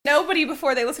nobody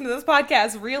before they listen to this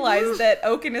podcast realized that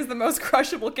Oaken is the most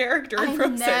crushable character in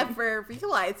Frozen. I never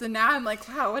realized, and now I'm like,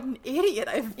 wow, what an idiot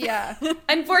I've been. Yeah.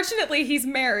 Unfortunately, he's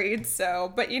married,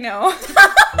 so, but you know.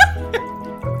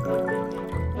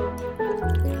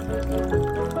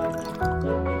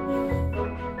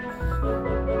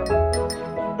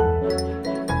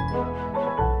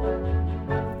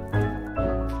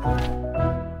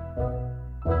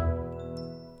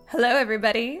 Hello,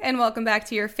 everybody, and welcome back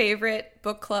to your favorite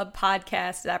book club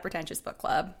podcast, That Pretentious Book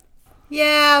Club.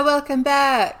 Yeah, welcome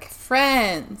back,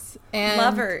 friends and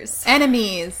lovers,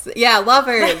 enemies. Yeah,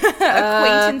 lovers,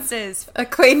 acquaintances,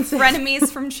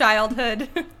 frenemies from childhood.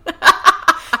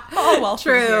 Oh, well,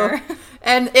 true.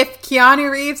 And if Keanu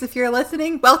Reeves, if you're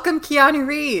listening, welcome Keanu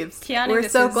Reeves. Keanu, we're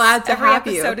so glad to have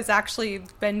you. Every episode has actually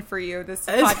been for you. This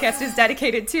podcast is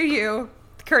dedicated to you.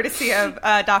 Courtesy of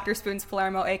Dr. Spoons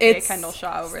Palermo, a.k.a. Kendall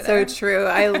Shaw over there. So true.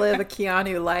 I live a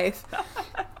Keanu life.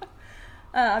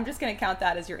 I'm just going to count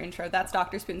that as your intro. That's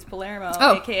Dr. Spoons Palermo,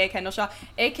 a.k.a. Kendall Shaw,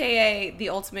 a.k.a. the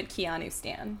ultimate Keanu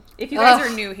stan. If you guys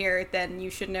are new here, then you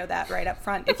should know that right up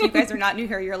front. If you guys are not new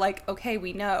here, you're like, okay,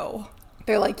 we know.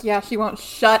 They're like, yeah, she won't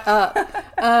shut up.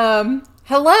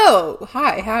 Hello.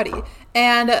 Hi. Howdy.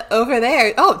 And over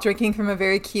there, drinking from a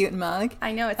very cute mug.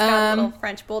 I know, it's got a little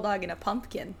French bulldog and a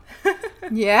pumpkin.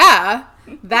 Yeah,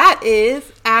 that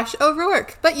is Ash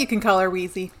O'Rourke, but you can call her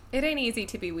Wheezy. It ain't easy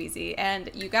to be Wheezy. And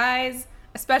you guys,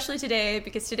 especially today,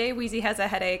 because today Wheezy has a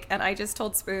headache, and I just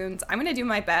told Spoons, I'm going to do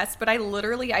my best, but I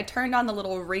turned on the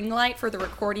little ring light for the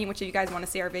recording, which if you guys want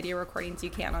to see our video recordings, you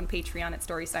can on Patreon at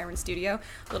Story Siren Studio.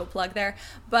 Little plug there.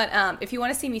 But if you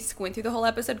want to see me squint through the whole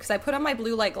episode, because I put on my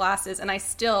blue light glasses, and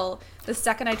the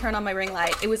second I turned on my ring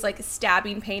light, it was like a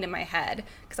stabbing pain in my head,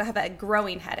 because I have that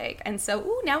growing headache. And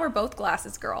so, now we're both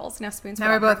glasses girls. Now Spoons put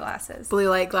on her glasses. Blue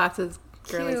light glasses.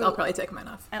 Girlies. Cute. I'll probably take mine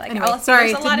off. I like anyway, it.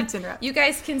 Sorry, to interrupt. You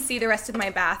guys can see the rest of my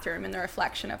bathroom and the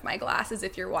reflection of my glasses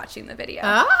if you're watching the video.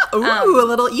 A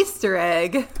little Easter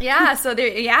egg. Yeah,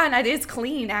 and it is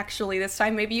clean actually this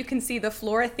time. Maybe you can see the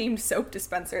Flora-themed soap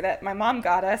dispenser that my mom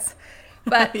got us.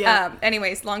 But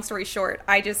anyways, long story short,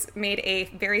 I just made a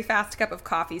very fast cup of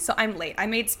coffee, so I'm late. I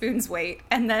made Spoons wait,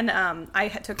 and then I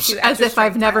took 2 extra. As if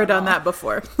I've never done that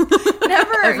before.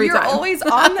 Never. You're always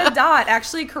on the dot.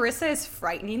 Actually, Carissa is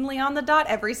frighteningly on the dot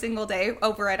every single day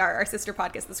over at our sister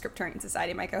podcast, The Scriptorian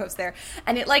Society, my co-host there,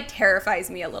 and it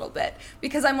terrifies me a little bit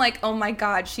because I'm like, oh my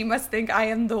god, she must think I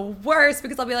am the worst,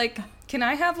 because I'll be like, can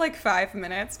I have 5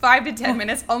 minutes, 5 to 10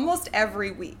 minutes, almost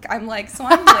every week. I'm like, so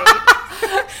I'm late.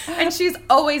 And she's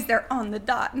always there on the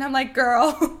dot. And I'm like,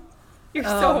 girl, you're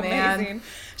so amazing.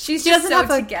 She's just so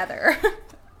together.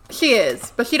 She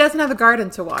is, but she doesn't have a garden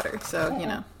to water, so, you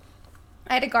know.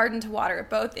 I had a garden to water,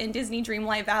 both in Disney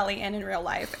Dreamlight Valley and in real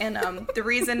life. And the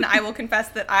reason I will confess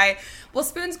that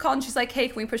Spoons called and she's like, hey,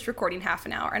 can we push recording half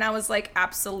an hour? And I was like,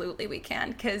 absolutely we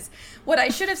can. Because what I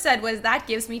should have said was that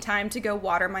gives me time to go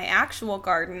water my actual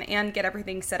garden and get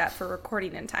everything set up for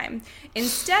recording in time.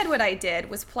 Instead, what I did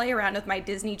was play around with my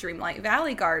Disney Dreamlight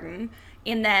Valley garden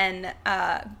and then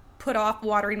put off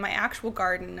watering my actual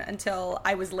garden until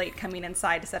I was late coming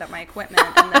inside to set up my equipment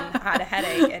and then had a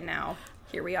headache, and now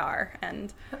here we are.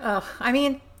 And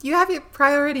you have your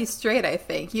priorities straight. I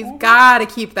think you've got to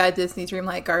keep that Disney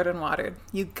Dreamlight garden watered.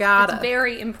 You gotta. It's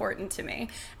very important to me,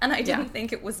 and I didn't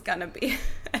think it was gonna be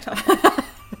at all.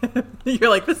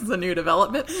 You're like, this is a new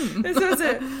development. This is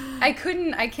it. I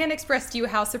can't express to you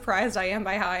how surprised I am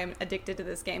by how I am addicted to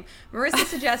this game. Marissa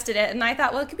suggested it, and I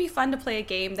thought, well, it could be fun to play a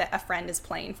game that a friend is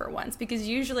playing for once, because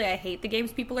usually I hate the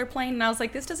games people are playing, and I was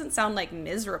like, this doesn't sound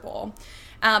miserable.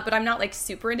 But I'm not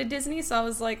super into Disney, so I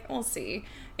was like, we'll see.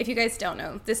 If you guys don't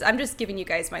know, I'm just giving you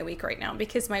guys my week right now,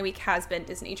 because my week has been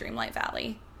Disney Dreamlight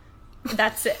Valley.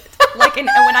 That's it. And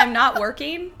when I'm not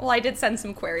working, I did send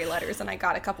some query letters and I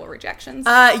got a couple of rejections.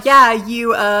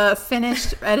 You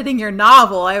finished editing your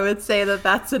novel. I would say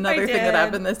that's another thing that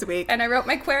happened this week. And I wrote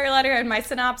my query letter and my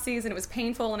synopses, and it was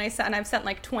painful, and I've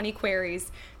sent 20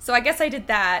 queries. So I guess I did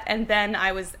that, and then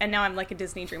now I'm a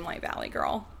Disney Dreamlight Valley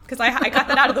girl. Because I got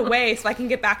that out of the way so I can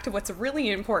get back to what's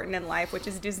really important in life, which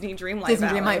is Disney Dreamlight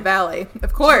Valley. Dreamlight Valley,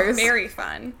 of course. Very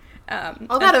fun.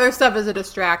 All that other stuff is a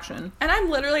distraction. And I'm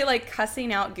literally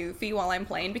cussing out Goofy while I'm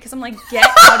playing, because I'm like, get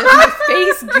out of my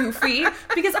face, Goofy,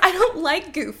 because I don't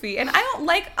like Goofy and I don't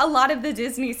like a lot of the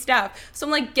Disney stuff. So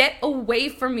I'm like, get away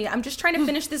from me. I'm just trying to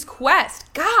finish this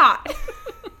quest. God.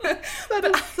 That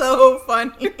is so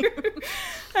funny.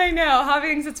 I know. Javi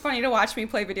thinks it's funny to watch me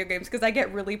play video games because I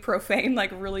get really profane,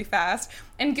 really fast.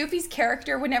 And Goofy's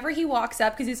character, whenever he walks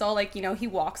up, because he's all he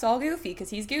walks all goofy because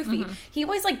he's Goofy. Mm-hmm. He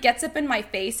always gets up in my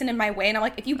face and in my way. And I'm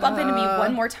like, if you bump into me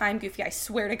one more time, Goofy, I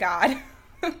swear to God.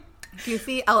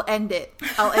 Goofy, I'll end it.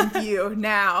 I'll end you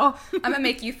now. I'm gonna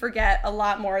make you forget a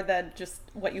lot more than just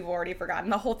what you've already forgotten.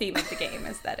 The whole theme of the game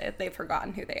is that they've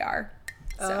forgotten who they are.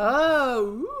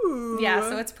 So, ooh. Yeah,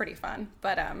 so it's pretty fun.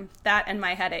 But that and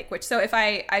my headache, so if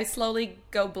I slowly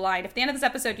go blind, if at the end of this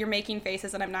episode you're making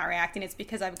faces and I'm not reacting, it's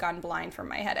because I've gone blind from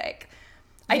my headache.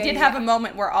 I did have a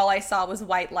moment where all I saw was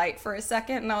white light for a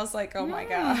second, and I was like, oh my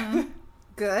God.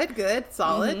 Good,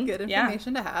 solid, good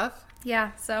information to have.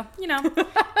 Yeah, so,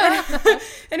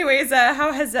 Anyways,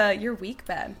 how has your week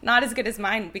been? Not as good as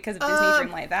mine because of Disney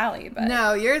Dreamlight Valley, but...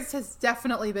 No, yours has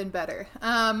definitely been better.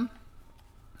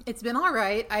 It's been all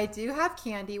right. I do have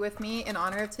candy with me in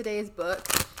honor of today's book.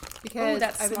 Because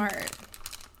that's smart.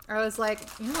 I was like,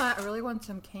 you know what? I really want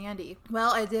some candy.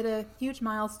 Well, I did a huge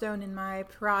milestone in my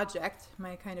project,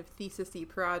 my kind of thesis-y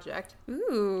project.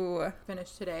 Ooh.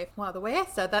 Finished today. Wow, the way I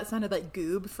said that sounded like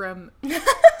Goob from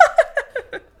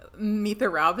Meet the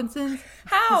Robinsons.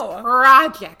 How? His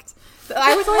project. So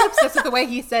I was always obsessed with the way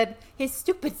he said his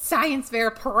stupid science fair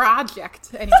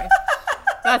project. Anyway.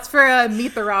 That's for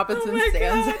Meet the Robinsons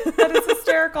stands. That is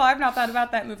hysterical. I've not thought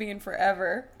about that movie in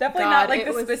forever. Definitely not like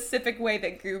the specific way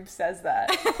that Goob says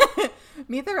that.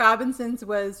 Meet the Robinsons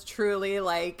was truly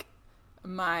like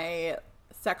my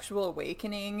sexual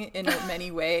awakening in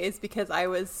many ways because I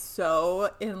was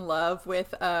so in love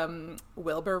with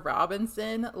Wilbur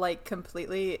Robinson, like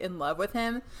completely in love with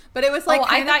him. But it was like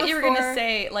I thought you were going to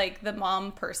say like the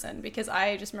mom person because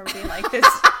I just remember being like this.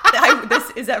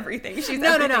 This is everything. She's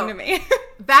everything to me.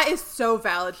 That is so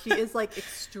valid. She is like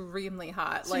extremely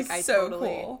hot. She's like I so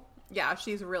totally cool. Yeah,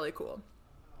 she's really cool.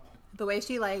 The way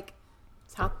she like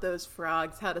taught those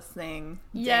frogs how to sing.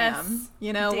 Yes.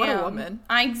 Damn. What a woman.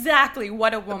 Exactly.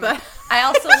 What a woman. I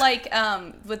also like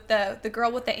with the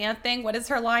girl with the ant thing. What is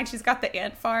her line? She's got the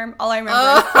ant farm. All I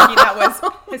remember is thinking that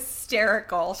was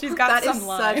hysterical. She's got some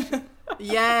line.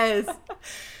 Yes.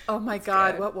 Oh my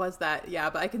God, what was that? Yeah,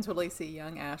 but I can totally see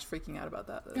young Ash freaking out about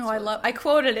that. I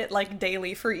quoted it like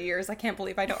daily for years. I can't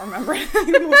believe I don't remember it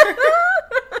anymore.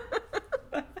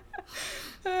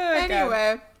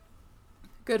 Anyway,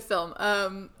 good film.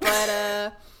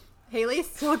 But Haley's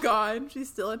still gone. She's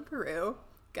still in Peru.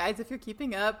 Guys, if you're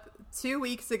keeping up, 2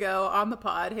 weeks ago on the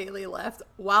pod, Haley left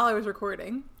while I was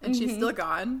recording, and she's still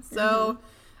gone. So,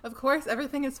 of course,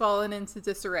 everything has fallen into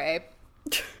disarray.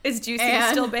 Is Juicy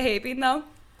still behaving, though?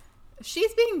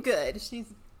 She's being good.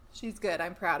 She's good.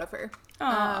 I'm proud of her.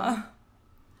 Aww.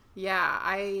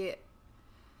 I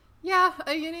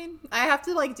mean, I have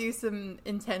to like do some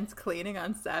intense cleaning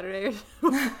on Saturday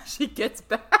when she gets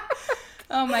back.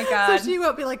 Oh my God. So she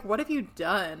won't be like, what have you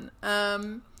done?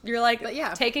 You're like,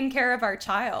 taking care of our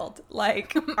child,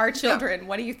 like our children.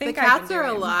 What do you think? The cats are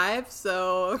alive,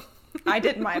 so I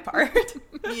did my part.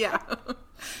 Yeah.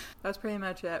 That's pretty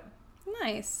much it.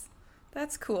 Nice.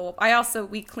 That's cool.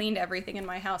 We cleaned everything in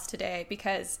my house today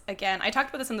because, again, I talked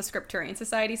about this in the Scripturian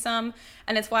Society some,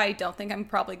 and it's why I don't think I'm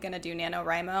probably going to do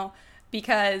NaNoWriMo,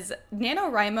 because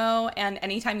NaNoWriMo and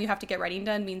anytime you have to get writing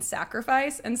done means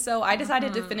sacrifice, and so I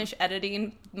decided to finish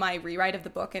editing my rewrite of the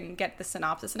book and get the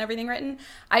synopsis and everything written.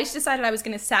 I just decided I was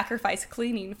going to sacrifice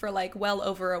cleaning for like well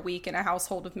over a week in a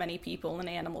household of many people and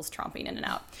animals tromping in and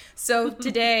out. So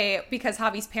today, because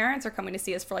Javi's parents are coming to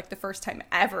see us for like the first time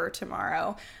ever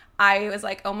tomorrow, I was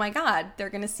like, oh my God,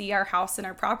 they're going to see our house and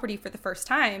our property for the first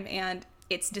time. And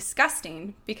it's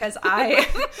disgusting because I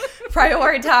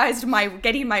prioritized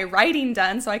getting my writing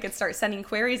done so I could start sending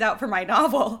queries out for my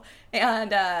novel.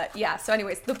 And so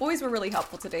anyways, the boys were really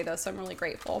helpful today though. So I'm really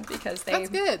grateful because That's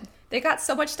good. They got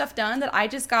so much stuff done that I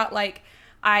just got like,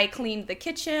 I cleaned the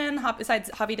kitchen,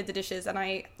 besides Javi did the dishes, and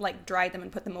I like dried them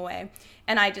and put them away.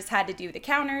 And I just had to do the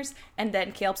counters, and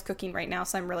then Caleb's cooking right now,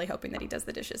 so I'm really hoping that he does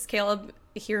the dishes. Caleb,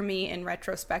 hear me in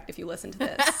retrospect if you listen to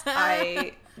this.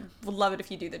 I would love it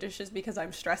if you do the dishes because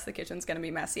I'm stressed the kitchen's going to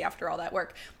be messy after all that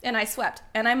work. And I swept,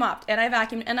 and I mopped, and I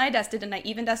vacuumed, and I dusted, and I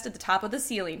even dusted the top of the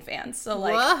ceiling fans. So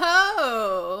like,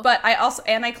 whoa! But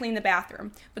I cleaned the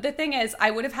bathroom. But the thing is,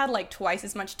 I would have had like twice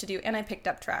as much to do, and I picked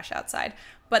up trash outside.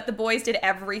 But the boys did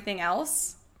everything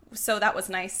else, so that was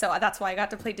nice. So that's why I got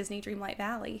to play Disney Dreamlight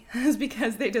Valley, is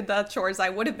because they did the chores I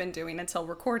would have been doing until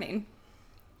recording.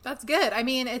 That's good. I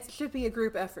mean, it should be a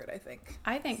group effort, I think.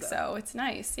 I think so. It's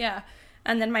nice, yeah.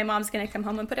 And then my mom's going to come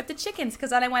home and put up the chickens,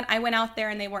 because then I went out there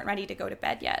and they weren't ready to go to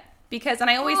bed yet. And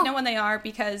I always know when they are,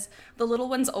 because the little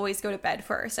ones always go to bed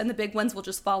first, and the big ones will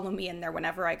just follow me in there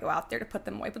whenever I go out there to put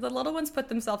them away. But the little ones put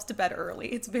themselves to bed early.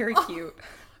 It's very cute.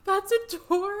 That's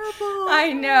adorable.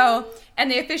 I know.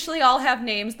 And they officially all have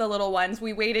names, the little ones.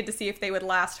 We waited to see if they would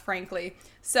last, frankly.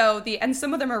 And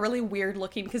some of them are really weird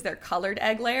looking because they're colored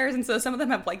egg layers. And so some of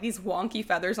them have like these wonky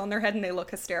feathers on their head and they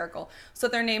look hysterical. So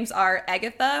their names are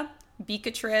Agatha,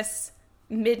 Beatrice,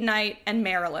 Midnight, and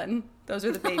Marilyn. Those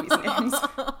are the babies' names.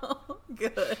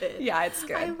 Good. Yeah, it's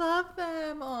good. I love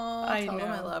them. Oh, I tell them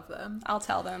know. I love them. I'll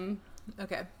tell them.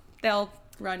 Okay. They'll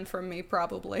run from me,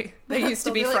 probably. They used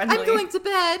to be like, friendly. I'm going to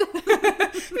bed.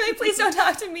 Like, please don't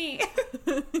talk to me.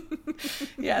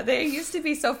 Yeah, they used to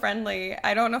be so friendly.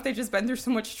 I don't know if they've just been through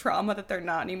so much trauma that they're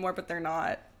not anymore, but they're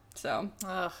not. So.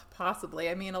 Ugh, possibly.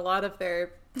 I mean, a lot of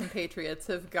their compatriots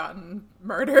have gotten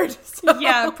murdered. So.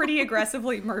 Yeah, pretty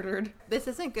aggressively murdered. This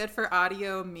isn't good for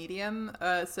audio medium,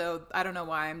 so I don't know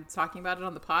why I'm talking about it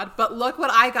on the pod. But look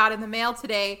what I got in the mail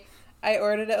today. I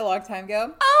ordered it a long time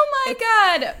ago. Oh my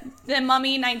god! The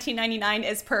Mummy 1999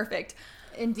 is perfect.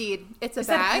 Indeed. It's a Is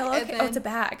that bag. pillowcase? Oh, it's a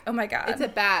bag. Oh my god. It's a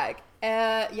bag.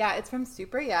 Yeah, it's from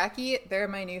Super Yaki. They're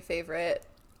my new favorite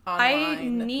online I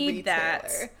need retailer.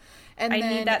 that. And I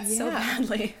then, need that so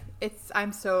badly.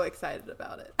 I'm so excited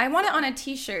about it. I want it on a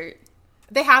t-shirt.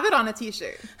 They have it on a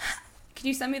t-shirt. Can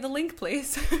you send me the link,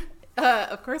 please?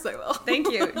 Of course I will.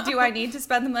 Thank you. Do I need to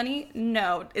spend the money?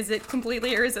 No. Is it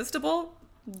completely irresistible?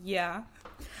 Yeah.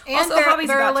 And also, they're Javi's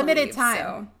a about to limited leave, time.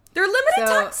 so. They're limited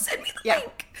time. Send me the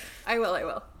link. I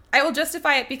will. I will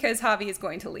justify it because Javi is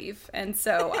going to leave, and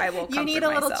so I will comfort You need a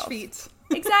little myself. treat.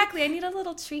 Exactly. I need a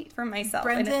little treat for myself.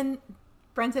 Brendan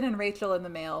and Rachel in the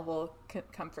mail will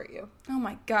comfort you. Oh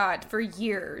my god, for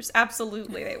years.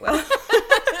 Absolutely they will.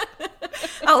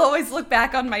 I'll always look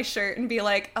back on my shirt and be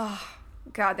like, oh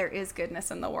god, there is goodness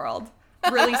in the world.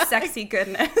 Really sexy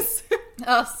goodness.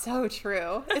 Oh, so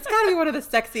true. It's got to be one of the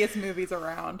sexiest movies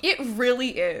around. It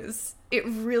really is. It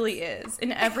really is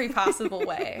in every possible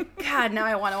way. God, now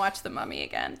I want to watch The Mummy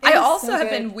again. I also have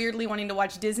been weirdly wanting to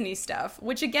watch Disney stuff,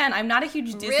 which again, I'm not a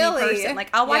huge Disney person. Like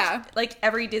I'll watch like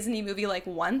every Disney movie like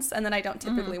once and then I don't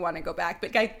typically want to go back.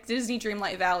 But like Disney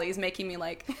Dreamlight Valley is making me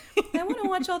like, I want to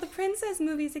watch all the princess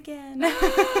movies again. Can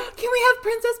we have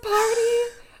princess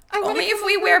party? Only if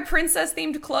we wear princess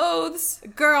themed clothes.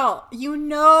 Girl, you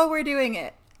know we're doing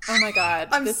it. Oh my god.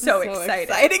 I'm this so is so excited.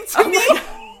 exciting to me.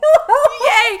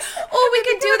 Yay! Oh,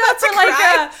 we could do that for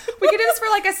like we could do this for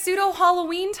like a pseudo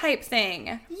Halloween type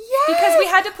thing. Yes! Because we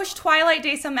had to push Twilight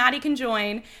Day so Maddie can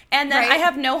join, and then Right. I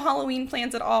have no Halloween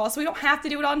plans at all, so we don't have to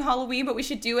do it on Halloween, but we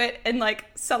should do it in like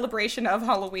celebration of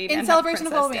Halloween. In celebration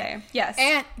of Princess Halloween. Day. Yes.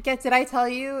 And did I tell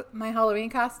you my Halloween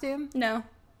costume? No.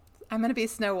 I'm gonna be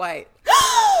Snow White.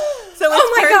 So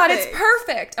oh my god, it's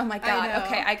perfect. Oh my I god. know.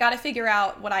 Okay, I gotta figure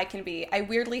out what I can be. I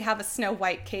weirdly have a Snow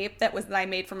White cape that I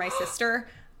made for my sister.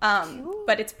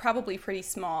 But it's probably pretty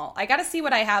small. I gotta see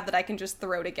what I have that I can just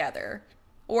throw together.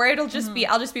 Or it'll just be,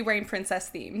 I'll just be wearing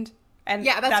princess themed. And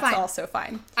Yeah, that's fine. also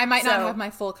fine. I might not have my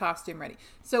full costume ready.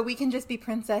 So we can just be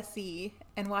princessy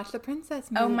and watch the princess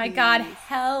movies. Oh my god,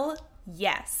 hell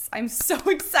yes. I'm so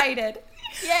excited.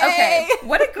 Yay! Okay,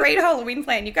 what a great Halloween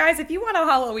plan. You guys, if you want a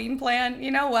Halloween plan,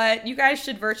 you know what? You guys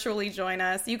should virtually join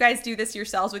us. You guys do this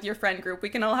yourselves with your friend group. We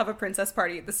can all have a princess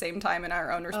party at the same time in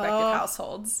our own respective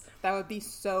households. That would be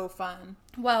so fun.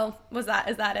 Well, is that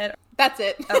it? That's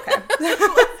it. Okay.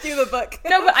 Let's do the book.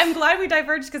 No, but I'm glad we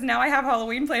diverged because now I have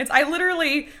Halloween plans.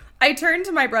 I turned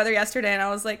to my brother yesterday and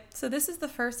I was like, so this is the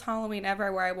first Halloween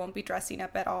ever where I won't be dressing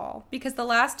up at all. Because the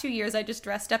last 2 years I just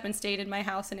dressed up and stayed in my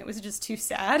house and it was just too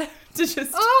sad to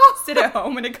just sit at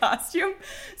home in a costume.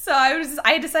 So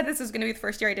I decided this was going to be the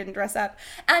first year I didn't dress up.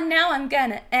 And now I'm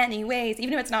gonna anyways,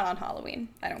 even if it's not on Halloween.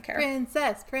 I don't care.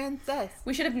 Princess.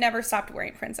 We should have never stopped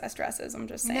wearing princess dresses, I'm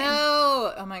just saying.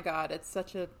 No. Oh my god, it's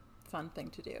such a fun thing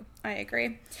to do. I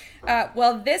agree.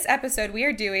 Well, this episode we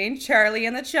are doing Charlie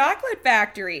and the Chocolate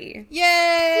Factory.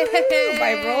 Yay! Woo-hoo,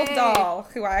 by Roald Dahl,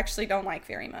 who I actually don't like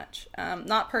very much.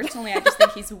 Not personally, I just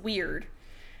think he's weird.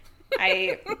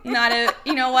 You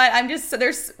know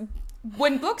what?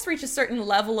 When books reach a certain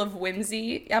level of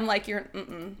whimsy, I'm like, you're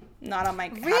not on my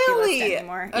happy list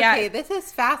anymore. Okay, this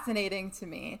is fascinating to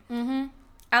me. Mm-hmm.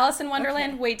 Alice in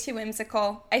Wonderland, way too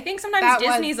whimsical. I think sometimes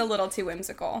Disney's a little too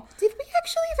whimsical. Did we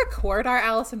actually record our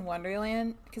Alice in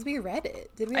Wonderland? Because we read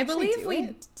it. Did we actually do it? I believe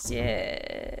we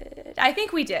did. I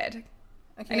think we did.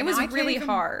 Okay, and it was really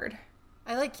hard.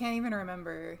 I can't even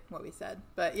remember what we said,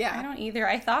 but yeah. I don't either.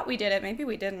 I thought we did it. Maybe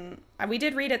we didn't. We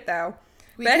did read it though.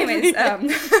 But anyways,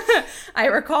 I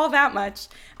recall that much.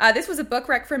 This was a book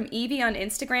rec from Evie on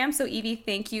Instagram. So Evie,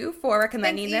 thank you for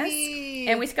recommending this.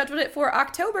 And we scheduled it for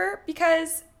October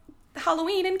because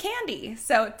Halloween and candy.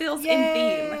 So it feels in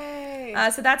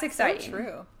theme. So that's exciting. So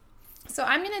true. So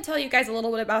I'm going to tell you guys a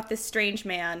little bit about this strange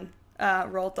man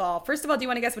Roald Dahl. First of all, do you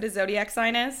want to guess what his zodiac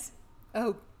sign is?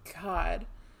 Oh, God.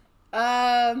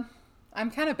 I'm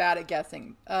kind of bad at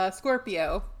guessing.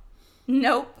 Scorpio.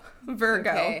 Nope.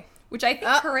 Virgo. Okay. Which I think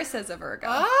Carissa's a Virgo.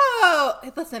 Oh,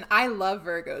 listen, I love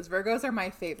Virgos. Virgos are my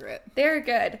favorite. They're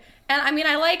good. And I mean,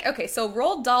 so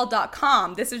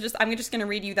RoaldDahl.com, I'm just going to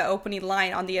read you the opening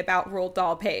line on the About Roald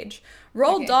Dahl page.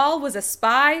 Roald Dahl was a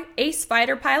spy, ace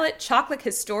fighter pilot, chocolate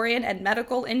historian, and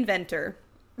medical inventor.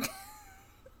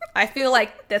 I feel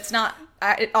like that's not,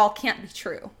 it all can't be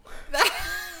true.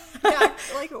 Yeah,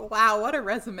 like, wow, what a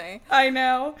resume. I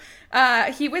know.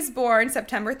 He was born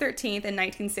September 13th in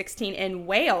 1916 in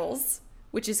Wales,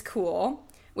 which is cool,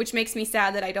 which makes me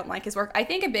sad that I don't like his work. I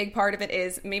think a big part of it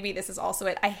is, maybe this is also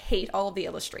it, I hate all of the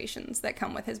illustrations that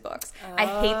come with his books. I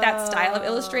hate that style of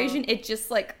illustration. It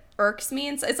just, like, irks me.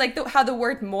 And so it's like how the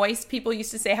word moist, people used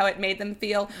to say how it made them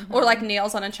feel, or like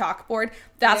nails on a chalkboard.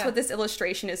 That's what this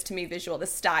illustration is to me, visual, the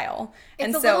style.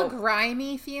 It's a little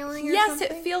grimy feeling or something? Yes,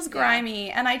 it feels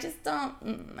grimy, and I just don't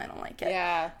like it.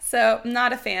 Yeah. So,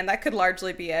 not a fan. That could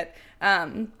largely be it.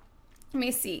 Let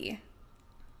me see.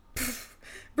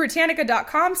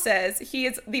 Britannica.com says he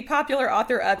is the popular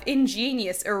author of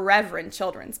ingenious, irreverent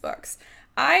children's books.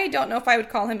 I don't know if I would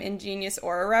call him ingenious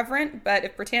or irreverent, but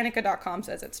if Britannica.com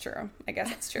says it's true, I guess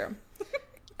it's true.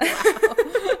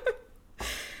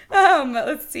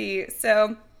 Let's see.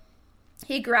 So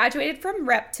he graduated from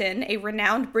Repton, a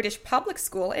renowned British public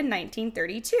school, in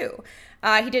 1932.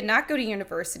 He did not go to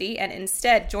university and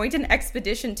instead joined an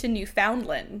expedition to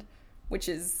Newfoundland, which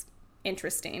is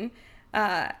interesting.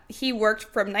 He worked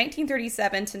from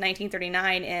 1937 to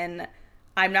 1939 in,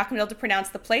 I'm not going to be able to pronounce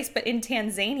the place, but in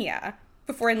Tanzania,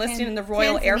 before enlisting in the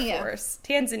Royal Air Force.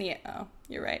 Tanzania. Oh,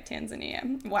 you're right.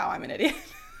 Tanzania. Wow, I'm an idiot.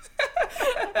 No,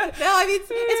 I mean, it's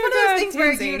one of those things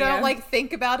where you don't, like,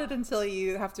 think about it until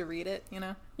you have to read it, you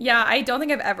know? Yeah, I don't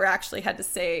think I've ever actually had to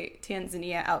say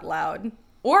Tanzania out loud.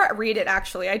 Or read it,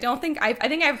 actually. I think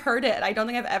I've heard it. I don't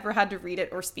think I've ever had to read it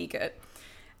or speak it.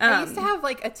 I used to have,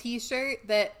 like, a t-shirt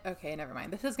that... Okay, never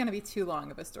mind. This is going to be too long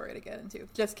of a story to get into.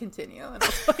 Just continue, and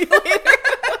I'll tell you later.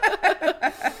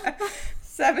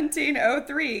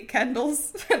 1703,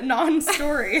 Kendall's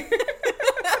non-story.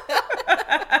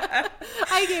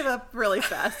 I gave up really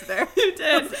fast there. You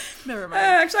did. Never mind.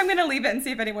 Actually, I'm going to leave it and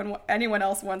see if anyone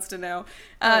else wants to know.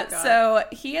 So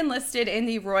he enlisted in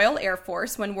the Royal Air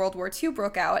Force when World War II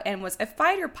broke out and was a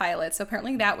fighter pilot. So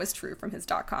apparently that was true from his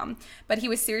 .com. But he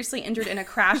was seriously injured in a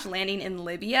crash landing in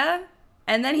Libya.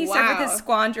 And then he served with his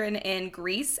squadron in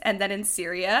Greece and then in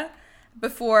Syria,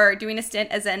 before doing a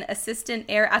stint as an assistant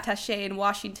air attaché in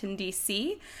Washington,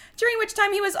 D.C., during which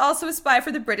time he was also a spy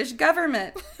for the British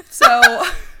government. So...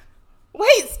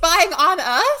 Wait, spying on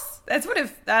us? That's what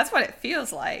it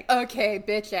feels like. Okay,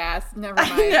 bitch ass. Never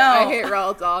mind. I hate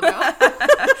Roald Dahl now.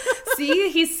 See,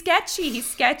 he's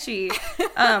sketchy.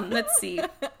 Let's see.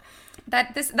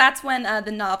 That's when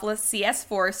the novelist C.S.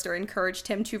 Forester encouraged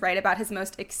him to write about his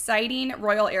most exciting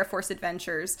Royal Air Force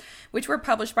adventures, which were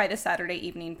published by the Saturday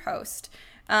Evening Post.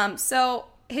 So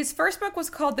his first book was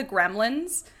called The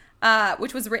Gremlins,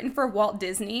 which was written for Walt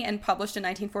Disney and published in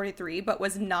 1943, but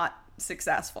was not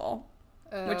successful,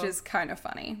 which is kind of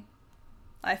funny.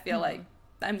 I feel like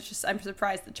I'm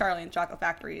surprised that Charlie and the Chocolate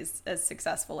Factory is as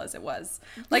successful as it was.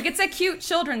 Like, it's a cute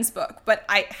children's book, but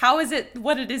how is it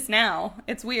what it is now?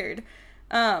 It's weird.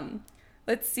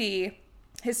 Let's see.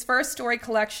 His first story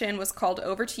collection was called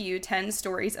Over to You, 10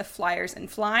 Stories of Flyers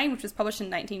and Flying, which was published in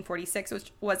 1946,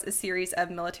 which was a series of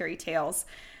military tales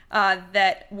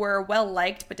that were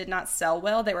well-liked but did not sell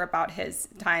well. They were about his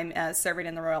time serving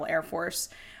in the Royal Air Force.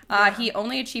 He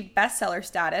only achieved bestseller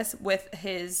status with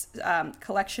his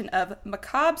collection of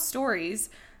macabre stories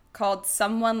called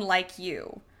Someone Like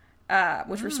You,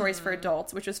 which were stories for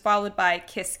adults, which was followed by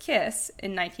Kiss Kiss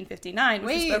in 1959,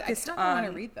 which was focused on... I want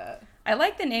to read that. I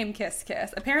like the name Kiss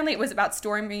Kiss. Apparently it was about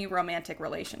stormy romantic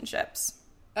relationships.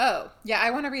 Oh, yeah, I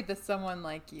want to read the Someone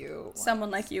Like You one.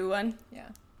 Someone Like You one?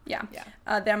 Yeah.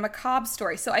 They're macabre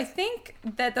stories. So I think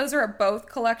that those are both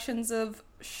collections of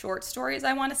short stories,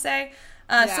 I want to say.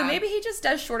 So maybe he just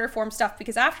does shorter form stuff,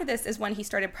 because after this is when he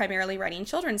started primarily writing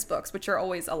children's books, which are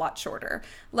always a lot shorter.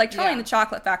 Like Charlie and the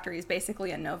Chocolate Factory is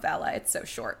basically a novella. It's so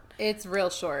short. It's real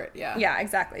short, yeah. Yeah,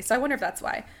 exactly. So I wonder if that's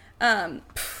why. I'm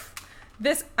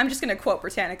just going to quote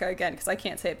Britannica again because I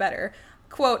can't say it better.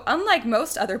 Quote, unlike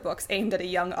most other books aimed at a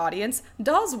young audience,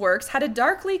 Dahl's works had a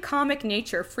darkly comic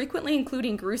nature, frequently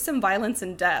including gruesome violence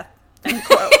and death. End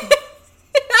quote.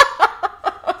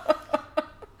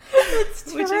 It's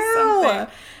true. Which is something.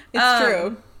 It's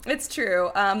true. It's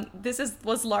true. This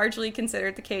was largely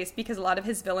considered the case because a lot of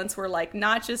his villains were like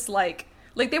not just like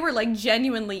Like, they were like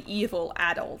genuinely evil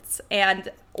adults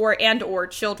or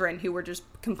children who were just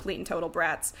complete and total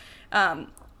brats. And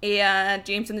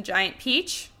James and the Giant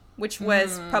Peach, which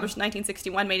was published in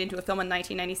 1961, made into a film in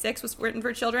 1996, was written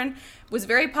for children, was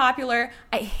very popular.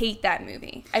 I hate that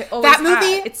movie. I always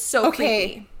have. It's so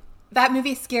creepy. That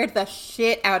movie scared the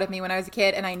shit out of me when I was a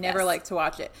kid, and I never liked to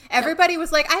watch it. Everybody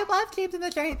was like, I love James and the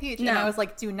Giant Peach. And I was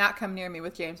like, do not come near me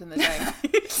with James and the Giant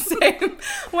Peach. Same.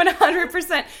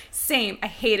 100%. Same. I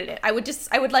hated it. I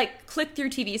would like click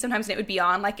through TV sometimes, and it would be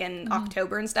on like in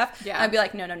October and stuff. Yeah. And I'd be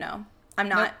like, no. I'm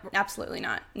not. Nope. Absolutely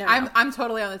not. No. I'm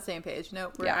totally on the same page.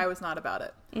 Nope. Yeah. I was not about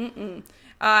it.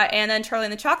 And then Charlie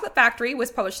and the Chocolate Factory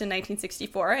was published in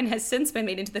 1964 and has since been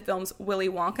made into the films Willy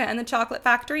Wonka and the Chocolate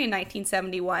Factory in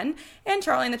 1971 and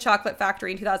Charlie and the Chocolate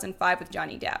Factory in 2005 with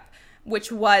Johnny Depp,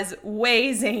 which was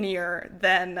way zanier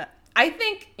than, I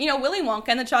think, Willy Wonka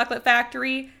and the Chocolate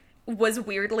Factory was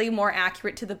weirdly more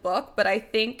accurate to the book, but I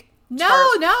think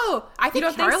No. I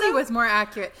think Charlie was more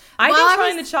accurate. I think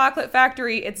Charlie and the Chocolate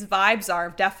Factory, its vibes are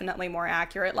definitely more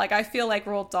accurate. Like, I feel like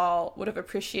Roald Dahl would have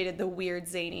appreciated the weird,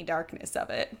 zany darkness of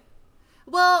it.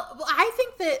 Well, I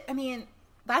think that,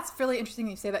 that's really interesting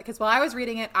you say that, because while I was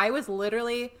reading it, I was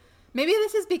literally, maybe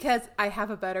this is because I have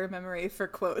a better memory for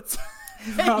quotes.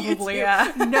 Probably,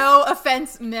 yeah. No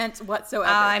offense meant whatsoever.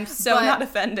 I'm not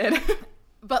offended.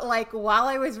 But, like, while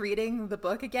I was reading the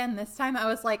book again this time, I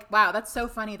was like, wow, that's so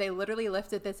funny. They literally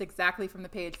lifted this exactly from the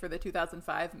page for the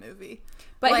 2005 movie.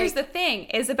 But here's the thing,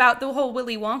 is about the whole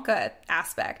Willy Wonka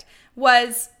aspect,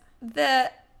 was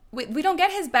we don't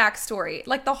get his backstory.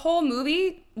 Like, the whole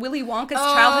movie, Willy Wonka's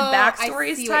childhood backstory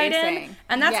is tied in.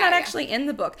 And that's not actually in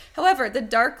the book. However, the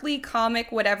darkly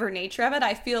comic, whatever nature of it,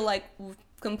 I feel like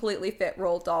completely fit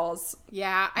Roald Dahl's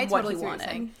I totally see what you're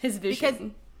saying. His vision.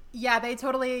 Because they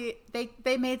totally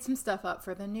they made some stuff up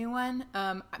for the new one.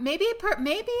 Maybe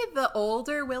the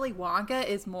older Willy Wonka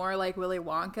is more like Willy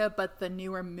Wonka, but the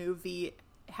newer movie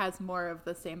has more of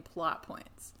the same plot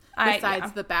points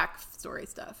besides the backstory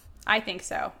stuff. I think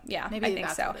so. Yeah, I think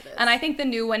so. And I think the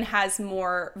new one has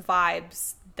more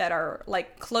vibes that are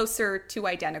like closer to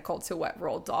identical to what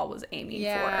Roald Dahl was aiming for.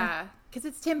 Yeah, because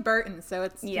it's Tim Burton, so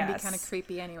it's gonna be kind of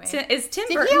creepy anyway. Is Tim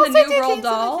Burton the new Roald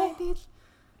Dahl?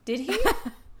 Did he?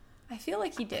 I feel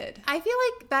like he did. I feel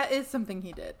like that is something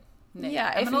he did. Nate.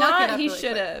 Yeah, if not, he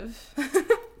should have.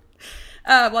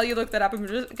 While you look that up, I'm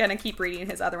just going to keep reading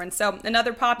his other one. So,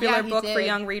 another popular book for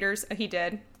young readers. He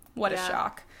did. What a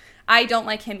shock. I don't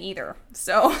like him either.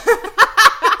 So.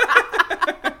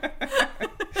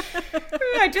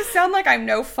 I just sound like I'm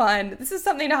no fun. This is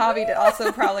something Javi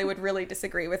also probably would really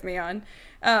disagree with me on.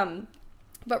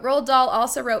 But Roald Dahl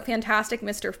also wrote Fantastic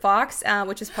Mr. Fox,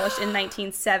 which was published in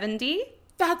 1970.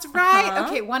 That's right.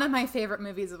 Okay, one of my favorite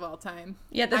movies of all time.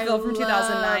 Yeah, the film from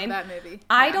 2009. That movie.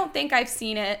 I don't think I've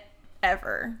seen it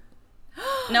ever.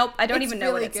 Nope, I don't even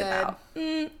know what it's about.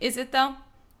 Is it though?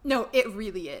 No, it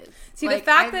really is. See, the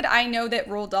fact that I know that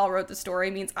Roald Dahl wrote the story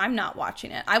means I'm not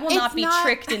watching it. I will not be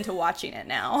tricked into watching it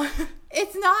now.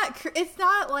 It's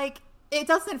not like, it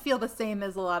doesn't feel the same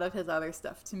as a lot of his other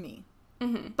stuff to me.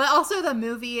 Mm-hmm. But also the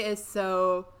movie is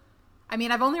so...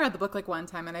 I've only read the book like one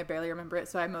time and I barely remember it,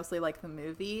 so I mostly like the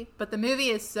movie. But the movie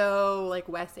is so like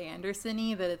Wes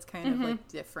Anderson-y that it's kind of like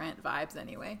different vibes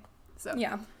anyway. So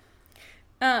yeah.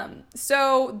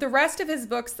 So the rest of his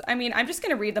books, I'm just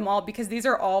going to read them all because they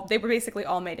were basically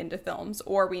all made into films,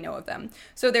 or we know of them.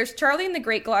 So there's Charlie and the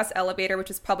Great Glass Elevator, which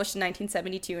was published in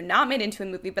 1972, not made into a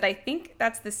movie, but I think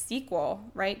that's the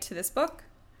sequel, right, to this book?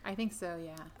 I think so,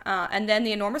 yeah. And then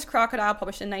The Enormous Crocodile,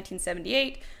 published in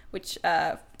 1978, which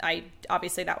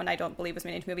obviously that one I don't believe was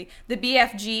made into a movie. The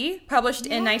BFG, published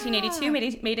in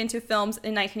 1982, made into films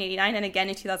in 1989 and again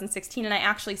in 2016. And I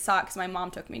actually saw it because my mom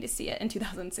took me to see it in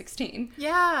 2016.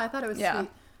 Yeah, I thought it was sweet.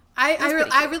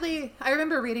 I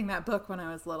remember reading that book when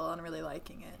I was little and really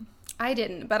liking it. I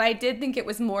didn't, but I did think it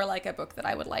was more like a book that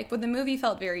I would like. But the movie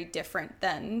felt very different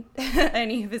than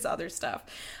any of his other stuff.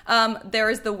 There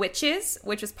is The Witches,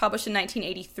 which was published in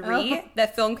 1983. Oh.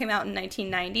 That film came out in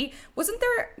 1990.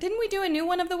 Didn't we do a new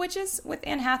one of The Witches with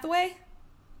Anne Hathaway?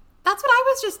 That's what I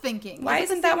was just thinking. Why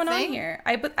isn't that one on here?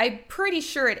 I'm pretty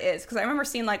sure it is, because I remember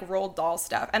seeing like Roald Dahl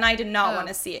stuff, and I did not want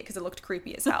to see it because it looked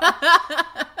creepy as hell.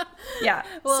 Yeah,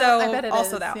 well, so I bet it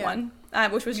also is. That one,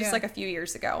 which was just like a few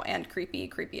years ago, and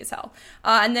creepy as hell.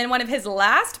 And then one of his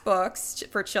last books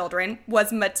for children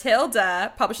was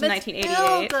Matilda, published in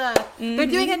 1988. Mm-hmm. They're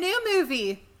doing a new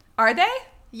movie. Are they?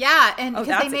 Yeah, and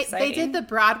because they did the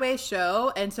Broadway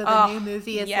show, and so the new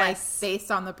movie is like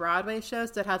based on the Broadway show,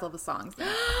 so it has all the songs in it.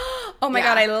 Oh my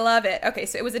God, I love it. Okay,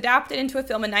 so it was adapted into a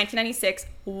film in 1996.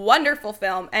 Wonderful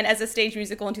film. And as a stage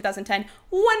musical in 2010.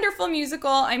 Wonderful musical.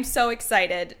 I'm so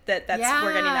excited that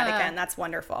we're getting that again. That's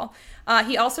wonderful.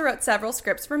 He also wrote several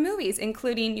scripts for movies,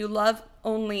 including You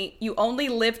Only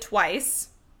Live Twice,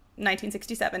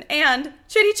 1967, and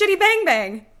Chitty Chitty Bang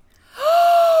Bang.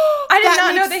 I did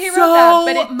not know that he wrote that,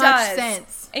 but it does.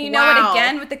 Sense. And you know what,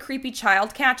 again, with the creepy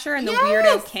child catcher and the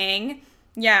weirdo king.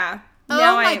 Yeah.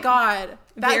 Oh my God.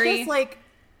 That just like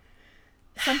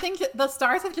something, the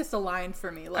stars have just aligned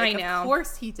for me. Like, I know. Of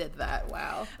course he did that.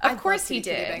 Wow. Of course he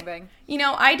did. Bang Bang. You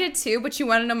know, I did too, but you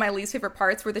want to know my least favorite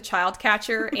parts were the child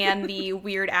catcher and the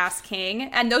weird ass king.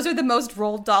 And those are the most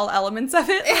Roald Dahl elements of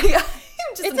it.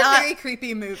 It's a very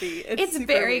creepy movie. It's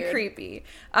very weird. Creepy.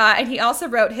 And he also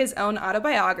wrote his own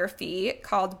autobiography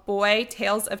called Boy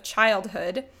Tales of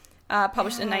Childhood,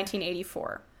 published in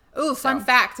 1984. Ooh, fun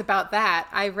fact about that.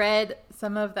 I read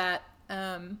some of that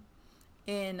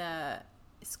in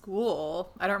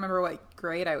school. I don't remember what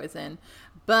grade I was in.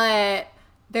 But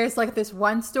there's like this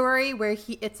one story where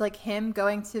it's like him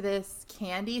going to this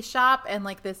candy shop, and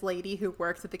like this lady who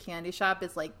works at the candy shop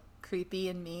is like creepy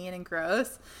and mean and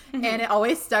gross. Mm-hmm. And it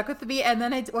always stuck with me. And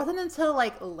then it wasn't until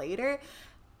like later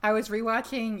I was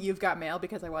rewatching You've Got Mail,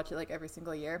 because I watch it like every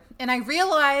single year, and I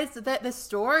realized that the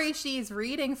story she's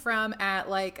reading from at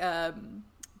like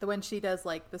when she does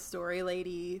like the story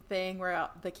lady thing where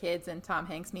the kids and Tom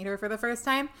Hanks meet her for the first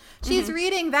time, she's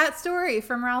reading that story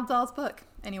from Roald Dahl's book.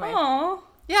 Anyway. Oh,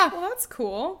 yeah. Well, that's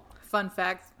cool. Fun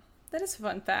fact. That is a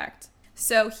fun fact.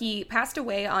 So he passed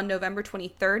away on November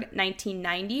 23rd,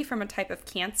 1990 from a type of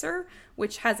cancer,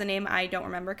 which has a name I don't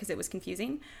remember because it was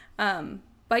confusing.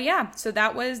 But yeah, so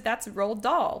that's Roald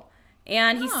Dahl.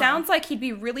 And he sounds like he'd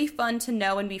be really fun to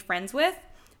know and be friends with,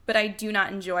 but I do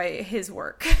not enjoy his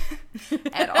work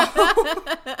at all.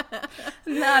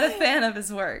 Not a fan of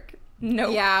his work.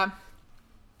 Nope. Yeah.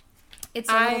 It's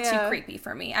a little too creepy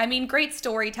for me. I mean, great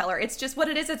storyteller. It's just what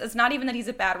it is. It's not even that he's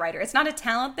a bad writer. It's not a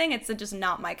talent thing. It's just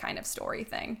not my kind of story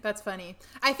thing. That's funny.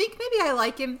 I think maybe I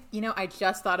like him. You know, I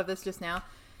just thought of this just now.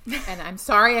 And I'm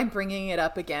sorry I'm bringing it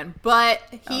up again. But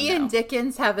he and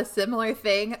Dickens have a similar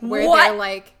thing where they're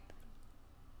like,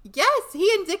 yes,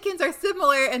 he and Dickens are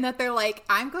similar in that they're like,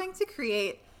 I'm going to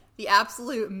create the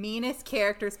absolute meanest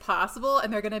characters possible,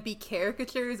 and they're going to be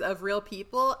caricatures of real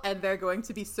people, and they're going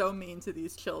to be so mean to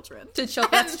these children.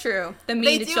 That's true. The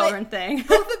mean to children thing.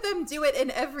 Both of them do it in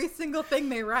every single thing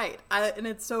they write, and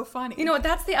it's so funny. You know what?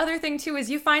 That's the other thing, too, is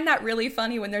you find that really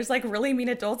funny when there's, like, really mean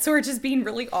adults who are just being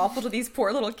really awful to these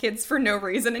poor little kids for no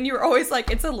reason, and you're always like,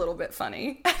 it's a little bit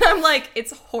funny. And I'm like,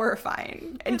 it's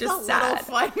horrifying and it's just sad. It's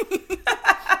a little funny.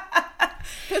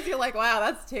 Because you're like, wow,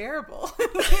 that's terrible.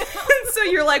 So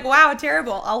you're like, wow,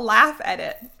 terrible. I'll laugh at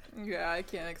it. Yeah, I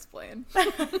can't explain.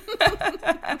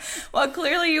 Well,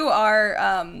 clearly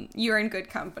you're in good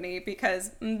company,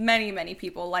 because many, many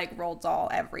people like Roald Dahl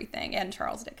everything and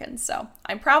Charles Dickens. So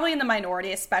I'm probably in the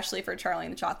minority, especially for Charlie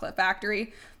and the Chocolate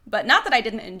Factory. But not that I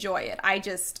didn't enjoy it. I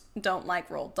just don't like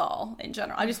Roald Dahl in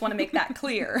general. I just want to make that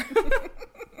clear.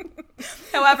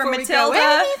 However,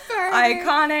 Matilda,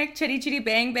 iconic, Chitty Chitty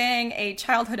Bang Bang, a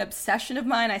childhood obsession of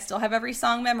mine. I still have every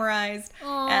song memorized.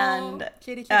 Aww, and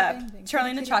Chitty Chitty Bang Bang, Charlie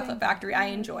and the Chocolate Factory, I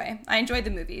enjoy. I enjoyed the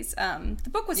movies. The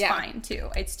book was fine too.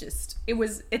 It's just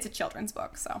it's a children's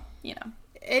book, so you know.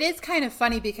 It is kind of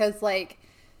funny because like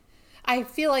I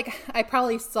feel like I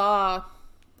definitely saw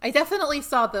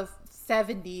the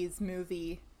 70s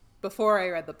movie before I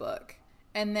read the book,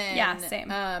 and then same.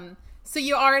 So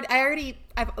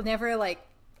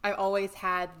I've always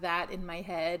had that in my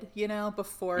head, you know,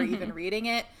 before even reading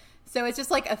it. So it's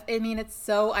just like, it's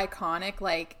so iconic,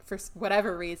 like for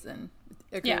whatever reason,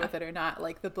 agree with it or not,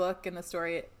 like the book and the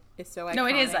story is so iconic. No,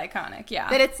 it is iconic, yeah.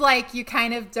 That it's like, you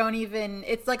kind of don't even,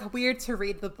 it's like weird to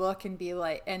read the book and be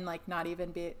like, and like not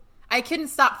even be, I couldn't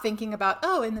stop thinking about,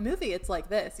 in the movie it's like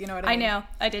this, you know what I mean? I know,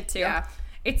 I did too. Yeah.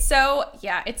 It's so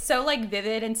like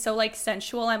vivid and so like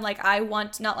sensual. I'm like, I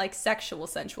want not like sexual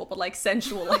sensual, but like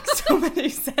sensual, like so many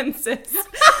senses.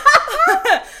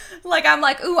 Like I'm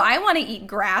like, ooh, I want to eat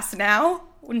grass now.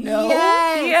 No.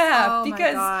 Yes. Yeah. Oh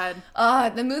because my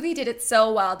God. The movie did it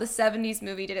so well. The 70s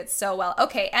movie did it so well.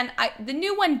 Okay, and the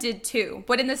new one did too.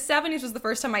 But in the 70s was the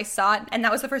first time I saw it, and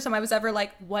that was the first time I was ever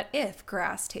like, what if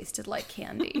grass tasted like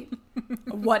candy?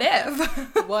 What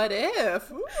if? What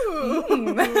if?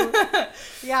 Ooh.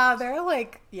 Yeah, they're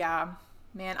like,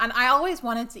 man. And I always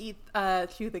wanted to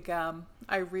chew the gum.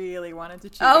 I really wanted to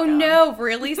chew the gum. Oh, no,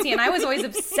 really? See, and I was always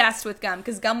obsessed with gum,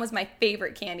 because gum was my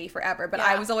favorite candy forever. But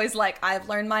I was always like, I've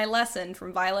learned my lesson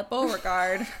from Violet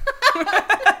Beauregard.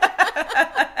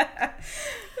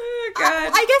 Oh, God.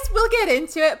 I guess we'll get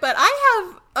into it, but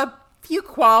I have a few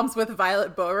qualms with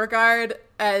Violet Beauregard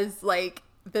as, like,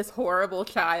 this horrible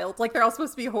child. Like, they're all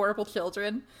supposed to be horrible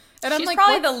children. And She's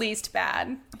probably the least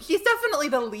bad. She's definitely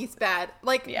the least bad.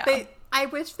 Like, I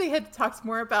wish they had talked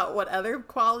more about what other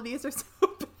qualities are so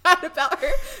bad about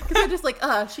her. Because they're just like,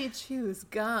 she chews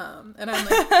gum. And I'm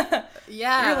like,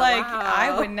 yeah. You're like, wow.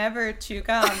 I would never chew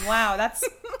gum. Wow, that's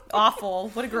awful.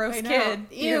 What a gross kid.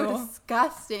 Ew,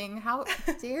 disgusting. How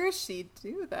dare she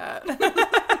do that?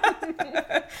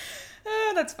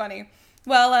 That's funny.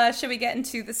 Well, should we get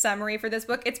into the summary for this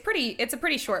book? It's a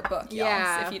pretty short book,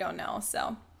 y'all, if you don't know,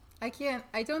 so.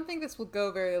 I don't think this will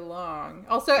go very long.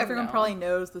 Also, everyone probably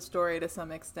knows the story to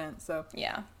some extent, so.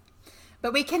 Yeah.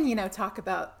 But we can, talk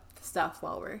about stuff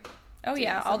while we're. Oh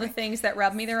yeah, all the things that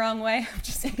rub me the wrong way. I'm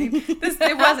just kidding.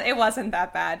 It wasn't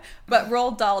that bad, but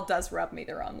Roald Dahl does rub me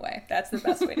the wrong way. That's the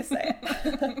best way to say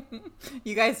it.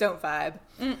 You guys don't vibe.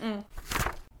 Mm-mm.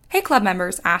 Hey club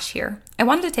members, Ash here. I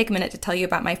wanted to take a minute to tell you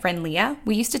about my friend Leah.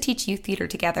 We used to teach youth theater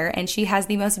together, and she has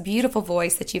the most beautiful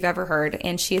voice that you've ever heard,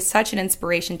 and she is such an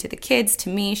inspiration to the kids, to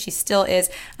me, she still is,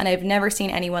 and I've never seen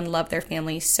anyone love their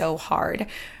family so hard.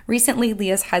 Recently,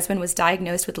 Leah's husband was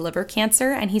diagnosed with liver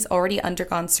cancer, and he's already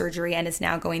undergone surgery and is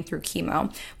now going through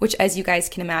chemo, which, as you guys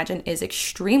can imagine, is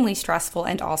extremely stressful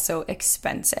and also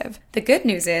expensive. The good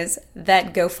news is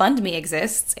that GoFundMe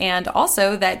exists, and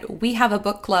also that we have a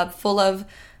book club full of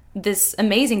this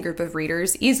amazing group of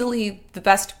readers, easily the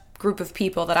best group of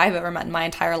people that I've ever met in my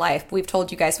entire life. We've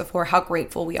told you guys before how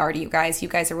grateful we are to you guys. You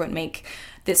guys are what make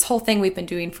this whole thing we've been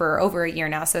doing for over a year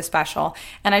now so special.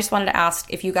 And I just wanted to ask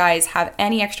if you guys have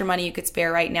any extra money you could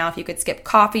spare right now, if you could skip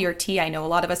coffee or tea. I know a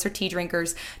lot of us are tea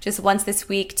drinkers. Just once this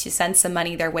week to send some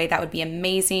money their way, that would be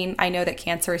amazing. I know that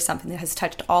cancer is something that has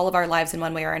touched all of our lives in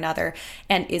one way or another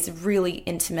and is really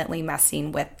intimately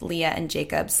messing with Leah and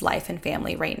Jacob's life and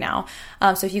family right now.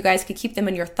 So if you guys could keep them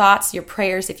in your thoughts, your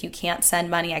prayers. If you can't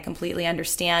send money, I completely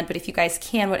understand. But if you guys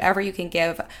can, whatever you can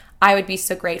give, I would be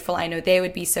so grateful. I know they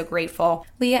would be so grateful.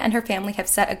 Leah and her family have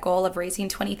set a goal of raising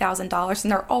 $20,000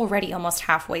 and they're already almost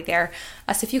halfway there.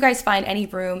 So if you guys find any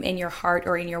room in your heart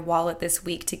or in your wallet this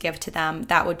week to give to them,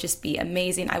 that would just be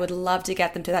amazing. I would love to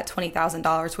get them to that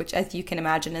 $20,000, which, as you can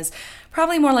imagine, is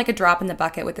probably more like a drop in the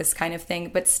bucket with this kind of thing,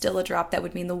 but still a drop that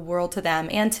would mean the world to them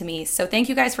and to me. So thank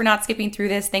you guys for not skipping through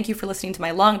this. Thank you for listening to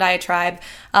my long diatribe.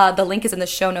 The link is in the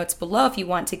show notes below if you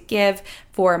want to give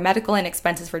for medical and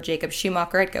expenses for Jacob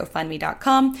Schumacher at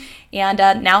GoFundMe.com. And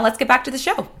now let's get back to the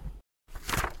show.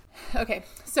 Okay,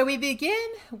 so we begin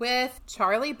with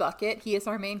Charlie Bucket. He is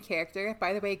our main character.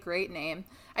 By the way, great name.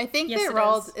 I think that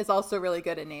Roald is also really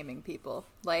good at naming people.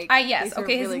 Like, yes,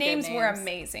 okay, his names were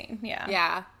amazing.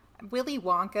 Yeah. Willy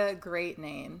Wonka, great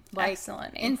name. Like,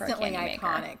 excellent name, instantly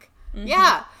iconic. Mm-hmm.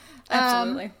 Yeah,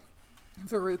 absolutely.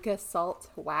 Veruca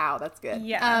Salt. Wow, that's good.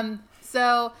 Yeah.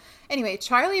 So anyway,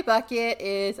 Charlie Bucket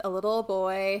is a little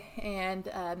boy, and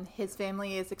his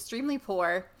family is extremely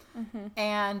poor. Mm-hmm.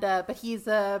 And but he's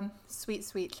a sweet,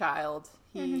 sweet child.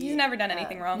 He's never done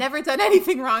anything wrong. Never done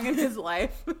anything wrong in his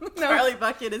life. Charlie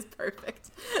Bucket is perfect.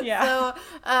 Yeah.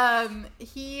 So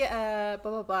he blah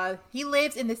blah blah. He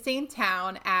lives in the same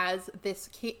town as this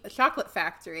chocolate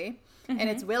factory, and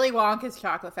it's Willy Wonka's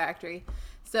chocolate factory.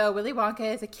 So Willy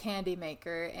Wonka is a candy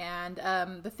maker, and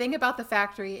the thing about the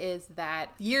factory is that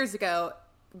years ago,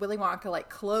 Willy Wonka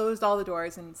closed all the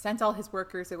doors and sent all his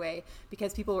workers away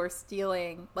because people were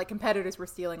stealing, competitors were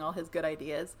stealing all his good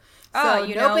ideas. So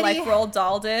like Roald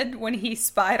Dahl did when he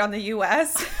spied on the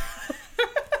U.S.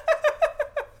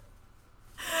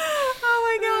 Oh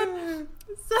my god.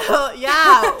 So,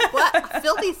 yeah, what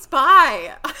filthy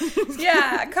spy.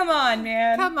 Yeah, come on,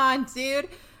 man. Come on, dude.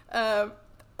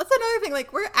 That's another thing.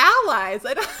 We're allies.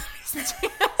 I don't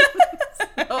understand.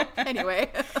 So, anyway,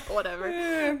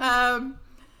 whatever.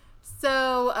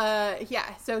 So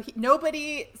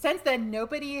since then,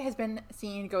 nobody has been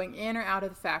seen going in or out of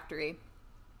the factory.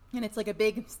 And it's a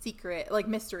big secret,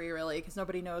 mystery, really, because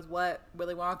nobody knows what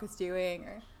Willy Wonka's doing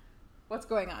or what's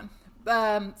going on.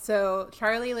 So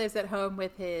Charlie lives at home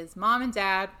with his mom and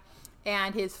dad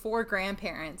and his 4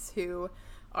 grandparents who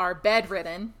are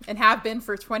bedridden and have been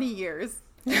for 20 years.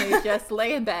 And they just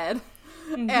lay in bed.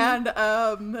 Mm-hmm.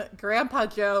 And Grandpa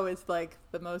Joe is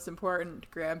the most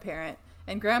important grandparent.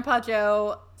 And Grandpa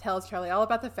Joe tells Charlie all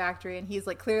about the factory, and he's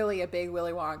clearly a big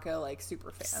Willy Wonka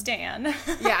super fan. Stan.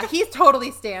 Yeah, he's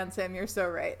totally stans him. You're so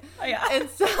right. Oh, yeah. And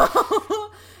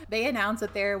so they announce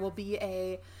that there will be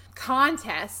a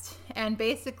contest, and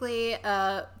basically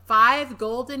 5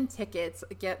 golden tickets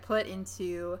get put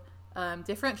into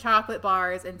different chocolate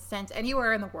bars and sent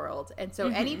anywhere in the world. And so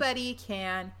anybody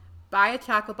can buy a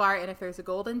chocolate bar, and if there's a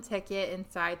golden ticket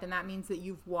inside, then that means that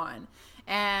you've won.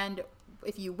 And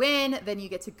if you win, then you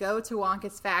get to go to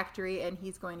Wonka's factory, and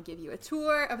he's going to give you a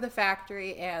tour of the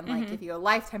factory and like give you a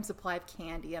lifetime supply of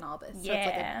candy and all this. So it's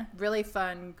like a really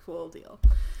fun, cool deal.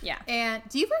 Yeah. And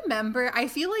do you remember? I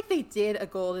feel like they did a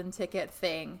golden ticket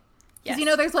thing. Because, Yes. you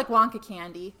know, there's like Wonka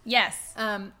candy. Yes.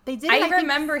 They did. I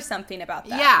remember something about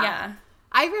that. Yeah.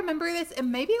 I remember this,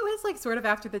 and maybe it was like sort of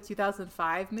after the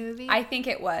 2005 movie. I think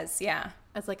it was, yeah.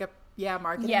 As like a,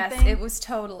 marketing yes, thing. it was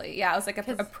totally, it was like a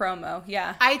promo,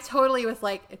 yeah. I totally was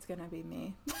like, it's going to be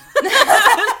me.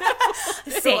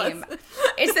 Same.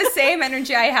 It's the same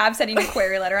energy I have sending a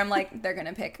query letter. I'm like, they're going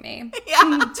to pick me.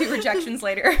 Yeah. 2 rejections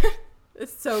later.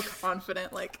 It's so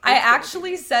confident. Like, I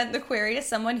actually sent the query to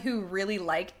someone who really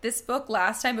liked this book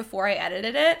last time before I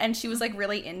edited it, and she was like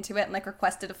really into it and like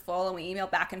requested a full, and we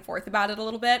emailed back and forth about it a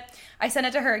little bit. I sent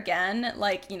it to her again,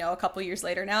 like, you know, a couple years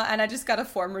later now, and I just got a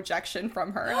form rejection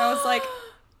from her, and I was like,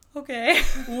 okay.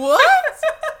 What?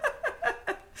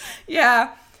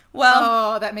 Yeah.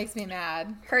 Well, oh, that makes me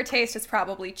mad. her taste has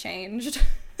probably changed.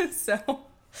 So,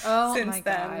 since my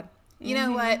then. God. You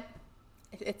know what?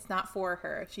 It's not for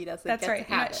her. She doesn't That's get right.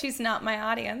 to have it. She's not my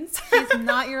audience. She's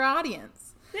not your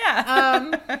audience.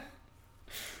 Yeah.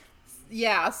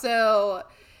 Yeah, so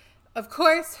of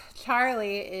course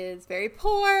Charlie is very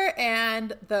poor,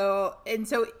 and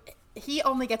so he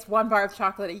only gets 1 bar of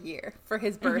chocolate a year for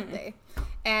his birthday.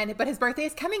 But his birthday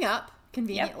is coming up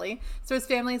conveniently. Yep. So his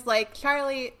family's like,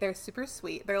 Charlie, they're super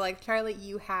sweet. They're like, Charlie,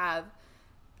 you have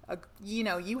a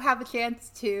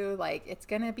chance to, like, it's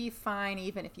gonna be fine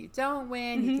even if you don't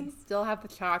win. You can still have the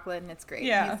chocolate, and it's great.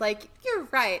 Yeah. And he's like, you're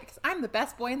right, because I'm the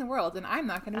best boy in the world, and I'm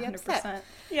not gonna be 100%. upset.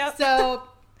 Yep. So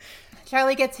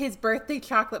Charlie gets his birthday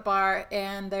chocolate bar,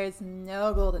 and there's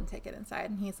no golden ticket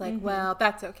inside, and he's like, well,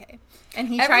 that's okay. And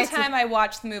he Every tries time to... I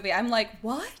watch the movie, I'm like,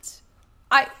 what?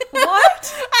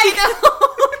 What? I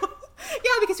know.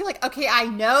 Yeah, because you're like, okay, I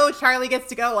know Charlie gets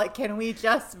to go. Like, can we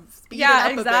just speed it up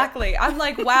a bit? Exactly. I'm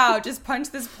like, wow, just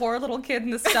punch this poor little kid in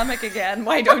the stomach again.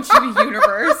 Why don't you,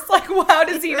 universe? Like, how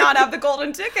does he not have the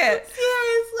golden ticket?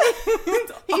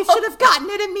 Seriously. He should have gotten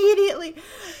it immediately.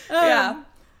 Yeah.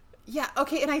 Yeah,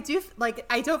 okay, and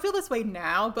I don't feel this way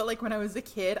now, but like when I was a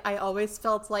kid, I always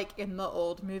felt like in the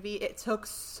old movie, it took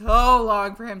so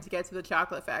long for him to get to the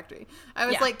chocolate factory. I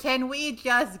was like, can we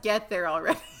just get there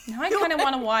already? Now I kind of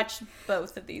want to watch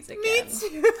both of these again. Me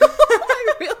too.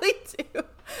 I really do.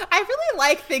 I really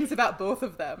like things about both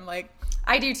of them. Like,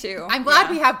 I do too. I'm glad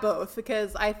we have both,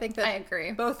 because I think that I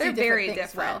agree. Both they're do very things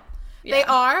different. well. Yeah. They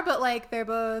are, but like they're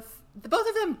both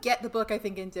of them get the book, I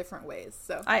think, in different ways.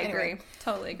 So I anyway. agree.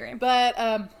 Totally agree.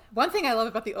 But one thing I love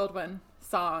about the old one,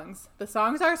 songs. The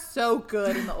songs are so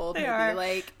good in the old movie. Are.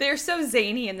 Like, they're so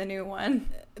zany in the new one.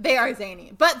 They are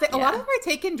zany, but a lot of them are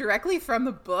taken directly from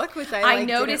the book, which I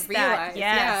noticed didn't realize. that.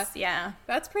 Yes, yeah.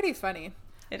 That's pretty funny.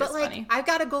 It is funny. I've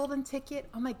got a golden ticket.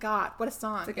 Oh my God, what a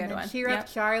song! It's a good one. Cheer Up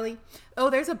Charlie. Oh,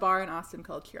 there's a bar in Austin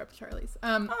called Cheer Up Charlie's.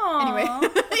 Aww, anyway,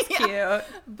 that's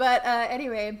cute. But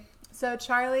anyway, so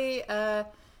Charlie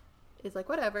is like,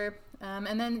 whatever.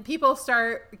 And then people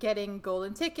start getting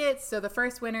golden tickets. So the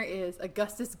first winner is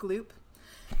Augustus Gloop.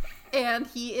 And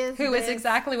he is is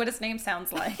exactly what his name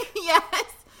sounds like. Yes.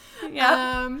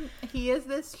 Yeah. He is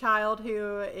this child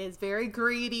who is very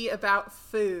greedy about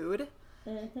food.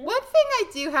 Mm-hmm. One thing I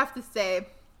do have to say,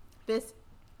 this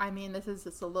is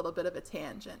just a little bit of a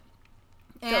tangent.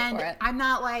 And Go for it. I'm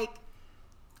not like,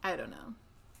 I don't know.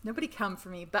 Nobody come for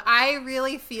me, but I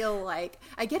really feel like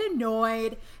I get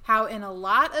annoyed how in a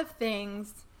lot of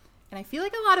things, and I feel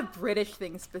like a lot of British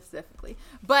things specifically,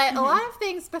 but a lot of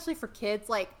things, especially for kids,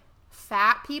 like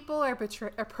fat people are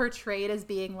portrayed as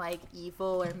being like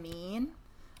evil or mean.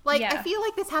 Like, I feel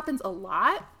like this happens a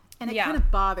lot, and it kind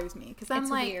of bothers me because I'm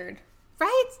like, weird,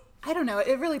 right? I don't know.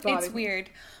 It really bothers me. It's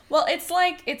weird. Well,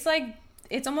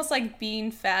 it's almost like being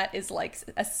fat is like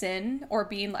a sin or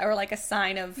like a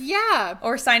sign of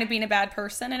or a sign of being a bad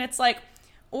person, and it's like,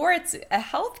 or it's a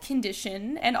health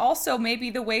condition, and also maybe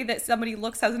the way that somebody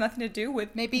looks has nothing to do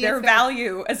with maybe their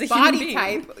value as a body human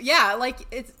being. Type. Yeah, like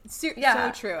it's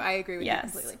so true. I agree with you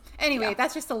completely. Anyway,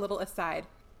 that's just a little aside,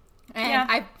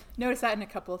 and I've noticed that in a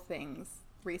couple of things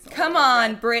recently. Come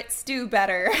on, Brits, do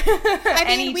better. I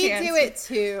mean, we do it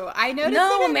too. I noticed.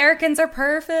 No, Americans are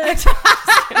perfect.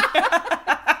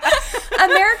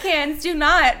 Americans do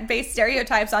not base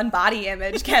stereotypes on body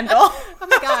image, Kendall. Oh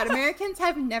my God, Americans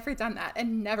have never done that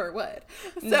and never would.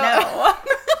 So, no.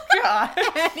 God.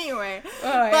 Anyway,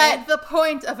 but the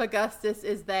point of Augustus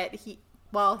is that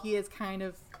while he is kind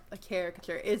of a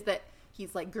caricature, is that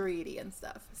he's like greedy and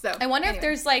stuff. So I wonder if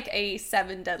there's like a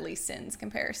 7 deadly sins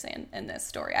comparison in this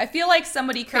story. I feel like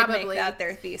somebody could make that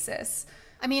their thesis.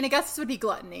 I mean, Augustus would be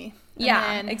gluttony.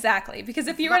 Yeah, exactly. Because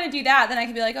if you were to do that, then I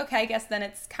could be like, okay, I guess then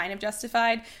it's kind of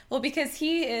justified. Well, because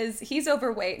he's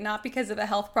overweight, not because of a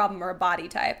health problem or a body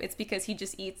type. It's because he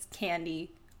just eats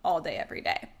candy all day, every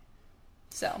day.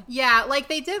 So. Yeah, like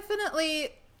they definitely...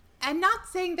 I'm not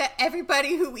saying that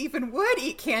everybody who even would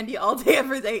eat candy all day,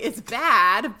 every day is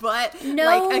bad, but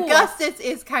like Augustus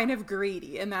is kind of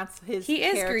greedy, and that's his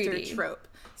character trope.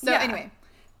 So anyway,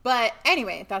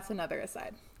 that's another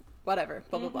aside. Whatever,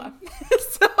 blah, blah, blah.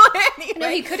 So anyway. No,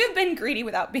 he could have been greedy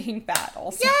without being fat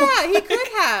also. Yeah, he could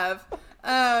have.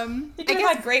 He could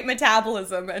have had great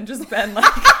metabolism and just been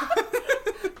like...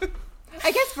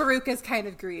 I guess Veruca's kind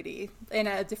of greedy in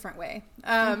a different way.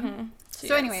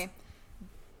 So anyway,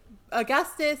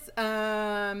 Augustus,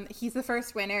 he's the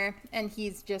first winner, and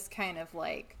he's just kind of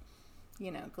like,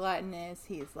 gluttonous.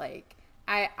 He's like,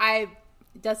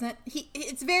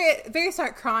 it's very, very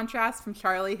stark contrast from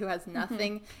Charlie, who has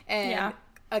nothing, and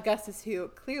Augustus, who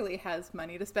clearly has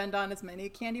money to spend on as many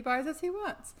candy bars as he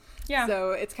wants. Yeah.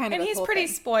 So it's kind of and he's pretty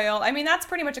spoiled. I mean, that's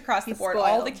pretty much across the board. Spoiled.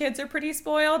 All the kids are pretty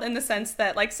spoiled in the sense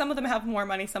that, like, some of them have more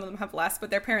money, some of them have less, but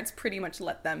their parents pretty much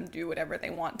let them do whatever they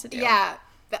want to do. Yeah.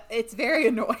 It's very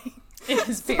annoying. It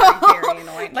is very, very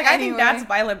annoying. Like, I think that's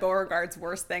Violet Beauregard's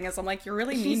worst thing is I'm like, you're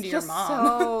really mean to your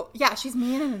mom. Yeah, she's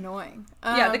mean and annoying.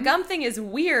 Yeah, the gum thing is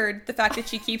weird, the fact that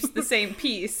she keeps the same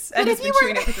piece and has been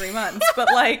chewing it for 3 months.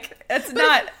 But, like,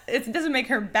 it doesn't make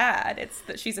her bad. It's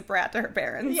that she's a brat to her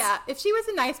parents. Yeah, if she was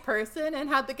a nice person and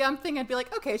had the gum thing, I'd be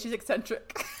like, okay, she's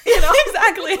eccentric.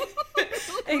 Exactly.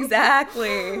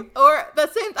 Exactly. Or the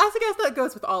same, I guess that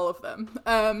goes with all of them.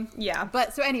 Yeah.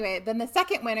 But so anyway, then the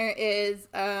second winner is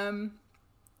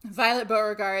Violet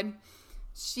Beauregard.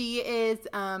 She is,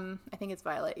 I think it's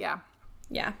Violet, yeah.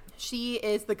 Yeah. She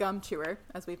is the gum chewer,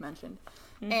 as we've mentioned.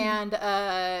 Mm-hmm.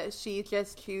 And she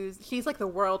just she's like the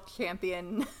world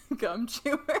champion gum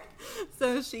chewer.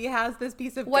 So she has this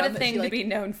piece of what gum a thing to be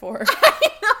known for. I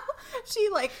know. She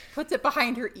like puts it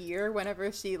behind her ear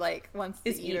whenever she like wants to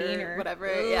eat or whatever.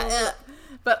 Yeah.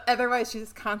 But otherwise she's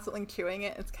just constantly chewing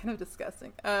it. It's kind of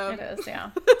disgusting. It is,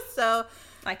 yeah. So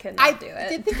I could not do it. I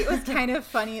did think it was kind of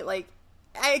funny, like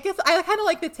I guess I kind of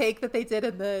like the take that they did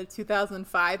in the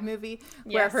 2005 movie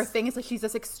where her thing is like she's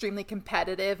just extremely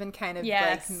competitive and kind of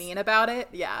like mean about it.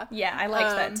 Yeah. Yeah, I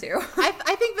liked that too.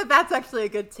 I think that's actually a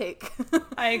good take.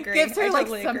 I agree. Gives her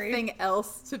totally something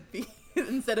else to be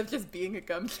instead of just being a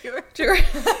gum chewer. Sure.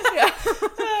 Yeah.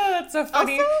 Oh, that's so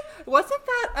funny. Also, wasn't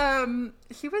that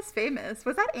she was famous?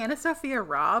 Was that Anna Sophia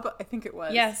Robb? I think it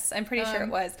was. Yes, I'm pretty sure it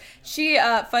was. She,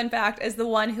 fun fact, is the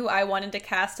one who I wanted to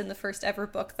cast in the first ever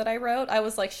book that I wrote. I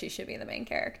was like, she should be the main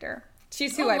character.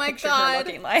 She's who I pictured her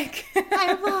looking like.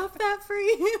 I love that for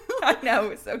you. I know, it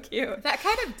was so cute. That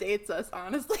kind of dates us,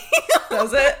 honestly.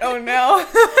 Does it? Oh, no.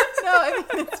 No, I mean,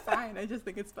 it's fine. I just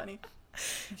think it's funny.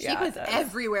 She was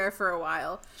everywhere for a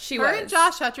while. She was. Her and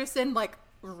Josh Hutcherson, like,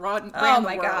 ran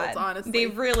the world, honestly. They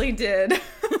really did.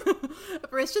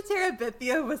 Marisha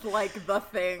Terabithia was, like, the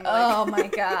thing. Oh, my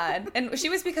God. And she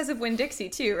was because of Winn-Dixie,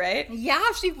 too, right? Yeah,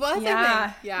 she was, I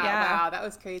think. Yeah, wow, that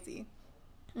was crazy.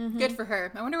 Mm-hmm. Good for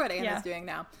her. I wonder what Anna's doing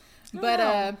now. But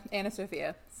Anna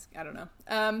Sophia, I don't know.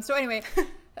 So anyway,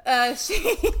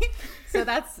 so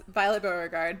that's Violet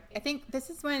Beauregard. I think this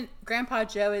is when Grandpa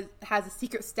Joe has a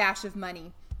secret stash of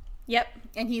money. Yep.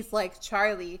 And he's like,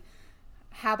 Charlie,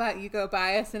 how about you go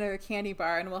buy us another candy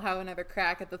bar and we'll have another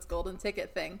crack at this golden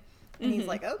ticket thing. And he's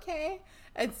like, okay.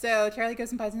 And so Charlie goes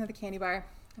and buys another candy bar.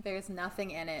 There's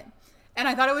nothing in it. And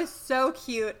I thought it was so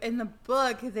cute in the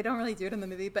book, because they don't really do it in the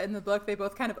movie, but in the book, they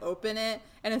both kind of open it,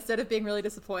 and instead of being really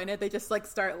disappointed, they just, like,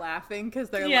 start laughing, because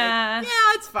they're like, yeah,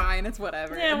 it's fine, it's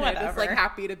whatever. Yeah, and they're just, like,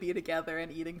 happy to be together and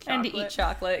eating chocolate. And to eat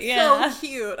chocolate, yeah. So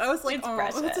cute. I was like,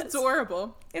 it's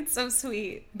adorable. It's so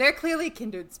sweet. They're clearly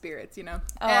kindred spirits, you know?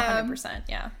 Oh, 100%,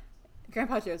 yeah.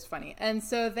 Grandpa Joe's funny. And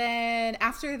so then,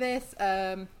 after this,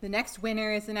 the next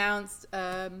winner is announced,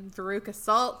 Veruca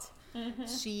Salt. Mm-hmm.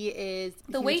 She is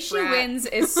the way she wins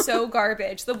is so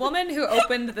garbage. The woman who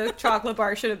opened the chocolate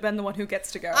bar should have been the one who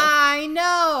gets to go. I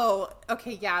know.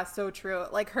 Okay, yeah, so true.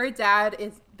 Like her dad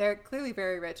they're clearly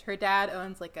very rich. Her dad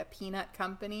owns like a peanut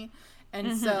company,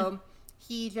 and so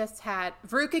he just had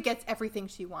Veruca gets everything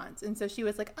she wants, and so she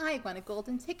was like, I want a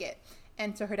golden ticket,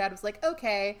 and so her dad was like,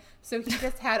 okay. So he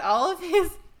just had all of his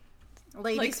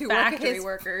ladies like who factory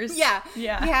workers. Yeah. He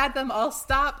had them all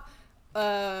stop.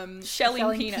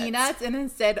 Shelling peanuts and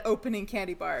instead opening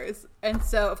candy bars, and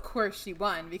so of course she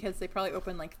won because they probably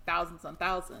opened like thousands on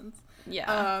thousands.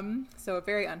 So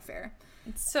very unfair.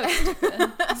 It's so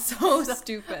stupid. So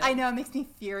stupid. I know, it makes me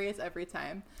furious every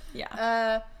time.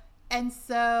 Yeah. And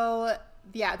so,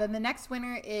 yeah, then the next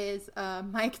winner is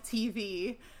Mike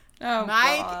TV. Oh,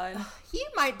 Mike, God. he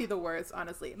might be the worst,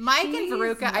 honestly. Mike and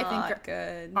Veruca, I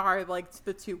think, are like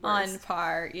the two worst. On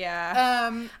par,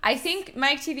 yeah. I think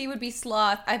Mike TV would be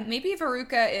Sloth. Maybe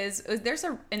Veruca is. There's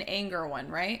an anger one,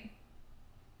 right?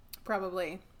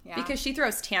 Probably, yeah. Because she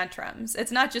throws tantrums.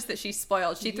 It's not just that she's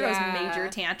spoiled. She throws major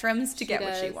tantrums to get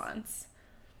what she wants.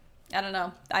 I don't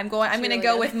know. I'm going to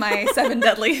go with my 7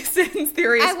 deadly sins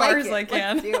theory as far as I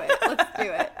can. Let's do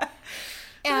it.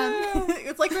 And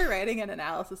it's like we're writing an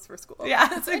analysis for school. Yeah,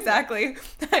 that's exactly.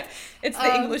 It's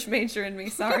the English major in me.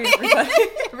 Sorry, everybody.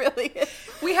 It really is.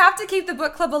 We have to keep the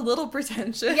book club a little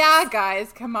pretentious. Yeah,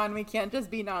 guys, come on. We can't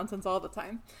just be nonsense all the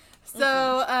time.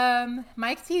 So,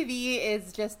 Mike TV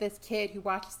is just this kid who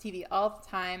watches TV all the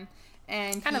time.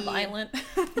 And kind of violent.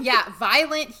 Yeah,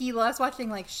 violent. He loves watching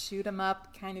like shoot 'em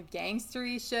up kind of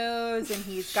gangstery shows. And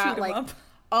he's got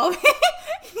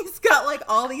he's got like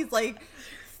all these like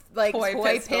toy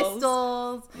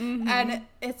pistols. Mm-hmm. And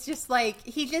it's just like,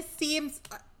 he just seems,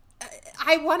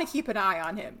 I want to keep an eye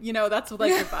on him. You know, that's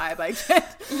like the vibe I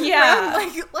get. Yeah.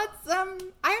 Like, let's,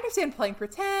 I understand playing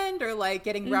pretend or like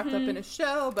getting wrapped up in a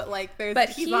show, but like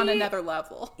he's on another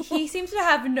level. He seems to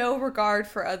have no regard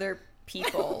for other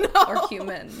people or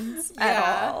humans at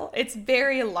all. It's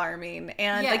very alarming.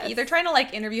 And like they're trying to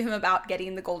like interview him about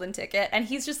getting the golden ticket, and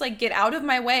he's just like, get out of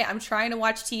my way, I'm trying to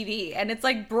watch TV. And it's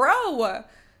like, bro,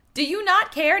 do you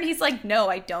not care? And he's like, no,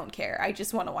 I don't care. I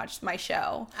just want to watch my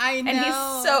show. I know. And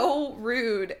he's so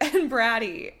rude and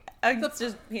bratty.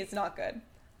 He's not good.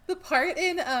 The part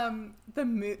in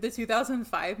the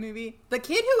 2005 movie, the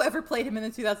kid who ever played him in the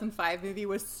 2005 movie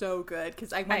was so good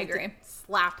because I wanted to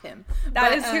slap him.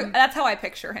 That's how I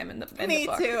picture him in the book.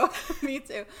 Me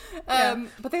too.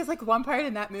 But there's like one part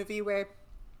in that movie where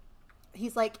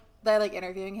he's like, they're like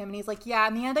interviewing him and he's like, yeah,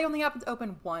 in the end I only happened to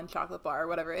open one chocolate bar or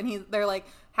whatever, and they're like,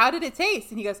 how did it taste?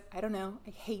 And he goes, I don't know, I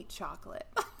hate chocolate.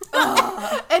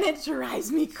 And it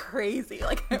drives me crazy.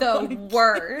 Like, the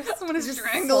worst. I want to just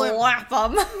slap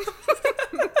him.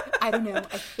 I don't know,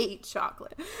 I hate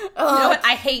chocolate. You know what?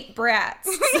 I hate brats.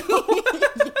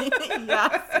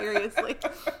 Yeah, seriously.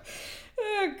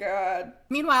 Oh, God.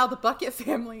 Meanwhile, the Bucket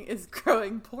family is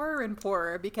growing poorer and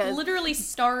poorer because... literally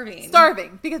starving.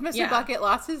 Because Mr. Bucket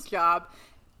lost his job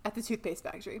at the toothpaste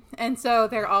factory. And so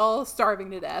they're all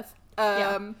starving to death.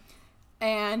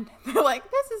 And they're like,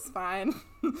 this is fine.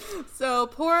 So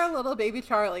poor little baby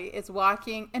Charlie is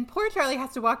walking, and poor Charlie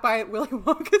has to walk by Willy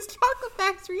Wonka's chocolate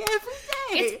factory every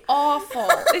day. It's awful.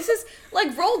 This is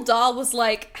like, Roald Dahl was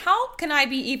like, how can I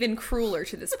be even crueler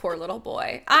to this poor little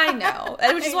boy? I know.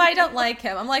 Which is why I don't like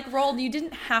him. I'm like, Roald, you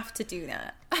didn't have to do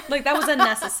that. Like, that was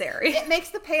unnecessary. It makes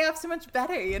the payoff so much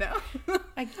better, you know?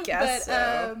 I guess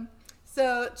so.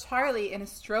 So Charlie, in a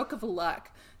stroke of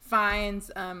luck,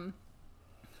 finds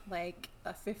like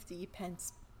a 50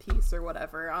 pence piece or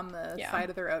whatever on the side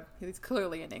of the road. He's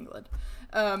clearly in England.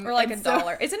 Or like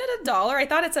 $1. Isn't it $1? I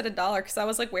thought it said $1 because I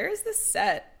was like, where is this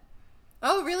set?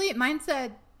 Oh, really? Mine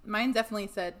definitely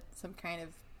said some kind of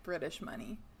British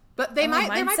money. But they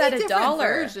might be different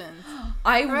versions.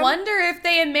 I wonder if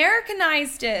they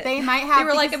Americanized it. They might have. They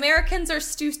were like, Americans are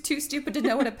too stupid to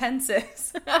know what a pence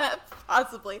is.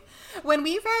 Possibly. When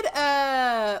we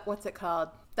read, what's it called?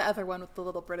 The other one with the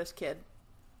little British kid.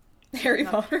 Harry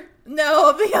Potter?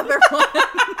 No, the other one. The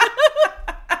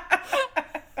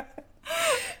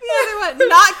other one.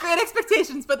 Not Great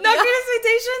Expectations, but Not Great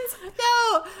Expectations?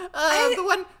 No.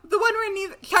 The one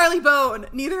where Charlie Bone.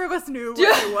 Neither of us knew what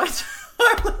it was.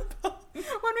 When we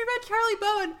read Charlie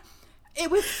Bone, it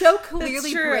was so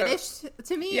clearly British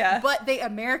to me, but they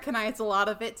Americanized a lot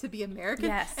of it to be American.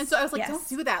 Yes. And so I was like, don't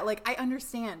do that. Like, I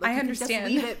understand. Like, I understand.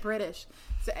 Just leave it British.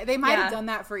 So they might have done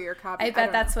that for your copy. I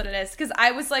bet that's what it is. Because I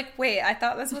was like, wait, I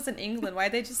thought this was in England.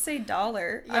 Why'd they just say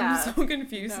dollar? Yeah. I'm so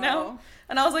confused now.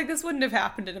 And I was like, this wouldn't have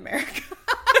happened in America.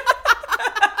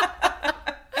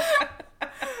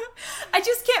 I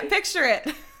just can't picture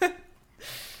it.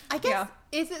 I guess,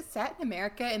 is it set in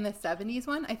America in the 70s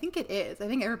one? I think it is. I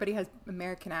think everybody has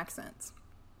American accents.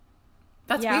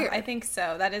 That's weird. I think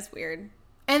so. That is weird.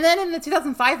 And then in the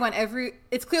 2005 one,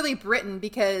 it's clearly Britain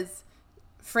because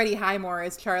Freddie Highmore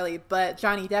is Charlie, but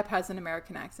Johnny Depp has an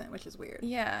American accent, which is weird.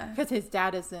 Yeah. Because his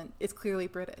dad is clearly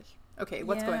British. Okay,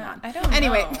 what's going on? I don't know.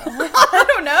 Anyway. I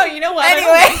don't know. You know what?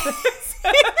 Anyway.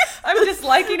 I'm just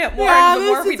liking it more the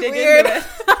more we dig into it.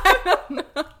 I don't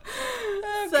know.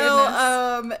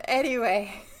 Oh, so,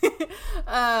 anyway.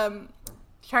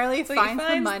 Charlie So finds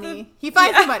the money. He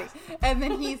finds the money. And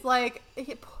then he's like,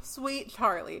 sweet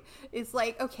Charlie is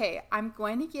like, okay, I'm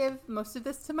going to give most of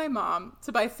this to my mom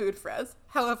to buy food for us.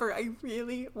 However, I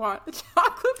really want a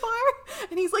chocolate bar.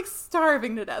 And he's like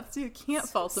starving to death. So you can't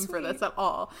fault him for this at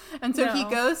all. And so he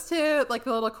goes to like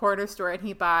the little corner store and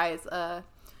he buys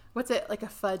what's it, like a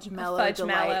Fudge Mallow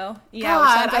Delight. Yeah,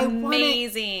 God, which sounds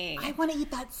amazing. I want to eat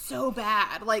that so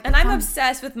bad. Like, and I'm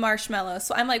obsessed with marshmallow.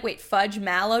 So I'm like, wait, Fudge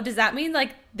Mallow? Does that mean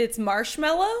like it's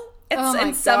marshmallow? It's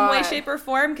in some way, shape, or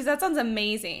form, because that sounds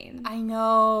amazing. I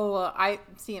know. I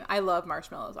love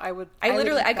marshmallows.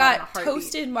 I got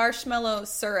toasted marshmallow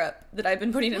syrup that I've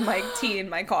been putting in my tea and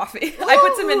my coffee. I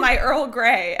put some in my Earl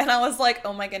Grey, and I was like,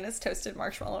 oh my goodness, toasted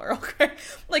marshmallow Earl Grey.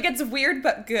 Like, it's weird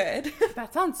but good.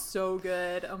 That sounds so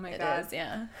good. Oh my God. It is,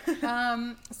 yeah.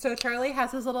 So Charlie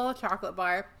has his little chocolate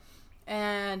bar,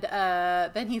 and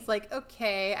then he's like,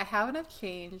 okay, I have enough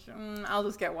change. I'll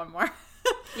just get one more.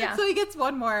 Yeah. So he gets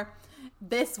one more.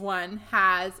 This one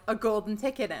has a golden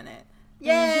ticket in it.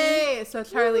 Yay! Mm-hmm. So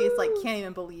Charlie's like, can't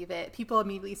even believe it. People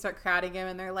immediately start crowding him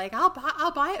and they're like, I'll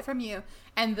buy it from you.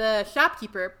 And the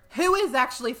shopkeeper, who is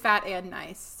actually fat and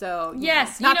nice, so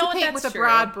yes, not to paint with a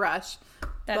broad brush.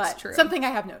 That's true. Something I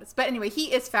have noticed. But anyway,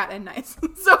 he is fat and nice.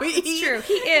 So it's true.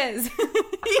 He is.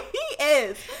 he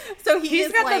is. So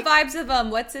he's got like, the vibes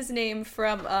of what's his name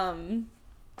from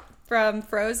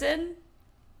Frozen?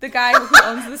 The guy who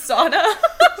owns the sauna.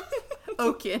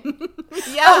 Oaken.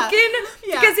 Yeah. Oaken?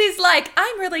 Yeah. Because he's like,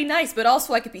 I'm really nice, but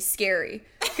also I could be scary.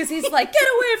 Because he's like, get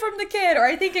away from the kid. Or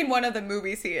I think in one of the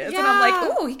movies he is. Yeah. And I'm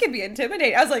like, ooh, he could be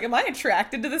intimidating. I was like, am I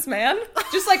attracted to this man?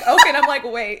 Just like Oaken. I'm like,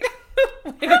 wait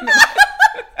a minute.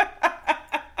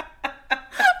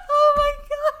 Oh my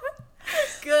God.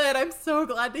 Good. I'm so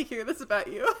glad to hear this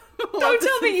about you. Don't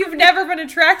tell me you've never been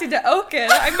attracted to Oaken.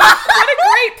 I mean, what a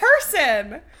great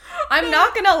person. I'm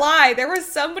not gonna lie, there was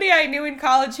somebody I knew in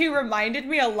college who reminded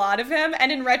me a lot of him, and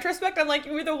in retrospect, I'm like,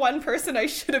 you were the one person I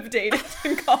should have dated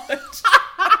in college.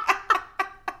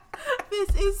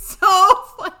 This is so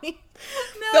funny.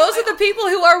 Those are the people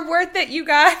who are worth it, you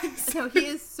guys. No, he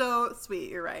is so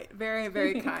sweet, you're right. Very,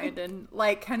 very kind and,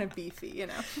 like, kind of beefy, you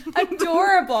know.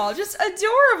 Adorable. Just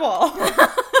adorable.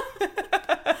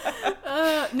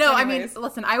 No, anyways. I mean,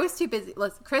 listen, I was too busy.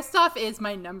 Listen, Kristoff is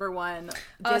my number one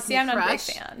Disney I'm not a big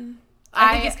fan.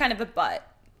 I think he's kind of a butt.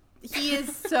 He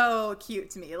is so cute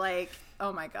to me. Like,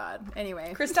 oh my God.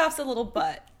 Anyway. Kristoff's a little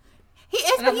butt. He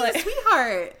is, but he's a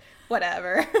sweetheart.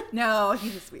 Whatever. No,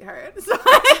 he's a sweetheart. So,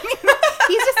 I mean,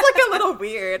 he's just like a little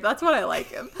weird. That's what I like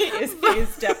him. He is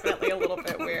definitely a little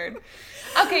bit weird.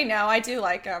 Okay, no, I do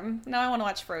like him. Now I want to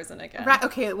watch Frozen again. Right,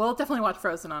 okay, we'll definitely watch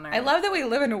Frozen on our... I love that we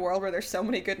live in a world where there's so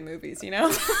many good movies, you know?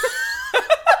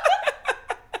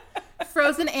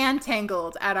 Frozen and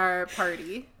Tangled at our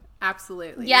party.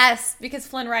 Absolutely. Yes, because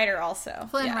Flynn Rider also.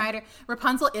 Flynn Rider.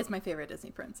 Rapunzel is my favorite Disney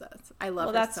princess. I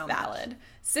love her so much. Well, that's valid.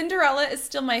 Cinderella is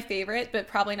still my favorite, but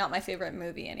probably not my favorite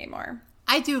movie anymore.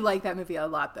 I do like that movie a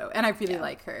lot, though, and I really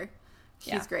like her.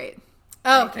 She's great.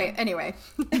 Oh, okay. Anyway.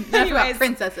 Enough about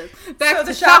princesses. Back to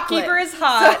the shopkeeper is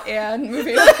hot and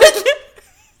moving on.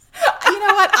 You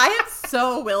know what? I am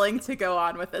so willing to go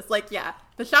on with this. Like, yeah,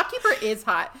 the shopkeeper is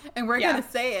hot, and we're going to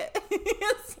say it.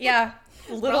 Yeah.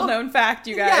 Little known fact,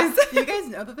 you guys. Yeah. You guys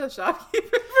know that the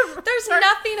shopkeeper... There's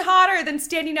nothing hotter than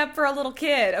standing up for a little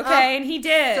kid, okay? And he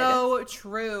did. So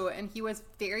true. And he was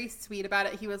very sweet about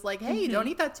it. He was like, hey, don't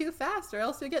eat that too fast or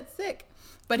else you'll get sick.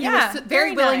 But he was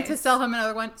very willing to sell him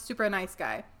another one. Super nice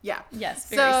guy. Yeah. Yes,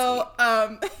 very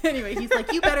sweet. Anyway, he's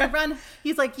like, you better run.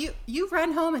 He's like, you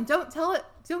run home and don't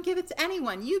give it to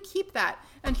anyone. You keep that.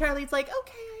 And Charlie's like,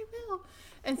 okay, I will.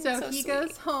 And so he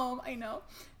goes home. I know.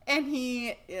 And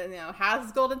he, has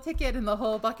his golden ticket, and the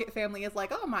whole Bucket family is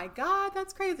like, oh my God,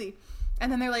 that's crazy.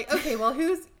 And then they're like, okay, well,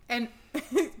 and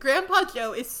Grandpa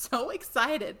Joe is so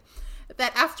excited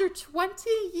that after 20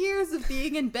 years of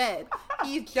being in bed,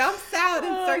 he jumps out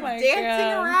and starts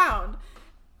dancing around.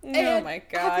 Oh my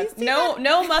God.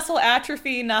 No muscle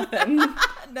atrophy, nothing. Nope,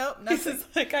 nothing. This is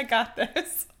like, I got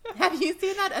this. Have you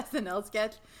seen that SNL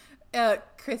sketch?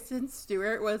 Kristen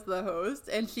Stewart was the host,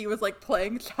 and she was like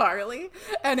playing Charlie,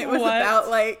 and it was about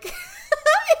like it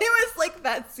was like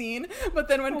that scene. But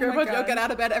then when Grandpa Joe got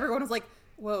out of bed, everyone was like,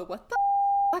 "Whoa, what the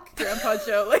fuck, Grandpa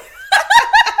Joe?" Like,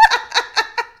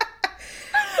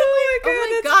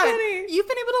 oh my God, funny. You've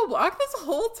been able to walk this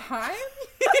whole time?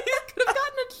 could have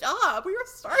gotten a job. We were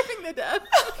starving to death.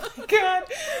 God.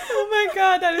 Oh my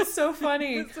God, that is so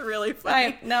funny. It's really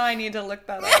funny. Now I need to look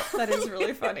that up. That is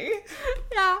really funny.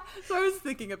 Yeah. So I was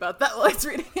thinking about that while I was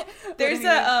reading it. There's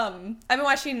I've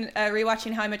been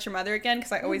rewatching How I Met Your Mother again,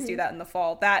 because I always do that in the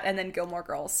fall. That and then Gilmore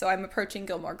Girls. So I'm approaching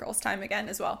Gilmore Girls time again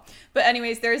as well. But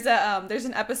anyways, there's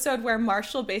an episode where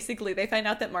Marshall, basically they find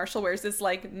out that Marshall wears this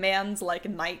like man's like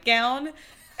nightgown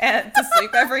and to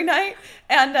sleep every night,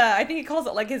 and I think he calls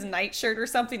it like his nightshirt or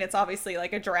something. It's obviously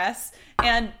like a dress,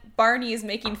 and Barney is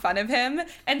making fun of him,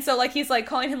 and so like he's like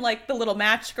calling him like the little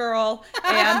match girl,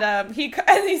 and he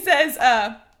says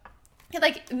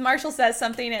like Marshall says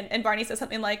something, and Barney says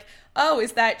something like, "Oh,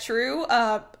 is that true?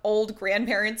 Old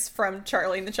grandparents from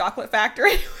Charlie and the Chocolate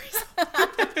Factory."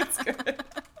 It's good.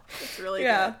 It's really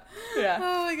good. Yeah.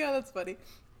 Oh my God, that's funny.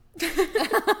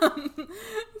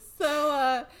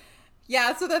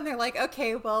 So then they're like,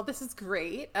 okay, well, this is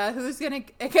great. Who's gonna?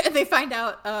 They find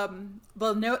out.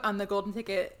 The note on the golden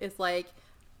ticket is like,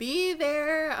 be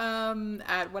there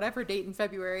at whatever date in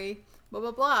February. Blah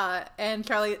blah blah. And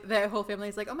Charlie, the whole family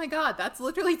is like, oh my God, that's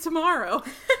literally tomorrow.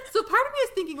 So part of me is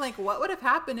thinking like, what would have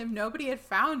happened if nobody had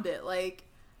found it like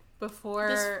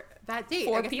before that date?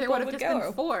 Four I guess people there would have would just go.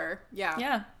 been 4. Yeah.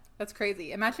 Yeah. That's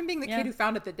crazy. Imagine being the kid who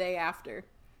found it the day after.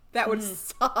 That would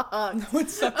suck. That would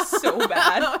suck so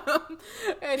bad.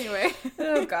 Anyway.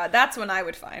 Oh God, that's when I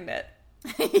would find it.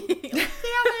 Damn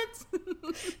it.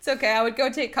 It's okay. I would go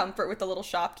take comfort with the little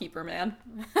shopkeeper man.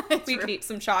 We could eat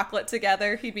some chocolate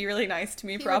together. He'd be really nice to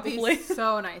me, probably. Would be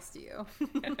so nice to you.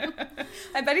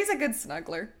 I bet he's a good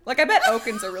snuggler. Like, I bet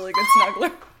Oaken's a really good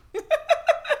snuggler.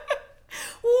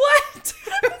 What? This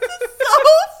is so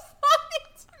funny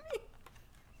to me.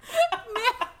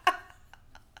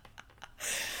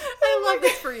 I love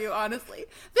this for you, honestly.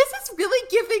 This is really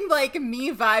giving, like,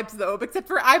 me vibes, though, except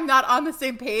for I'm not on the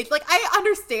same page. Like, I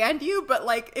understand you, but,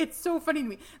 like, it's so funny to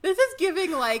me. This is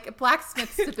giving, like,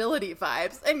 Blacksmith Stability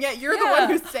vibes, and yet you're the one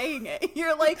who's saying it.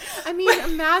 You're like, I mean,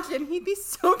 imagine, he'd be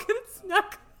so good at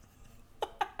snuggling.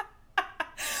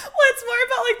 Well, it's more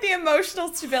about, like, the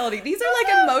emotional stability. These are, like,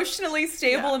 emotionally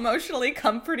stable, emotionally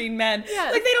comforting men.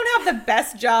 Yes. Like, they don't have the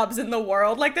best jobs in the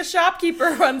world. Like, the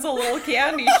shopkeeper runs a little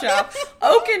candy shop.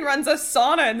 Oaken runs a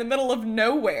sauna in the middle of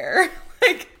nowhere.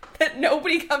 Like, that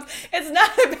nobody comes. It's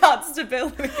not about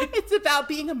stability. It's about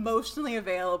being emotionally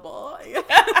available. They're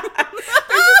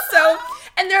just so,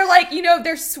 and they're like, you know,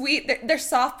 they're sweet, they're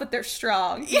soft, but they're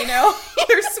strong, you know?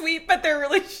 They're sweet, but they're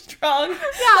really strong.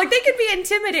 Yeah. Like, they could be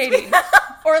intimidating.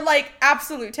 Or, like,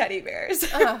 absolute teddy bears.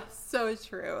 So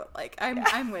true. Like,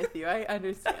 I'm with you. I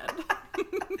understand.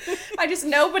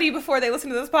 Nobody before they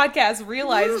listen to this podcast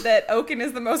realized that Oaken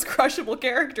is the most crushable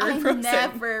character in Frozen. I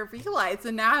never realized,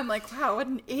 and now I'm like, wow, what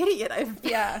an idiot I've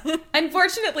been. Yeah.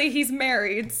 Unfortunately, he's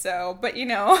married, so, but you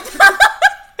know.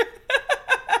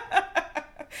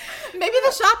 Maybe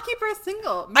the shopkeeper is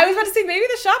single. I was about to say, maybe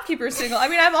the shopkeeper is single. I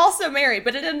mean, I'm also married,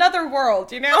 but in another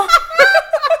world, you know?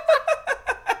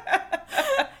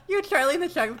 You're Charlie in the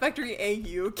Chocolate Factory AU.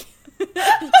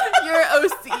 You're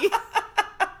OC.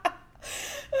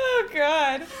 Oh,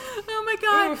 God. Oh, my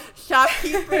God.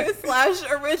 Shopkeeper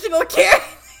 / original character.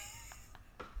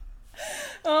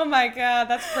 Oh, my God.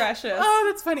 That's precious. Oh,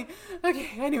 that's funny. Okay,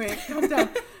 anyway, calm down.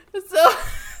 So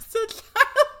Charlie.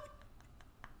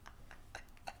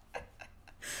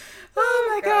 Oh,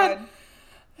 my God.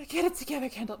 Get it together,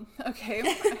 Kendall. Okay.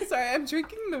 Sorry, I'm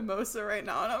drinking mimosa right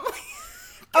now, and I'm like...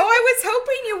 Oh, I was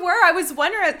hoping you were. I was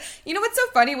wondering. You know what's so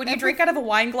funny? When you drink out of a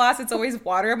wine glass, it's always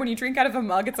water. When you drink out of a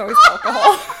mug, it's always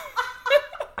alcohol.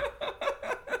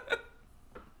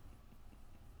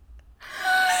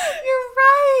 You're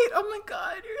right. Oh my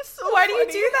God, you're so Why funny. do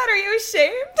you do that? Are you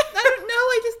ashamed? I don't know.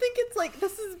 I just think it's like,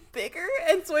 this is bigger,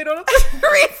 and so I don't have to refill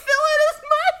it as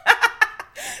much.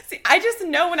 See, I just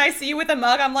know when I see you with a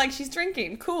mug, I'm like, she's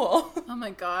drinking. Cool. Oh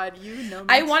my God, you know me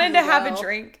I wanted too to have well. a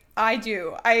drink. I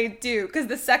do. Because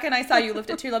the second I saw you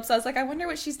lift 2 lips, I was like, I wonder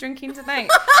what she's drinking tonight.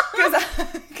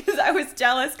 Because I was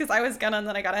jealous because I was gonna, and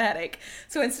then I got a headache.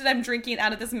 So instead I'm drinking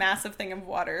out of this massive thing of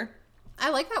water. I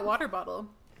like that water bottle.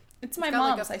 It's my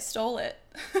mom's. I stole it.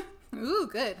 Ooh,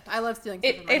 good. I love stealing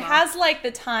stuff from my It mom. has like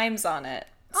the times on it.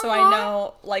 So Aww. I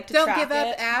know like to Don't track give up,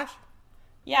 it. Ash.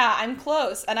 Yeah, I'm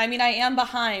close. And I mean, I am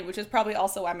behind, which is probably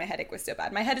also why my headache was so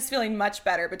bad. My head is feeling much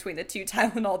better between the 2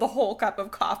 Tylenol, the whole cup of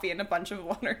coffee, and a bunch of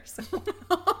water. So.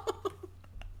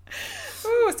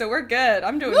 Ooh, so we're good.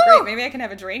 I'm doing Woo! great. Maybe I can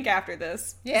have a drink after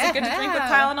this. Yeah. Is it good to drink with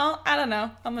Tylenol? I don't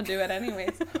know. I'm gonna do it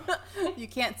anyways. You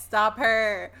can't stop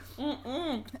her.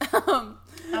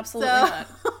 Absolutely not.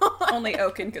 Only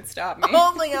Oaken could stop me.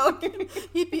 Only Oaken.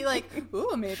 He'd be like,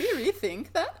 ooh, maybe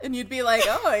rethink that. And you'd be like,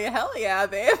 oh, hell yeah,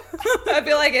 babe. I'd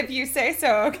be like, if you say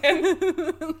so, Oaken.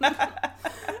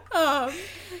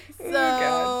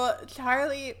 So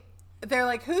Charlie, they're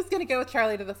like, who's going to go with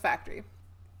Charlie to the factory?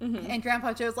 Mm-hmm. And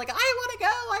Grandpa Joe's like, I want to go.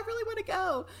 I really want to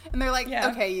go. And they're like,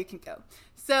 okay, you can go.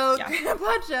 So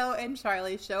Grandpa Joe and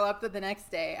Charlie show up the next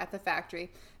day at the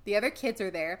factory. The other kids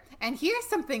are there. And here's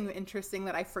something interesting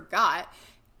that I forgot.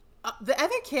 The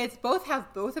other kids both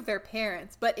have both of their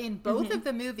parents, but in both of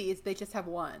the movies, they just have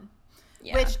one.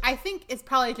 Yeah. Which I think is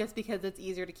probably just because it's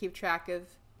easier to keep track of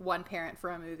one parent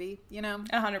for a movie, you know?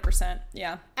 100%,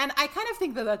 yeah. And I kind of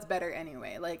think that that's better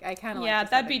anyway. Like, I kind of like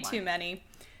that'd be too many.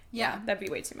 Yeah, that'd be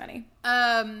way too many.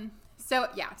 So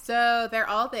they're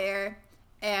all there,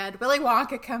 and Willy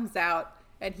Wonka comes out,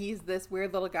 and he's this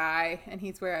weird little guy, and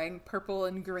he's wearing purple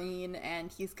and green,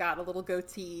 and he's got a little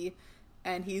goatee,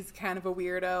 and he's kind of a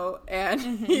weirdo, and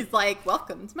he's like,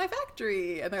 welcome to my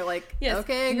factory. And they're like,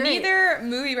 okay, great. Neither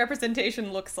movie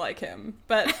representation looks like him,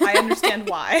 but I understand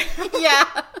why. Yeah.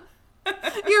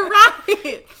 You're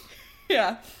right.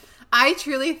 Yeah. I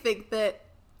truly think that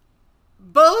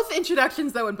both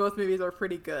introductions, though, in both movies are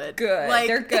pretty good. Like,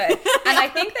 they're good. And I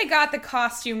think they got the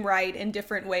costume right in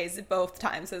different ways both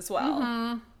times as well.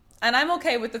 Mm-hmm. And I'm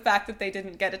okay with the fact that they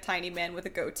didn't get a tiny man with a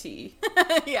goatee.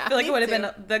 Yeah, I feel like it would have been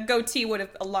the goatee would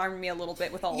have alarmed me a little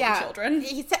bit with all the children.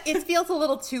 It feels a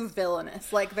little too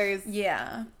villainous. Like there's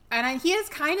and he is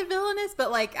kind of villainous, but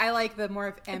like I like the more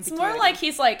of ambiguity. It's more like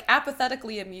he's like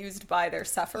apathetically amused by their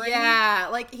suffering. Yeah,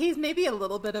 like he's maybe a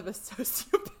little bit of a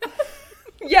sociopath.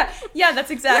 Yeah,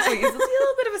 that's exactly. He's a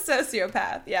little bit of a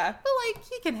sociopath. Yeah, but like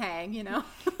he can hang, you know.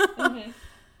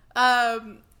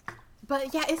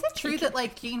 But yeah, is it true that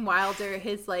like Gene Wilder,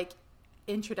 his like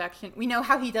introduction, we know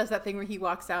how he does that thing where he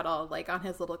walks out all like on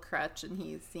his little crutch and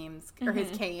he seems, or his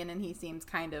cane, and he seems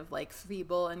kind of like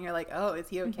feeble, and you're like, oh, is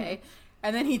he okay?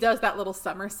 And then he does that little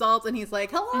somersault and he's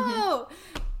like, hello.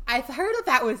 I've heard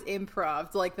that was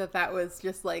improv, like that was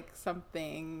just like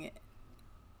something,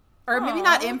 or maybe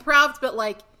not improv, but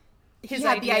like he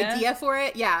had the idea for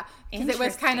it. Yeah. Because it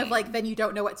was kind of like, then you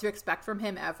don't know what to expect from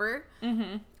him ever.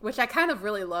 Mm-hmm. Which I kind of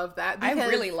really love that. Because, I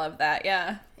really love that,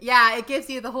 yeah. Yeah, it gives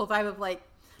you the whole vibe of like,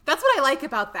 that's what I like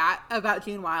about that, about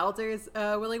Gene Wilder's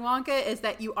Willy Wonka, is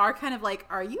that you are kind of like,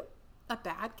 are you a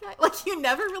bad guy? Like, you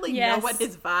never really know what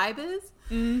his vibe is.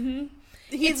 Mm-hmm.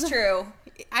 It's true.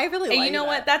 I really like that. And you know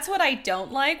what? That's what I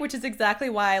don't like, which is exactly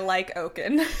why I like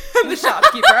Oaken, the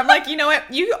shopkeeper. I'm like, you know what?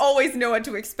 You always know what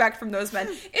to expect from those men.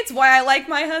 It's why I like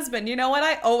my husband. You know what?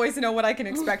 I always know what I can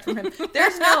expect from him.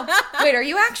 There's no, wait, are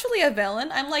you actually a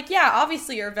villain? I'm like, yeah,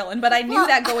 obviously you're a villain, but I knew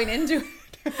that going into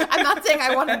it. I'm not saying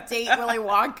I want to date Willy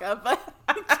Wonka, but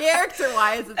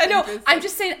character-wise, it's interesting. I'm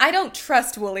just saying I don't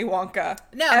trust Willy Wonka.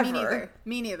 No, ever.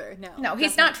 Me neither. No,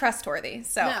 he's not trustworthy.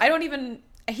 So I don't even...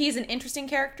 He's an interesting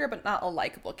character, but not a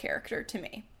likable character to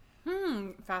me.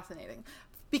 Fascinating.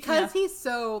 Because he's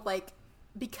so, like,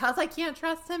 because I can't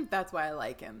trust him, that's why I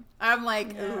like him. I'm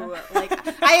like, ooh,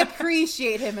 like, I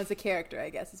appreciate him as a character, I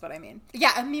guess is what I mean.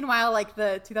 Yeah, and meanwhile, like,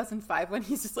 the 2005 one,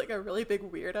 he's just, like, a really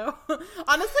big weirdo.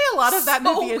 Honestly, a lot of that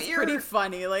movie is pretty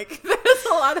funny. Like, there's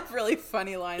a lot of really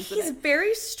funny lines in it. He's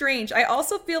very strange. I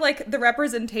also feel like the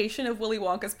representation of Willy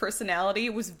Wonka's personality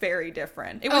was very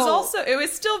different. It was it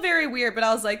was still very weird, but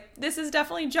I was like, this is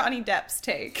definitely Johnny Depp's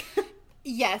take.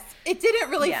 Yes, it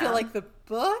didn't really feel like the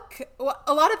book. Well,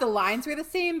 a lot of the lines were the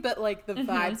same, but like the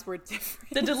vibes were different.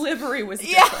 The delivery was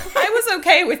different. I was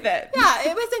okay with it. Yeah,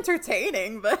 it was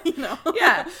entertaining, but you know.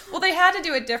 Yeah, well, they had to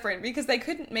do it different because they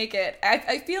couldn't make it.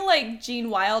 I feel like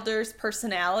Gene Wilder's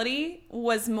personality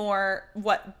was more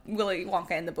what Willy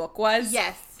Wonka in the book was.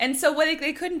 Yes. And so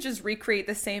they couldn't just recreate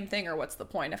the same thing, or what's the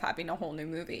point of having a whole new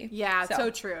movie? Yeah,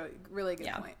 so true. Really good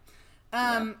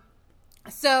point.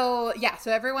 So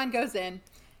everyone goes in,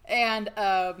 and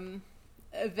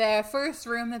the first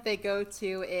room that they go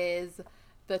to is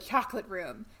the chocolate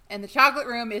room. And the chocolate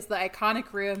room is the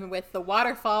iconic room with the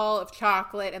waterfall of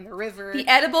chocolate and the river. The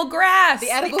edible grass. The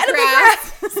edible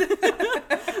grass.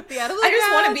 The edible grass. I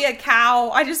just want to be a cow.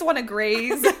 I just want to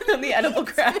graze on the edible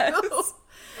grass.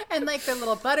 And like the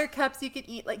little buttercups you can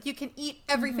eat. Like you can eat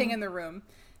everything in the room.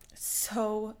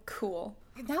 So cool.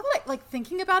 Now that I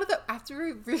thinking about it, though,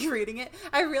 after rereading it,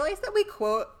 I realized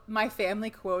that my family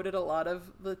quoted a lot of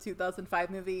the 2005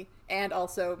 movie and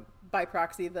also by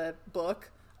proxy the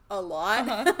book a lot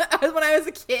when I was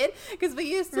a kid, because we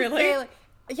used to say, like,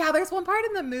 there's one part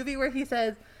in the movie where he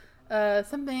says,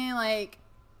 something like,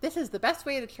 "This is the best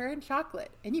way to churn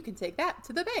chocolate, and you can take that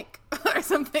to the bank," or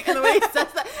something. And the way he says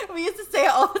that, we used to say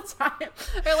it all the time.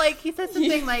 Or like he says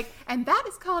something like, "And that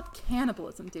is called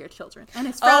cannibalism, dear children, and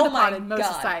it's frowned upon in most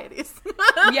societies."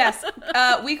 Yes,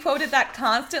 we quoted that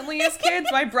constantly as kids.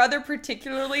 My brother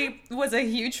particularly was a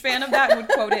huge fan of that and would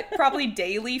quote it probably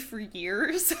daily for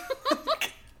years.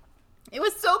 It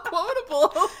was so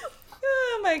quotable.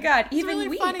 Oh my god, even really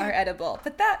we funny. are edible.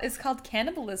 But that is called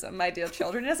cannibalism, my dear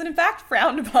children. It is in fact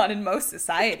frowned upon in most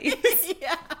societies.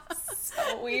 Yeah.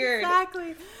 So weird.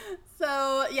 Exactly.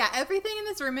 So, yeah, everything in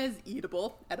this room is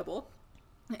edible.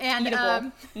 And,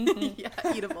 Eatable.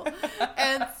 yeah, eatable.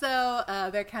 And so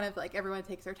they're kind of like, everyone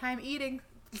takes their time eating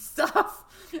stuff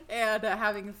and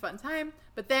having a fun time.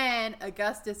 But then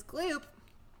Augustus Gloop.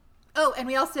 Oh, and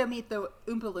we also meet the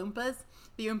Oompa Loompas.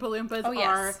 The Oompa Loompas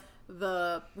are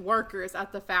the workers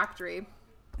at the factory,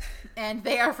 and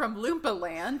they are from Loompa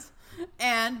Land,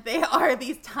 and they are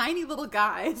these tiny little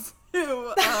guys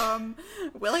who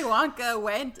Willy Wonka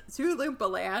went to Loompa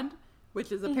Land,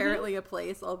 which is apparently a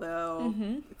place, although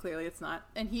clearly it's not,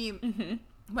 and he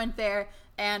went there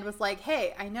and was like,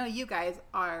 "Hey, I know you guys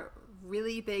are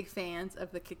really big fans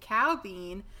of the cacao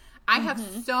bean. I have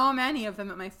so many of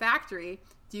them at my factory.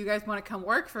 Do you guys want to come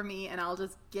work for me, and I'll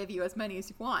just give you as many as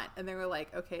you want?" And they were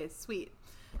like, "Okay, sweet."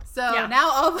 So now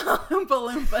all the Oompa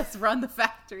Loompas run the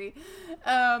factory.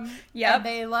 And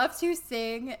they love to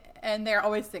sing, and they're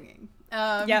always singing.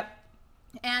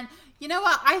 And you know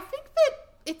what? I think that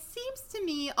it seems to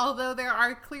me, although there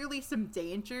are clearly some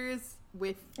dangers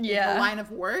with the line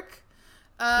of work,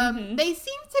 they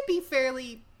seem to be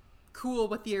fairly cool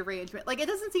with the arrangement. Like, it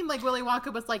doesn't seem like Willy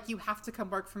Wonka was like, "You have to come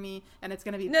work for me, and it's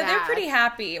gonna be bad." No, they're pretty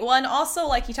happy. Well, and also,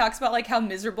 like, he talks about, like, how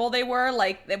miserable they were,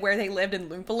 like, where they lived in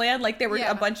Loompa Land. Like, they were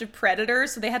a bunch of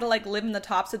predators, so they had to, like, live in the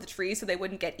tops of the trees so they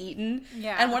wouldn't get eaten.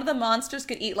 Yeah. And one of the monsters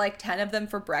could eat, like, 10 of them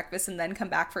for breakfast and then come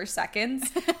back for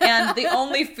seconds. And the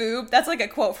only food, that's, like, a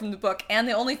quote from the book, and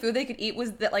the only food they could eat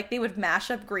was that, like, they would mash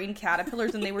up green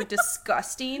caterpillars, and they were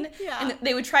disgusting. And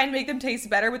they would try and make them taste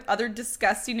better with other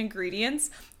disgusting ingredients.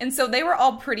 And so they were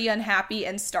all pretty unhappy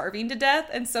and starving to death.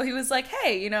 And so he was like,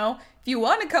 "Hey, you know, if you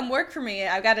want to come work for me,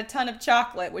 I've got a ton of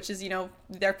chocolate," which is, you know,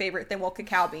 their favorite thing, well,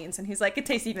 cacao beans. And he's like, "It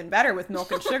tastes even better with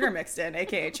milk and sugar mixed in,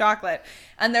 aka chocolate."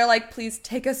 And they're like, "Please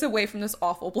take us away from this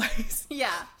awful place."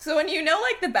 Yeah. So when you know,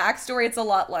 like, the backstory, it's a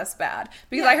lot less bad.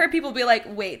 Because I heard people be like,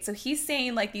 "Wait, so he's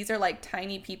saying, like, these are, like,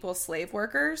 tiny people slave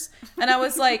workers?" And I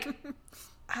was like,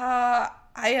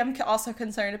 I am also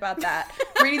concerned about that.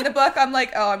 Reading the book, I'm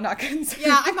like, oh, I'm not concerned.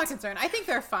 Yeah, I'm not concerned. I think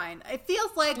they're fine. It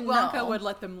feels like Wonka would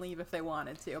let them leave if they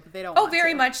wanted to, but they don't want to. Oh,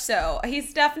 very much so.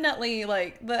 He's definitely,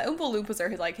 like, the Oompa Loompas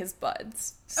are, like, his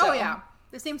buds. So. Oh, yeah.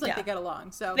 It seems like they get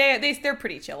along, so. They're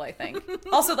pretty chill, I think.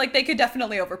 Also, like, they could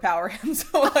definitely overpower him,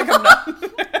 so, like, I'm not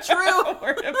True.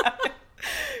 worried about it.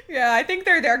 Yeah, I think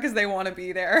they're there because they want to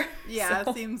be there. Yeah,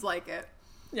 so. It seems like it.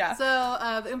 Yeah.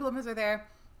 So, the Oompa Loompas are there.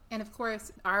 And of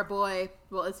course, our boy,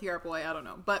 well, is he our boy? I don't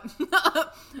know. But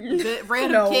the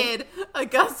random kid,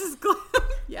 Augustus Gloop.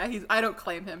 Yeah, I don't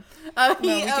claim him.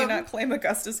 We do not claim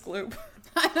Augustus Gloop.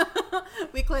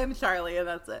 We claim Charlie, and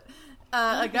that's it.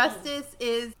 Augustus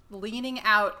is leaning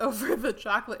out over the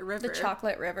chocolate river. The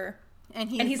chocolate river. And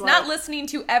he's like, not listening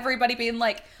to everybody being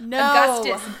like, "No,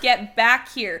 Augustus, get back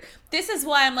here." This is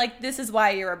why I'm like, this is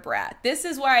why you're a brat. This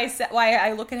is why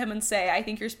I look at him and say, I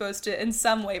think you're supposed to in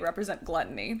some way represent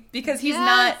gluttony, because he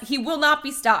will not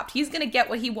be stopped. He's going to get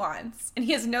what he wants, and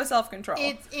he has no self-control.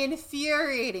 It's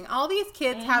infuriating. All these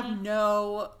kids have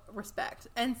no respect.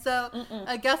 And so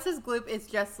Augustus Gloop is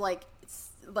just like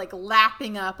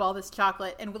lapping up all this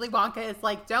chocolate, and Willy Wonka is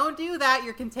like, "Don't do that,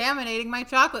 you're contaminating my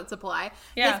chocolate supply."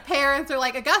 His parents are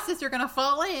like, "Augustus, you're gonna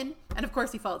fall in," and of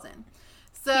course he falls in.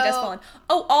 So he does fall in.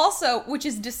 Oh, also, which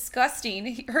is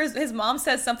disgusting, his mom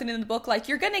says something in the book like,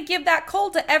 "You're gonna give that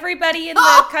coal to everybody in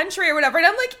the country," or whatever, and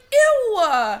I'm like, ew!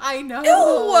 I know.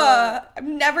 Ew!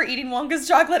 I'm never eating Wonka's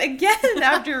chocolate again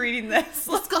after reading this.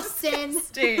 Disgusting.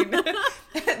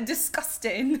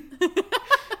 Disgusting.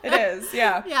 It is,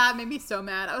 yeah. Yeah, it made me so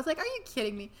mad. I was like, "Are you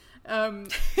kidding me?"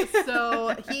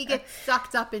 So he gets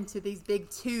sucked up into these big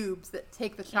tubes that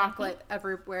take the chocolate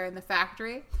everywhere in the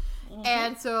factory.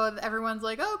 And so everyone's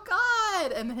like, "Oh,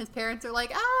 God." And then his parents are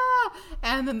like, "Ah."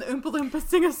 And then the Oompa Loompas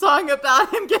sing a song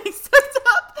about him getting sucked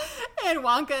up. And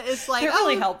Wonka is like, they're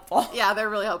really helpful. Yeah, they're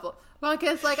really helpful. Wonka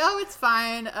is like, "Oh, it's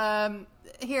fine.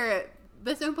 Here,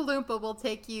 this Oompa Loompa will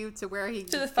take you to where he..."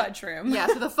 To the fudge room. Yeah,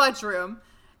 to the fudge room.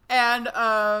 And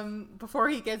before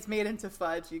he gets made into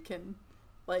fudge, you can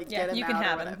like get him you out can or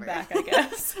have whatever. him back, I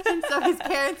guess. And so his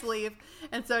parents leave,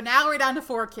 and so now we're down to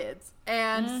 4 kids,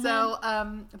 and so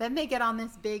then they get on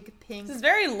this big pink. This is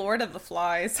very Lord of the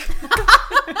Flies.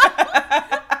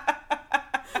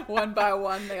 One by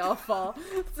one, they all fall.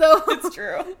 So It's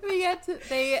true. we get to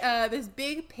this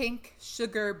big pink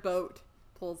sugar boat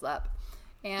pulls up.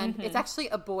 And it's actually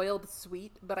a boiled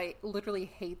sweet, but I literally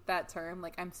hate that term.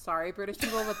 Like, I'm sorry, British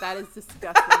people, but that is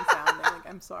disgusting sounding. Like,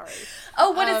 I'm sorry.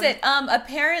 Oh, what is it?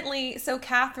 Apparently, so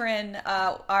Catherine,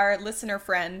 our listener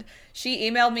friend, she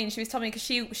emailed me and she was telling me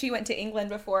because she went to England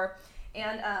before.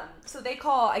 And so they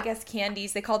call, I guess,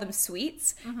 candies, they call them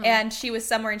sweets. And she was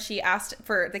somewhere and she asked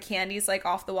for the candies like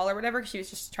off the wall or whatever because she was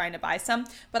just trying to buy some.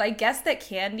 But I guess that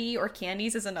candy or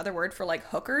candies is another word for like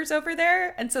hookers over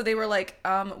there. And so they were like,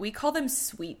 we call them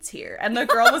sweets here. And the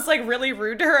girl was like really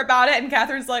rude to her about it. And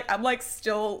Catherine's like, I'm like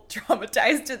still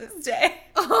traumatized to this day.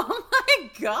 Oh my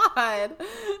God.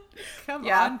 Come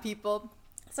on, people.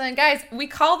 So guys, we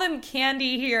call them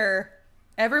candy here.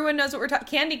 Everyone knows what we're talking.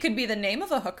 Candy could be the name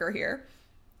of a hooker here.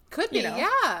 Could be,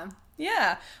 yeah.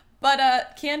 Yeah.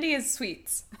 But candy is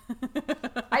sweets.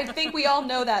 I think we all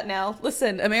know that now.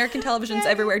 Listen, American television's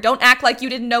everywhere. Don't act like you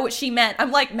didn't know what she meant. I'm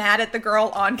like mad at the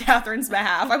girl on Catherine's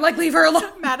behalf. I'm like, leave her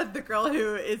alone. Mad at the girl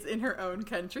who is in her own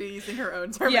country using her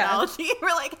own terminology. We're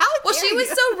like, how dare Well, she was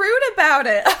you? so rude about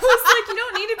it. I was like, you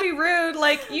don't need to be rude.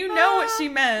 Like, you know what she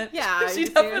meant. Yeah, She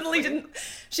definitely didn't.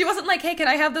 She wasn't like, hey, can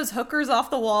I have those hookers off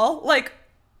the wall? Like,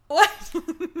 what?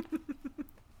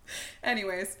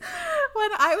 Anyways. When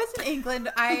I was in England,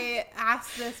 I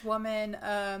asked this woman,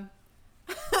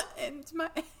 in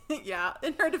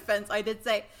her defense, I did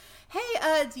say,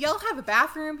 hey, do y'all have a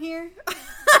bathroom here?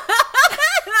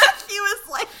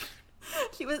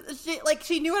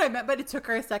 She knew what I meant, but it took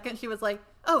her a second. She was like,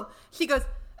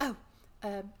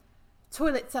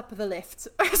 toilet's up the lift,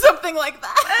 or something like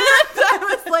that. I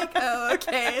was like, oh,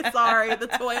 okay, sorry, the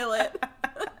toilet.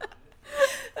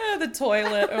 Oh, the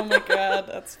toilet. Oh my God,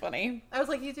 that's funny. I was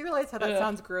like, you do realize how that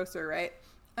sounds grosser, right?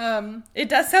 It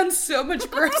does sound so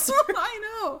much grosser.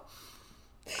 I know.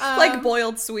 Like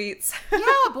boiled sweets. Yeah,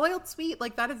 boiled sweet.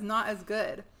 Like, that is not as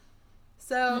good.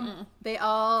 So they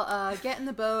all get in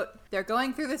the boat. They're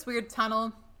going through this weird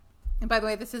tunnel. And by the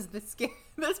way, this is this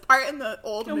part in the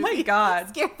old movie. Oh my God.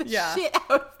 Scared the shit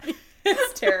out of me.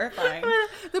 It's terrifying.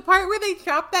 The part where they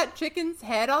chop that chicken's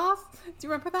head off. Do you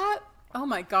remember that? Oh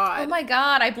my God. Oh my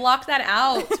God, I blocked that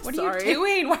out. What are you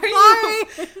doing? Why are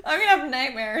Sorry. you? I'm gonna have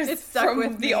nightmares. It's stuck from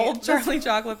with the me. old Charlie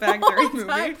Chocolate Factory movie.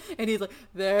 Time. And he's like,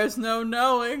 there's no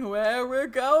knowing where we're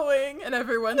going. And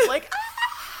everyone's like,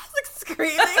 like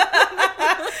screaming.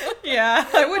 Yeah,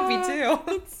 I would be too.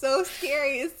 It's so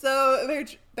scary. So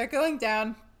they're going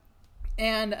down,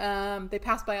 and they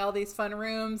pass by all these fun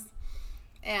rooms,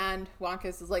 and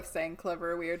Wonkus is like saying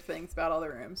clever, weird things about all the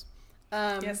rooms.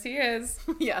 Yes, he is.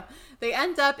 Yeah. They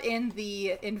end up in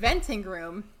the inventing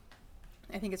room,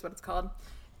 I think is what it's called.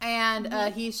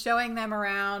 And he's showing them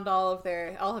around all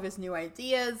of his new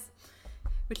ideas,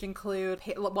 which include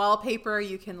wallpaper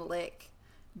you can lick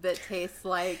that tastes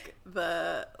like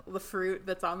the fruit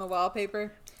that's on the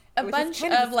wallpaper. A bunch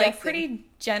of like pretty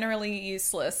generally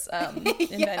useless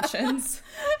inventions.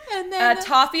 And then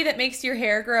toffee that makes your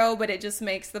hair grow, but it just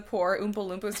makes the poor Oompa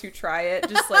Loompas who try it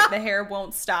just like the hair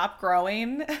won't stop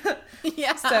growing.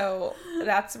 Yeah. So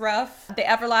that's rough. The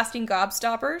everlasting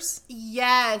gobstoppers.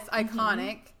 Yes,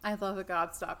 iconic. I love a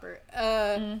gobstopper.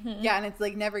 Yeah, and it's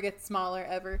like never gets smaller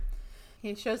ever.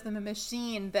 He shows them a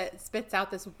machine that spits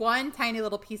out this one tiny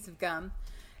little piece of gum.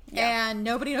 Yeah. And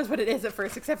nobody knows what it is at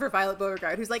first except for Violet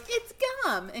Beauregard, who's like, it's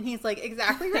gum. And he's like,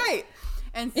 exactly right.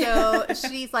 And so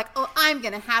she's like, oh, I'm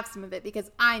going to have some of it because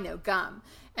I know gum.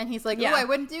 And he's like, oh, I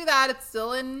wouldn't do that. It's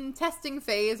still in testing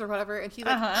phase or whatever. And she's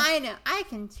like, I know. I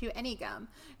can chew any gum.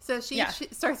 So she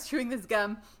starts chewing this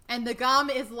gum. And the gum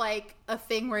is like a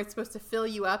thing where it's supposed to fill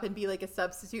you up and be like a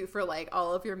substitute for like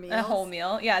all of your meals. A whole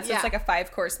meal. Yeah. So it's like a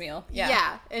 5-course meal. Yeah.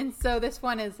 Yeah. And so this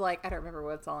one is like, I don't remember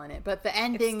what's all in it, but the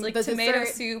ending. It's like the tomato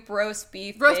dessert, soup, roast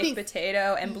beef, baked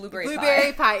potato, and blueberry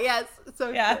pie. Yes.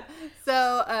 So good.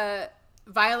 So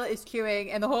Violet is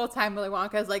chewing, and the whole time Willy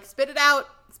Wonka is like, spit it out.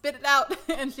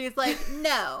 And she's like,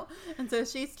 no. And so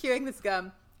she's chewing this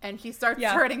gum, and she starts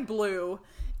turning blue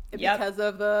because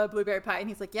of the blueberry pie. And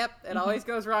he's like, yep, it always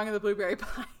goes wrong in the blueberry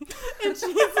pie. And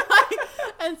she's like,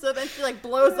 and so then she like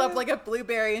blows up like a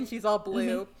blueberry, and she's all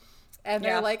blue. And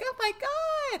they're like, oh my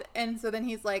God. And so then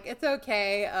he's like, it's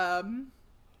okay.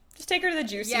 Just take her to the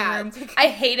juicing room. I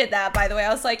hated that, by the way. I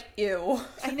was like, ew.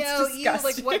 I know, ew,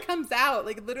 like what comes out?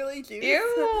 Like literally juice.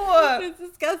 Ew. It's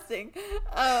disgusting.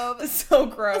 It's so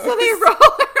gross. So they roll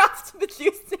her off to the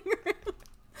juicing room.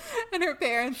 And her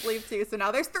parents leave too. So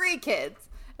now there's 3 kids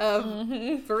of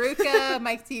Veruca,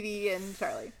 Mike TV, and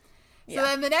Charlie. So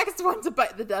then the next one to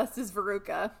bite the dust is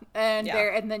Veruca. And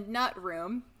they're in the nut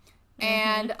room.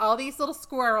 And all these little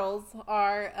squirrels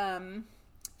are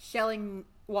shelling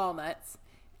walnuts.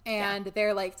 And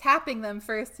they're like tapping them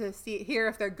first to hear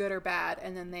if they're good or bad.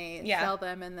 And then they shell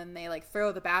them. And then they like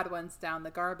throw the bad ones down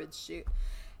the garbage chute.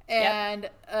 And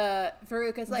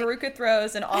Veruca's like... Veruca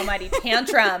throws an almighty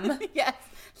tantrum. Yes.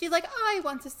 She's like, I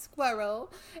want a squirrel.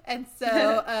 And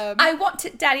so... I want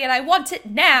it, Daddy, and I want it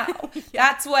now.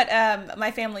 That's what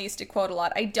my family used to quote a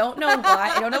lot. I don't know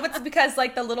why. I don't know if it's because,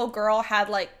 like, the little girl had,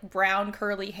 like, brown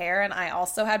curly hair, and I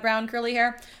also had brown curly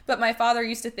hair. But my father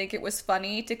used to think it was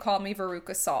funny to call me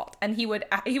Veruca Salt. And he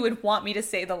would want me to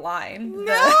say the line.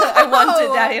 No! I want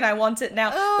it, Daddy, and I want it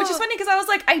now. Oh. Which is funny because I was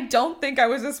like, I don't think I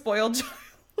was a spoiled child.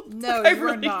 No, you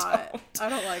were not. I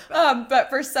don't like that. But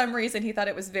for some reason, he thought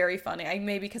it was very funny.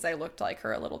 Maybe because I looked like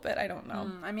her a little bit. I don't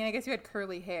know. I mean, I guess you had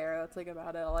curly hair. That's like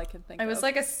about it. All I can think of. I was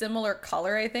like a similar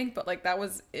color, I think, but like that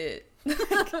was it.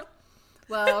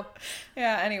 Well,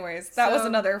 yeah. Anyways, that was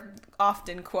another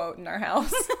often quote in our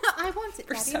house. I want it,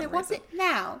 Daddy, and I want it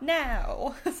now.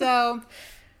 Now. So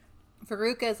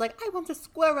Veruca is like, I want a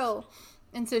squirrel.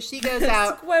 And so she goes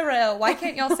out. Squirrel. Why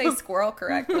can't y'all say squirrel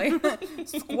correctly?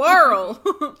 Squirrel.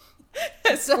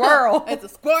 Squirrel. It's a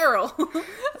squirrel.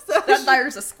 So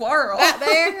there's a squirrel.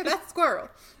 That's squirrel.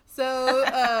 So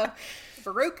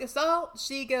Veruca Salt,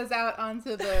 she goes out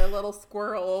onto the little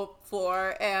squirrel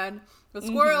floor, and the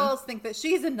squirrels think that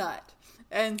she's a nut.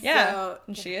 And so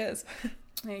and she is.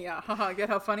 Yeah, haha, get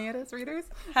how funny it is, readers?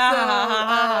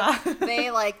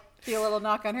 They like see a little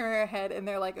knock on her head, and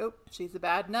they're like, "Oh, she's a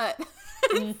bad nut."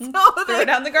 So throw her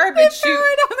down the garbage chute. Throw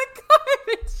her down the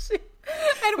garbage chute.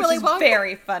 And Willy Wonka,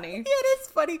 very funny. Yeah, it is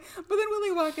funny. But then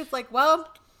Willy Wonka's like,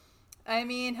 "Well, I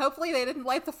mean, hopefully they didn't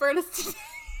light the furnace today."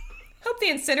 Hope the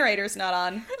incinerator's not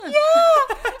on. Yeah,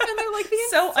 and they're like, "The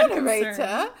so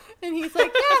incinerator," and he's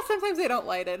like, "Yeah, sometimes they don't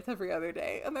light it. It's every other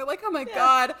day." And they're like, "Oh my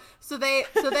god!" So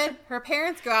then her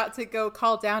parents go out to go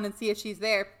call down and see if she's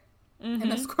there.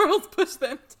 And the squirrels push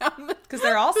them down because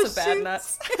they're also bad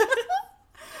nuts.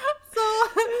 So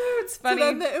it's funny. So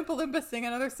then the Oompa Loompas sing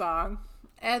another song,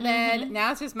 and then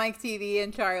now it's just Mike TV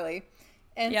and Charlie,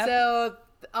 and so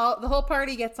the whole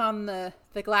party gets on the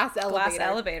glass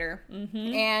elevator.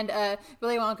 And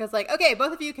Willy Wonka's like, "Okay,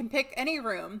 both of you can pick any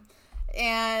room."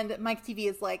 And Mike TV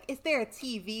is like, "Is there a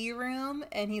TV room?"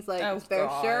 And he's like, "There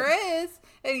sure is."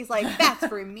 And he's like, "That's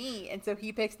for me." And so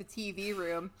he picks the TV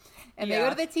room. And they go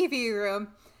to the TV room.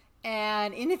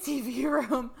 And in the TV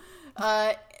room,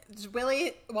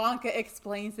 Willy Wonka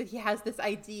explains that he has this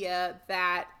idea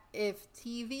that if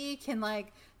TV can,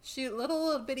 like, shoot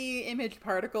little bitty image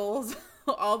particles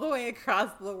all the way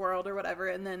across the world or whatever,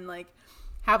 and then, like,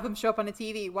 have them show up on a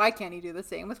TV, why can't he do the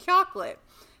same with chocolate?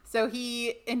 So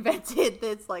he invented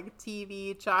this, like,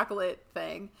 TV chocolate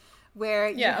thing where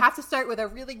you have to start with a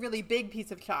really, really big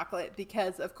piece of chocolate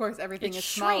because, of course, everything is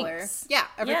smaller. Yeah,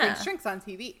 everything shrinks on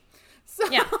TV. So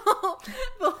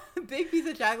the big piece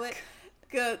of chocolate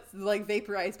gets, like,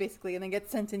 vaporized, basically, and then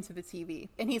gets sent into the TV.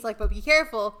 And he's like, but be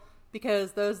careful,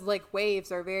 because those, like,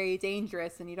 waves are very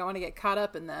dangerous and you don't want to get caught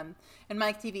up in them. And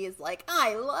Mike TV is like,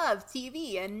 I love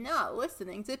TV and not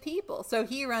listening to people. So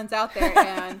he runs out there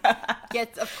and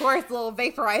gets, of course, little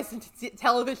vaporized into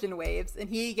television waves, and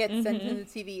he gets sent into the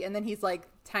TV, and then he's, like,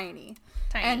 tiny.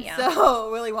 And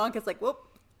so Willy Wonka's like, whoop,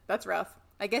 that's rough.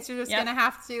 I guess you're just going to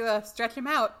have to stretch him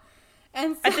out.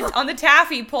 And so, on the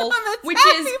taffy pole, which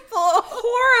is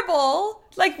horrible,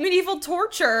 like medieval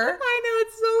torture. I know,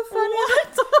 it's so funny.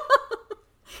 What?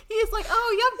 He's like,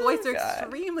 "Oh, young boys are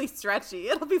extremely stretchy.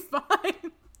 It'll be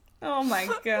fine." Oh my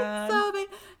god!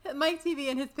 So Mike TV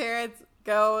and his parents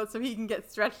go so he can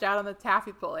get stretched out on the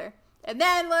taffy puller, and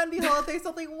then lo and behold, there's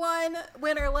only one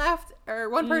winner left, or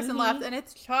one person left, and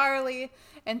it's Charlie.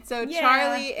 And so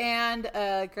Charlie and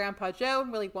Grandpa Joe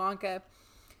and Willy Wonka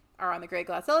are on the Great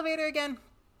Glass Elevator again,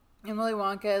 and Willy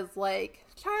Wonka is like,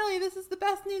 "Charlie, this is the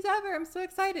best news ever. I'm so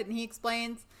excited." And he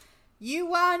explains, "You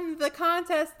won the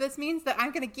contest. This means that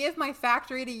I'm going to give my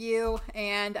factory to you,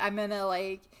 and I'm going to,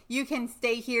 like, you can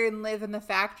stay here and live in the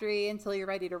factory until you're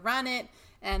ready to run it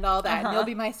and all that, and you'll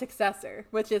be my successor,"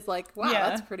 which is like, wow,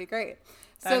 that's pretty great.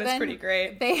 That is pretty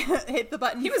great. They hit the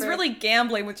button. He was really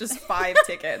gambling with just 5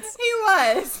 tickets. He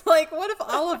was. Like, what if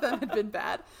all of them had been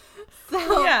bad?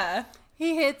 So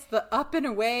he hits the up and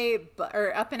out button.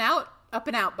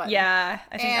 Yeah,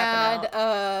 I think up and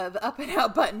out. The up and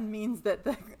out button means that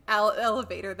the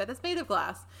elevator that is made of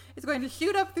glass is going to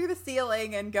shoot up through the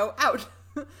ceiling and go out.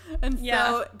 And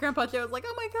so Grandpa Joe was like,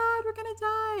 oh my God, we're going to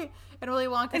die. And Willy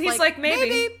Wonka's and he's like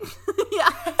maybe. Yeah.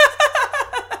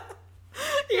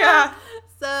 Yeah.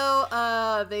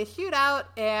 So they shoot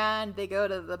out and they go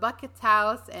to the Bucket's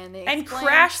house and they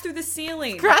crash through the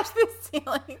ceiling.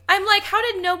 I'm like, how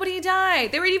did nobody die?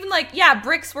 They were even like, yeah,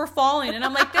 bricks were falling. And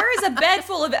I'm like, there is a bed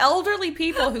full of elderly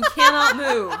people who cannot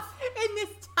move. In this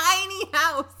tiny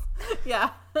house. Yeah.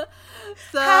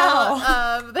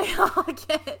 So they all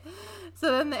get...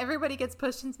 So then everybody gets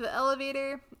pushed into the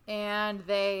elevator and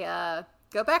they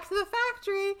go back to the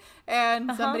factory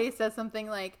and somebody says something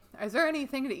like, is there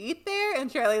anything to eat there?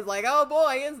 And Charlie's like, oh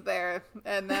boy, is there?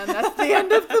 And then that's the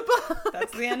end of the book.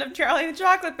 That's the end of Charlie and the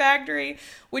Chocolate Factory,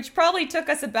 which probably took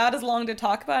us about as long to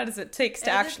talk about as it takes to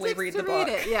actually read the book.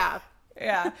 Yeah.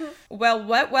 Yeah. Well,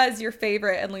 what was your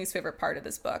favorite and least favorite part of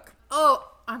this book? Oh,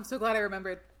 I'm so glad I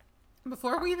remembered.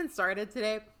 Before we even started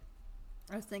today,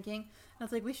 I was thinking, I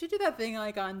was like, we should do that thing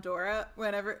like on Dora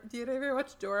whenever. Do you ever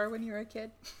watch Dora when you were a kid?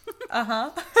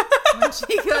 When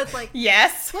she goes like,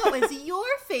 yes. What was your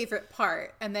favorite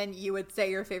part? And then you would say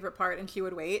your favorite part and she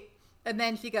would wait. And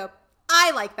then she'd go,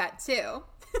 I like that too.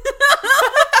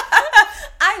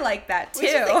 I like that too.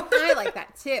 I like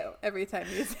that too. Every time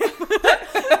you say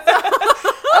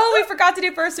Oh, we forgot to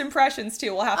do first impressions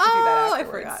too. We'll have to do that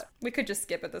afterwards. I forgot. We could just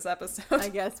skip it this episode. I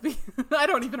guess. I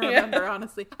don't even remember,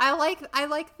 honestly. I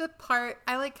like the part,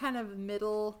 I like kind of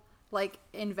middle, like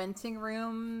inventing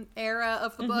room era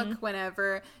of the book,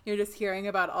 whenever you're just hearing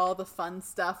about all the fun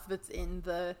stuff that's in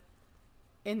the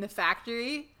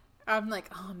factory. I'm like,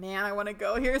 oh man, I want to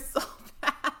go here so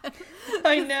bad.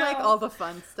 I know. Like all the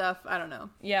fun stuff. I don't know.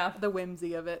 Yeah. The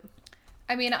whimsy of it.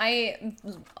 I mean, I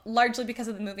largely because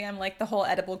of the movie, I'm like, the whole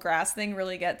edible grass thing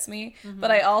really gets me. But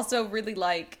I also really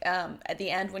like at the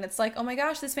end when it's like, oh my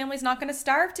gosh, this family's not going to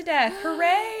starve to death.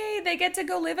 Hooray! They get to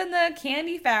go live in the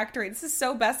candy factory. This is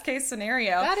so best case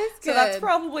scenario. That is good. So that's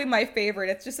probably my favorite.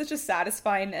 It's just such a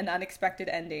satisfying and unexpected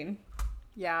ending.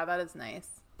 Yeah, that is nice.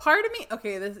 Part of me,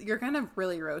 okay, you're going to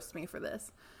really roast me for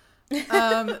this.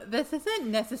 This isn't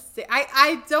necessary.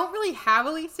 I don't really have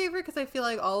a least favorite because I feel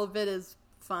like all of it is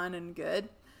fun and good.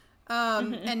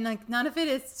 And like none of it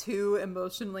is too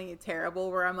emotionally terrible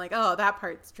where I'm like, oh, that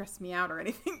part stressed me out or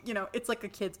anything. You know, it's like a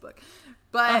kid's book.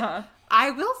 But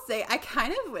I will say I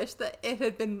kind of wish that it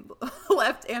had been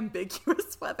left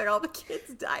ambiguous whether all the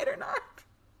kids died or not.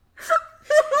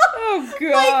 Oh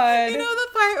god. Like, you know the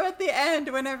part at the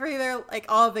end whenever they're like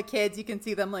all the kids, you can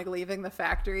see them like leaving the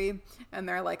factory and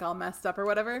they're like all messed up or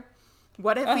whatever.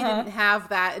 What if we didn't have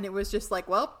that and it was just like,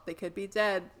 well, they could be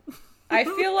dead. I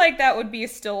feel like that would be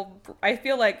still, I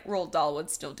feel like Roald Dahl would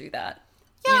still do that.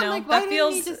 Yeah, you know? like why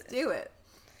didn't he just do it?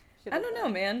 I don't know,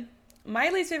 man. My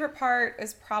least favorite part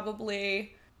is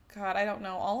probably, God, I don't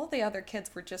know. All of the other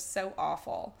kids were just so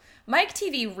awful. Mike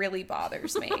TV really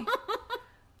bothers me.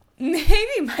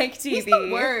 Maybe Mike TV. He's the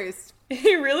worst.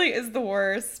 He really is the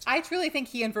worst. I truly think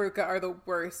he and Veruca are the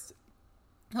worst.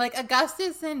 Like,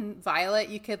 Augustus and Violet,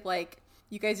 you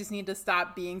guys just need to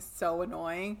stop being so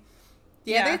annoying.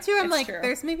 The other two, I'm like, true.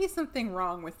 There's maybe something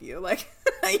wrong with you. Like,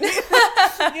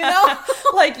 you know?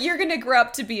 Like, you're going to grow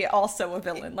up to be also a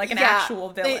villain, like an actual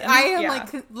villain. I am,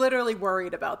 like, literally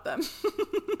worried about them.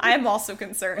 I am also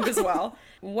concerned as well.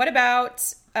 What about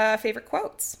favorite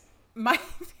quotes? My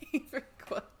favorite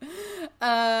quote.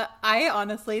 I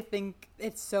honestly think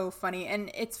it's so funny.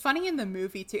 And it's funny in the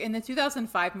movie, too. In the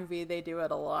 2005 movie, they do it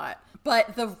a lot.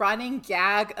 But the running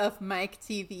gag of Mike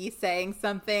TV saying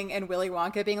something and Willy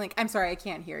Wonka being like, I'm sorry, I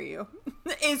can't hear you,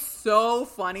 is so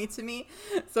funny to me.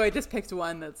 So I just picked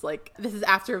one that's like, this is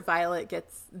after Violet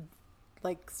gets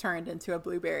like turned into a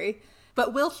blueberry.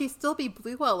 But will she still be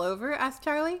blue all over? Asked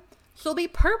Charlie. She'll be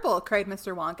purple, cried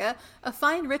Mr. Wonka. A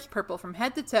fine, rich purple from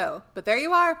head to toe. But there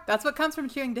you are. That's what comes from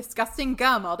chewing disgusting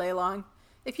gum all day long.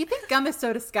 If you think gum is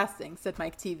so disgusting, said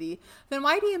Mike TV, then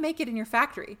why do you make it in your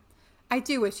factory? I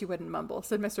do wish you wouldn't mumble,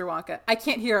 said Mr. Wonka. I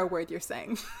can't hear a word you're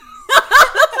saying.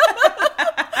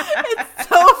 It's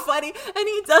so funny. And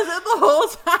he does it the whole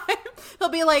time. He'll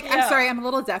be like, I'm sorry, I'm a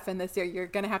little deaf in this year. You're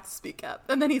going to have to speak up.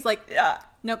 And then he's like,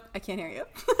 nope, I can't hear you.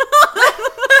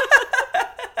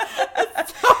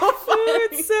 It's so funny.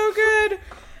 It's so good.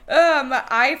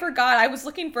 I forgot. I was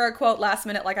looking for a quote last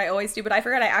minute like I always do, but I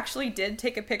forgot I actually did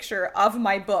take a picture of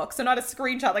my book. So not a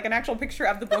screenshot, like an actual picture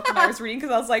of the book when I was reading,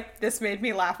 because I was like, this made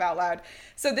me laugh out loud.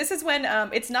 So this is when,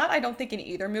 it's not, I don't think in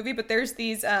either movie, but there's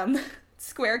these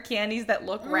square candies that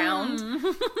look round,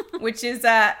 which is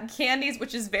candies,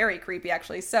 which is very creepy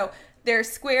actually. So they're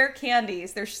square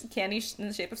candies. They're candies in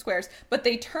the shape of squares, but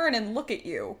they turn and look at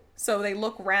you. So they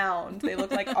look round. They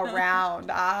look like around.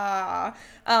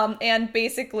 And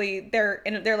basically they're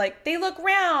like, they look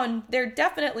round. They're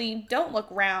definitely don't look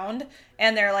round.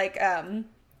 And they're like, and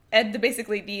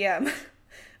basically the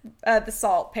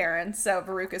Salt parents, so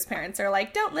Veruca's parents, are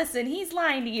like, don't listen, he's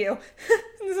lying to you.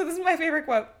 So this is my favorite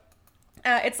quote.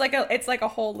 It's like a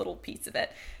whole little piece of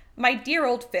it. My dear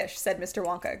old fish, said Mr.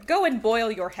 Wonka, go and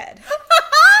boil your head.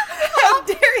 How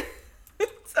dare you?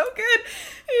 So good.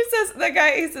 He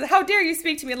says, how dare you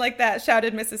speak to me like that,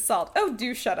 shouted Mrs. Salt. Oh,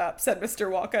 do shut up, said Mr.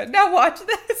 Wonka. Now watch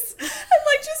this. And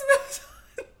like just moves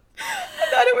on. I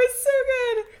thought it was so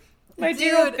good. My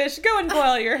dear old fish, go and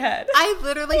boil your head. I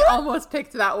literally almost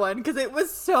picked that one because it was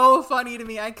so funny to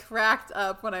me. I cracked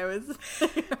up when I was...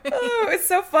 Oh, it's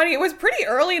so funny. It was pretty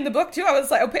early in the book, too. I was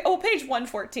like, page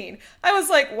 114. I was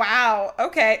like, wow,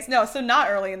 okay. No, so not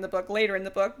early in the book, later in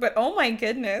the book, but oh my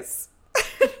goodness.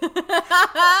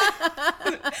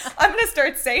 I'm gonna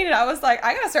start saying it. I was like,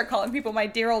 I gotta start calling people my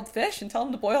dear old fish and tell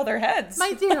them to boil their heads.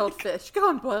 My dear old fish, go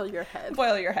and boil your head.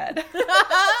 Boil your head. I'm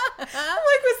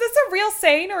like, was this a real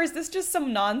saying or is this just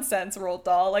some nonsense, Roald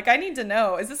Dahl? Like, I need to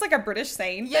know. Is this like a British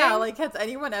saying thing? Yeah, like, has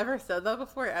anyone ever said that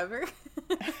before, ever?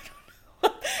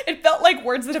 It felt like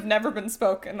words that have never been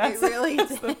spoken. That's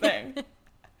the thing.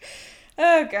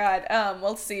 Oh, God.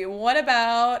 Let's see. What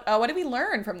did we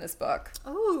learn from this book?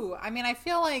 Ooh, I mean, I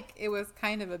feel like it was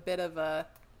kind of a bit of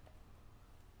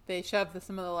they shoved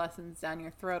some of the lessons down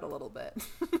your throat a little bit.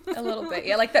 A little bit.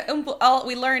 Yeah, like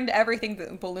we learned everything the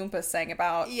Oompa Loompas sang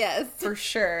about. Yes. For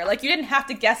sure. Like, you didn't have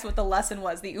to guess what the lesson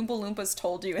was. The Oompa Loompas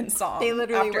told you in song. They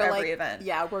literally after every event.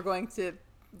 Yeah, we're going to...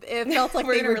 It felt like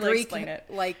they were really Greek,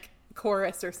 like...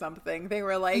 chorus or something. They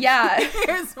were like, yeah.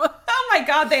 Oh my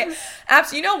God, they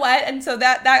absolutely. You know what? And so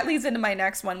that leads into my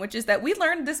next one, which is that we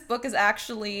learned this book is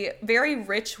actually very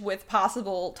rich with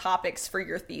possible topics for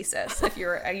your thesis. If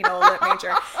you're a lit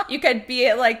major, you could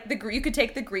be like you could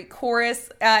take the Greek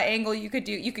chorus angle. You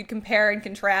could compare and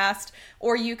contrast,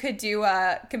 or you could do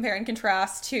compare and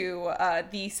contrast to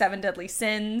the 7 deadly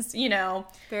sins.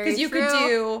 Because you could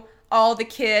do all the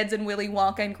kids and Willy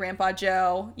Wonka and Grandpa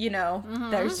Joe,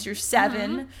 there's your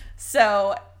 7. Mm-hmm.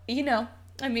 So,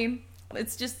 I mean,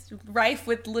 it's just rife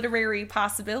with literary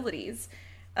possibilities.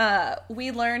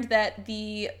 We learned that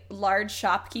the large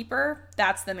shopkeeper,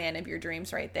 that's the man of your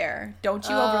dreams right there. Don't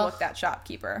you overlook that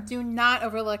shopkeeper. Do not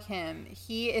overlook him.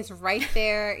 He is right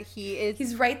there.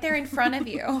 He's right there in front of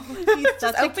you. He's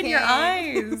just open your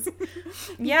eyes.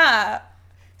 Yeah.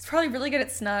 He's probably really good at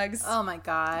Snugs. Oh my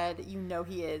God. He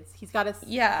is. He's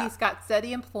got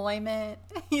steady employment.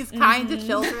 He's kind to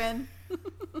children.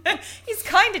 He's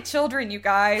kind to children, you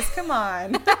guys. Come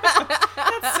on.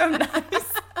 That's so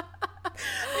nice.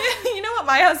 You know what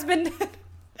my husband did?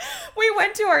 We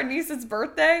went to our niece's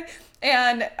birthday,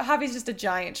 and Javi's just a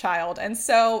giant child. And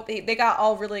so they got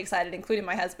all really excited, including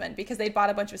my husband, because they bought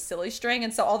a bunch of silly string.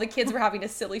 And so all the kids were having a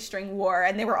silly string war,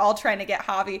 and they were all trying to get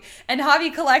Javi. And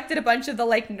Javi collected a bunch of the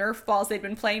Nerf balls they'd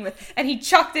been playing with, and he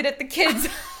chucked it at the kids.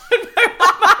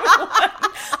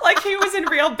 Like he was in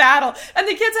real battle. And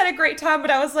the kids had a great time, but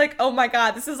I was like, oh my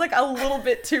God, this is like a little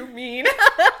bit too mean.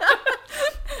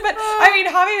 But I mean,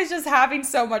 Javi was just having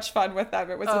so much fun with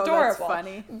them. It was adorable. That's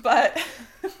funny. But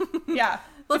yeah.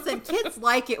 Listen, kids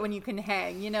like it when you can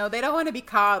hang. They don't want to be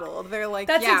coddled. They're like,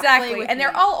 that's exactly. And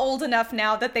they're all old enough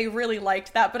now that they really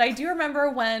liked that. But I do remember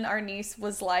when our niece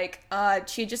was like,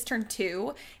 she had just turned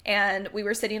 2, and we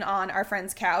were sitting on our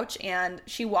friend's couch, and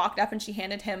she walked up and she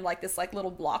handed him like this like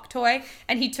little block toy,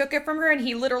 and he took it from her, and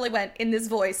he literally went in this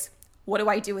voice, "What do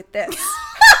I do with this?"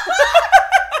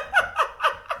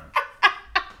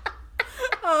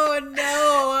 Oh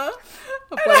no.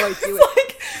 What do I do with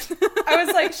I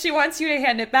was like, she wants you to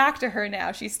hand it back to her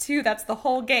now. She's 2. That's the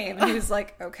whole game. And he was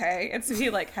like, okay. And so he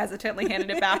like hesitantly handed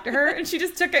it back to her, and she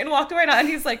just took it and walked away. And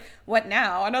he's like, what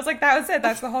now? And I was like, that was it.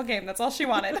 That's the whole game. That's all she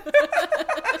wanted.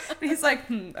 And he's like,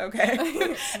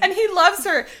 okay. And he loves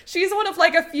her. She's one of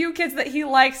like a few kids that he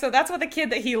likes. So that's what the kid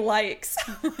that he likes.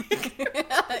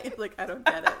 He's like, I don't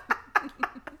get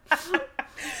it.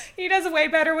 He does way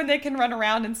better when they can run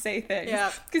around and say things.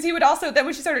 Yeah. Because he would also, then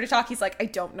when she started to talk, he's like, I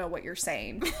don't know what you're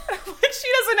saying. Like, she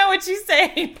doesn't know what she's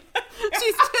saying.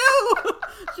 She's 2.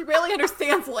 She barely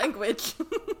understands language.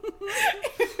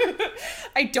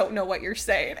 I don't know what you're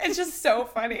saying. It's just so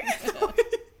funny.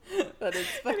 That is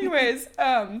funny. Anyways,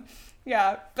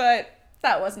 yeah, but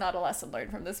that was not a lesson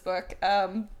learned from this book.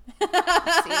 Let's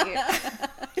see.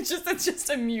 It just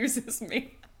amuses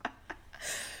me.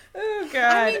 Oh,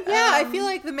 God. I mean, yeah, I feel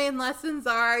like the main lessons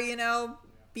are,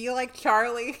 be like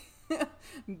Charlie.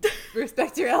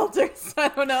 Respect your elders. I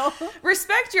don't know.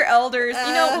 Respect your elders.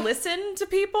 Listen to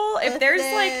people. If there's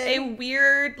like a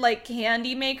weird like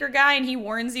candy maker guy and he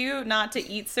warns you not to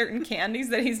eat certain candies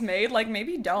that he's made, like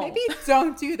maybe don't. Maybe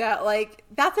don't do that. Like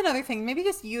that's another thing. Maybe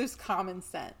just use common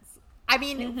sense. I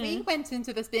mean, we went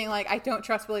into this being like, I don't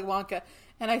trust Willy Wonka,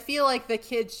 and I feel like the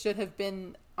kids should have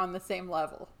been on the same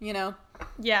level, you know?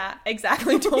 Yeah,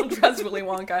 exactly. Don't trust Willy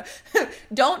Wonka.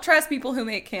 Don't trust people who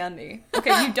make candy.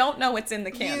 Okay, you don't know what's in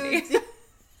the candy.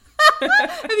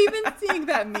 Have you been seeing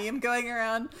that meme going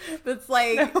around that's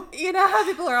like, you know how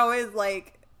people are always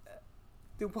like,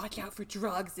 watch out for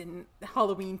drugs and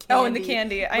Halloween candy. Oh, and the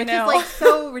candy. I know. Which is like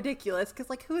so ridiculous because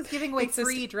like who's giving away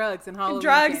free drugs in Halloween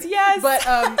drugs, candy? yes. But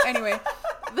anyway,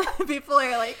 people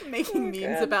are like making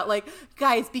memes about like,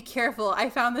 guys, be careful. I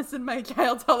found this in my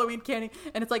child's Halloween candy,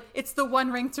 and it's like it's the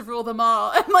one ring to rule them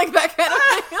all, and like that kind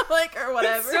of thing, like or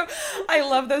whatever. So, I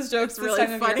love those jokes. It's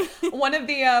really funny. One of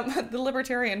the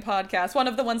Libertarian podcasts, one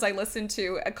of the ones I listened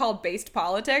to, called Based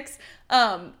Politics.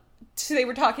 So they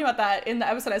were talking about that in the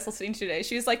episode I was listening to today.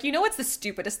 She was like, you know what's the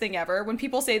stupidest thing ever? When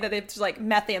people say that it's like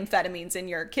methamphetamines in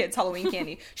your kid's Halloween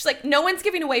candy. She's like, no one's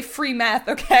giving away free meth,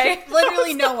 okay?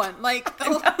 Literally no one. Like,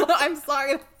 I'm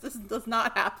sorry, this does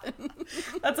not happen.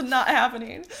 That's not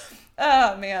happening.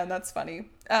 Oh man, that's funny.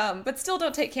 But still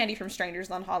don't take candy from strangers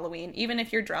on Halloween, even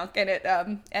if you're drunk and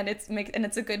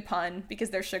it's a good pun because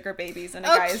they're sugar babies and a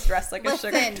guy is dressed like a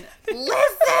sugar.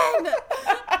 Listen!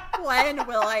 When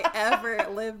will I ever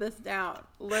live this down?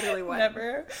 Literally when?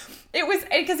 Never. It was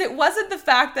because it wasn't the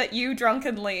fact that you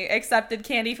drunkenly accepted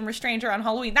candy from a stranger on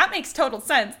Halloween. That makes total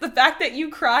sense. The fact that you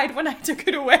cried when I took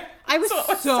it away. I was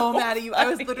so mad at you. Funny. I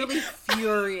was literally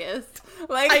furious.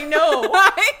 Like I know.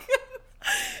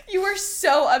 You were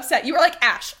so upset. You were like,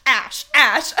 Ash, Ash,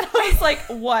 Ash. And I was like,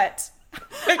 what?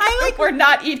 We're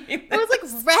not eating this. I was like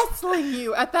wrestling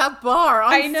you at that bar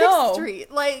on 6th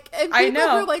Street. Like, and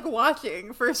people were like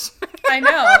watching for sure. I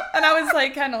know. And I was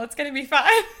like, Kendall, it's going to be fine.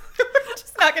 We're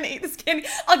just not going to eat this candy.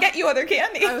 I'll get you other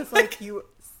candy. I was like, you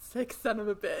sick son of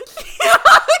a bitch.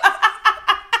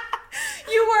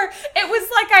 You were. It was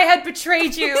like I had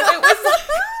betrayed you. It was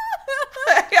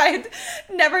like I had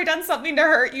never done something to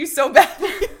hurt you so badly.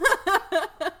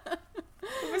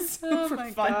 It was super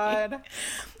funny. God.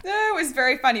 It was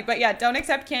very funny. But yeah, don't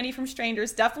accept candy from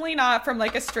strangers. Definitely not from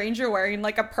like a stranger wearing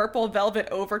like a purple velvet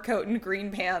overcoat and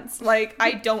green pants. Like,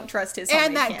 I don't trust his homemade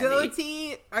And that candy.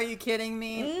 goatee. Are you kidding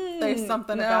me? There's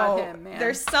something about him, man.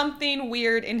 There's something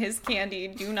weird in his candy.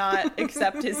 Do not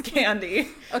accept his candy.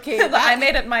 Okay. I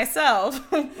made it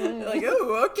myself. Like,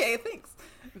 oh, okay, thanks.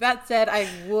 That said, I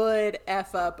would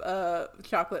F up a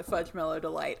chocolate fudge mellow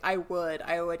delight. I would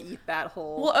eat that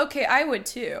whole. Well, okay, I would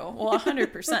too. Well,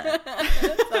 100%.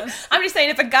 I'm just saying,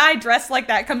 if a guy dressed like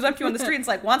that comes up to you on the street and is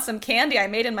like, want some candy I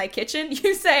made in my kitchen?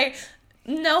 You say,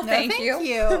 no, thank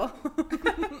you.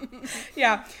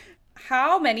 Yeah.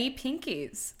 How many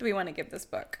pinkies do we want to give this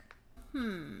book?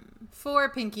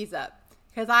 4 pinkies up.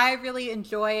 Because I really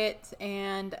enjoy it,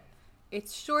 and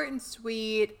it's short and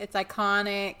sweet. It's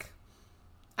iconic.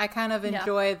 I kind of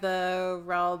enjoy the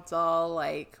Roald Dahl,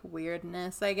 like,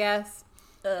 weirdness, I guess.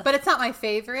 Ugh. But it's not my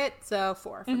favorite, so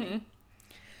 4 for me.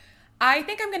 I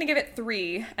think I'm going to give it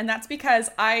 3, and that's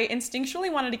because I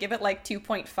instinctually wanted to give it, like,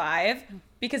 2.5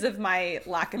 because of my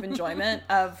lack of enjoyment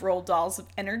of Roald Dahl's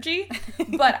energy.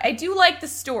 But I do like the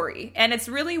story, and it's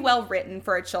really well written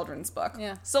for a children's book.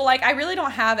 Yeah. So, like, I really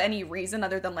don't have any reason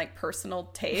other than, like, personal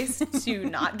taste to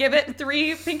not give it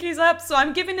 3 pinkies up. So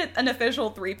I'm giving it an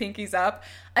official 3 pinkies up.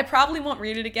 I probably won't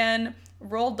read it again.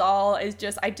 Roald Dahl is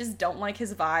just, I just don't like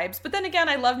his vibes. But then again,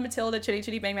 I love Matilda, Chitty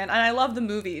Chitty Bang Bang, and I love the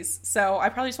movies. So I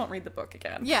probably just won't read the book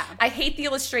again. Yeah. I hate the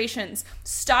illustrations.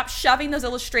 Stop shoving those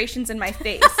illustrations in my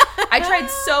face. I tried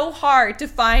so hard to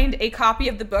find a copy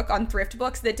of the book on Thrift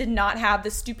Books that did not have the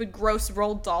stupid, gross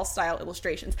Roald Dahl style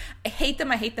illustrations. I hate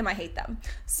them, I hate them, I hate them.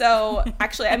 So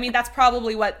actually, I mean, that's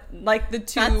probably what, like, the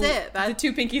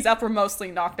two pinkies up were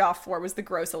mostly knocked off for, was the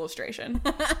gross illustration.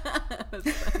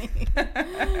 That's funny.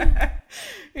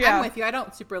 Yeah. I'm with you. I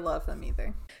don't super love them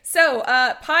either. So,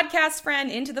 podcast friend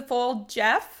Into the Fold,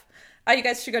 Jeff. You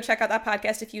guys should go check out that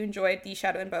podcast if you enjoyed the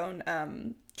Shadow and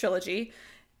Bone trilogy.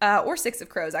 Or Six of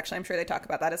Crows, actually. I'm sure they talk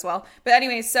about that as well. But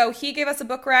anyway, so he gave us a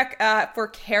book rec for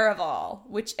Caraval,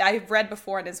 which I've read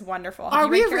before and is wonderful. Are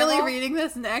we really reading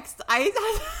this next?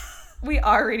 We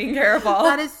are reading Caraval.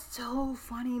 That is so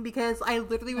funny because I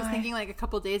literally was thinking like a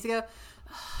couple days ago,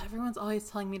 everyone's always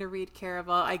telling me to read Caraval.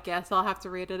 I guess I'll have to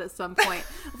read it at some point.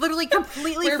 Literally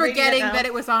completely forgetting that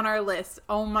it was on our list.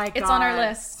 Oh my God. It's on our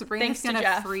list. Sabrina's going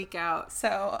to freak out.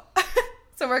 So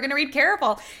So we're going to read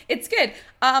Caraval. It's good.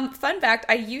 Fun fact,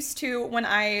 I used to,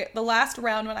 the last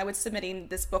round when I was submitting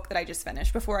this book that I just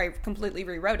finished, before I completely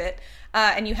rewrote it,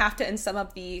 and you have to, in some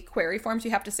of the query forms, you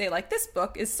have to say, like, this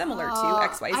book is similar to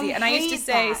XYZ. And I used to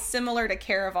say similar to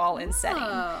Caraval in setting.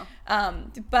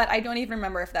 But I don't even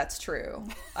remember if that's true.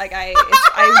 Like, I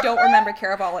don't remember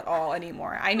Caraval at all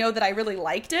anymore. I know that I really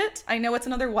liked it. I know it's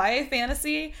another YA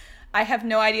fantasy. I have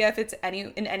no idea if it's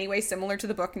in any way similar to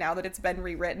the book now that it's been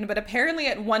rewritten, but apparently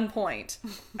at one point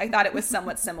I thought it was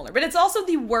somewhat similar. But it's also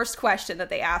the worst question that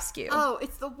they ask you. Oh,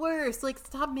 it's the worst. Like,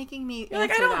 stop making me You're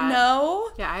like, I don't know.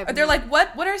 Yeah, they're like,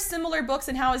 what are similar books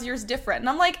and how is yours different? And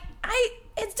I'm like,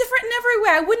 it's different in every way.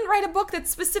 I wouldn't write a book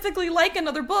that's specifically like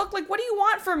another book. Like, what do you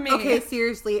want from me? Okay,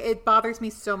 seriously, it bothers me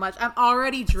so much. I'm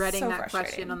already dreading that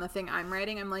question on the thing I'm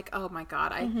writing. I'm like, oh my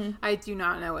God, I do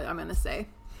not know what I'm going to say.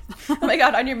 Oh my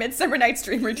God, on your Midsummer Night's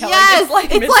Dream retelling. Yes, it's like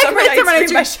Midsummer Night's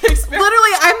Dream by Shakespeare.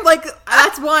 Literally, I'm like,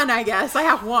 that's one, I guess. I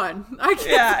have one.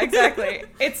 Yeah, exactly.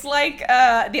 It's like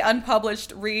the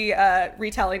unpublished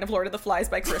retelling of Lord of the Flies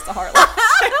by Carissa Harlow.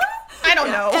 I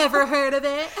don't know. Ever heard of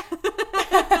it?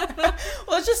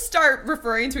 Well, let's just start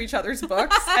referring to each other's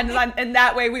books, and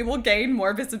that way we will gain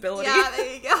more visibility. Yeah,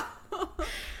 there you go.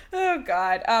 Oh,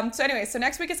 God. So anyway, so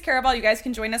next week is Caraval. You guys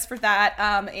can join us for that.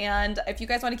 And if you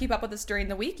guys want to keep up with us during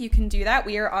the week, you can do that.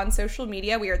 We are on social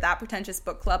media. We are That Pretentious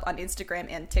Book Club on Instagram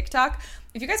and TikTok.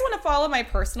 If you guys want to follow my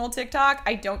personal TikTok,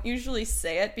 I don't usually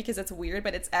say it because it's weird,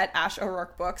 but it's at Ash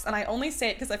O'Rourke Books. And I only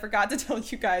say it because I forgot to tell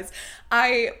you guys.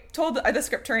 I told the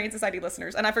Scriptarian Society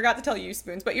listeners, and I forgot to tell you,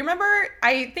 Spoons, but you remember,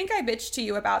 I think I bitched to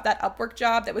you about that Upwork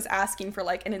job that was asking for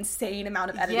like an insane amount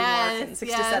of editing work in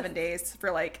 6 to 7 days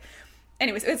for like...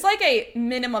 Anyways, it's like a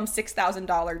minimum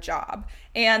 $6,000 job,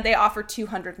 and they offer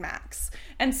 200 max.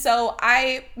 And so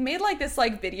I made like this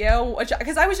like video,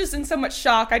 because I was just in so much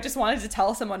shock. I just wanted to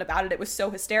tell someone about it. It was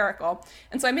so hysterical.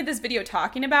 And so I made this video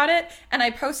talking about it, and I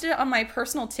posted it on my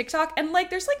personal TikTok, and like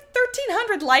there's like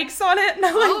 1,300 likes on it, and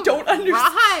I like don't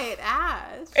understand. Right,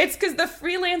 Ash. It's because the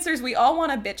freelancers, we all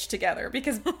want to bitch together,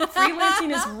 because freelancing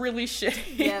is really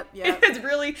shitty. Yep. It's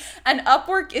really, and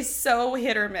Upwork is so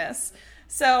hit or miss.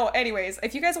 So anyways,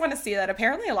 if you guys want to see that,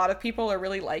 apparently a lot of people are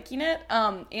really liking it.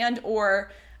 And or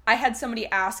I had somebody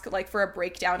ask like for a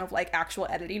breakdown of like actual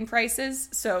editing prices,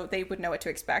 so they would know what to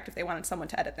expect if they wanted someone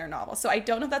to edit their novel. So I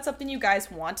don't know if that's something you guys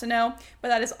want to know, but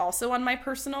that is also on my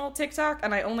personal TikTok,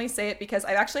 and I only say it because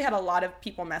I've actually had a lot of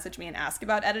people message me and ask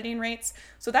about editing rates.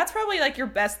 So that's probably like your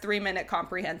best 3-minute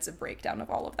comprehensive breakdown of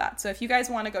all of that. So if you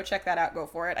guys want to go check that out, go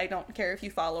for it. I don't care if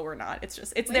you follow or not. It's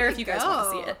there if you guys want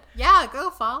to see it. Yeah,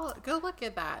 go look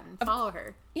at that and follow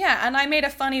her. Yeah, and I made a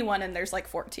funny one, and there's like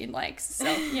 14 likes.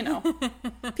 So, you know,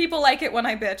 people like it when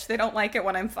I bitch. They don't like it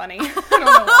when I'm funny. I don't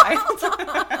know why.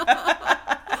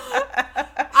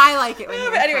 I like it when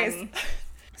you're funny.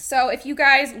 So if you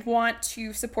guys want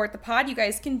to support the pod, you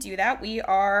guys can do that. We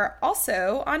are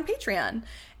also on Patreon.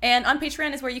 And on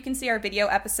Patreon is where you can see our video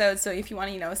episodes. So if you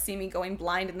want to, see me going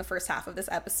blind in the first half of this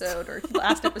episode, or the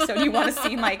last episode, you want to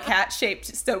see my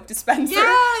cat-shaped soap dispenser.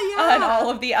 Yeah. And all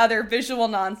of the other visual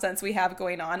nonsense we have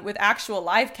going on with actual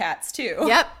live cats, too.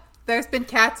 Yep. There's been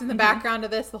cats in the background of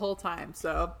this the whole time.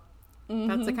 So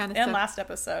that's the kind of stuff. And last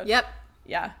episode. Yep.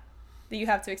 Yeah. That you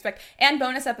have to expect, and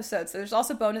bonus episodes. So there's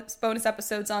also bonus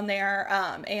episodes on there,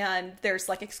 and there's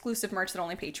like exclusive merch that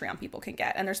only Patreon people can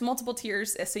get, and there's multiple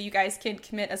tiers, so you guys can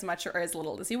commit as much or as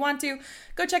little as you want to.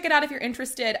 Go check it out if you're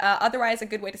interested. Otherwise, a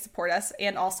good way to support us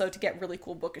and also to get really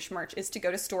cool bookish merch is to go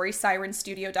to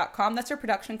StorySirenStudio.com. That's our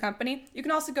production company. You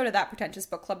can also go to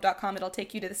ThatPretentiousBookClub.com. It'll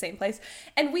take you to the same place,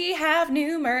 and we have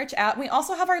new merch out. We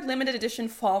also have our limited edition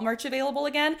fall merch available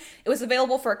again. It was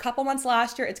available for a couple months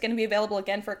last year. It's going to be available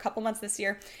again for a couple months this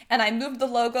year, and I moved the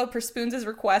logo per Spoons'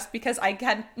 request because I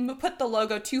had put the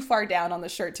logo too far down on the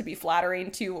shirt to be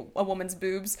flattering to a woman's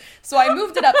boobs, so I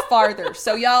moved it up farther.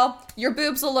 So y'all, your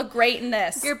boobs will look great in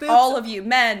this. Your boobs, all of you,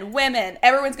 men, women,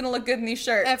 everyone's gonna look good in these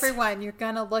shirts. Everyone, you're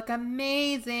gonna look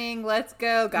amazing. Let's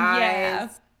go, guys. Yeah.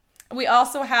 We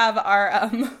also have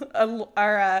our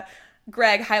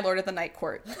Greg, High Lord of the Night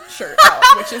Court shirt out,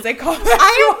 which is a callback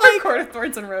to Court of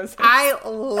Thorns and Roses. I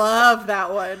love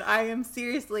that one. I am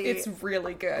seriously... It's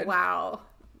really good. Wow.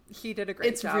 He did a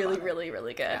great job. It's really,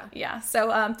 really good. Yeah.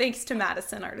 So thanks to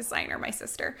Madison, our designer, my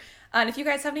sister. And if you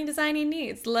guys have any designing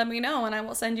needs, let me know and I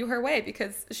will send you her way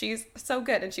because she's so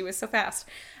good and she was so fast.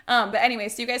 But anyway,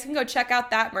 so you guys can go check out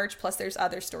that merch. Plus there's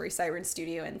other Story Siren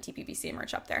Studio and TPBC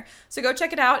merch up there. So go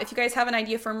check it out. If you guys have an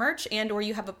idea for merch and or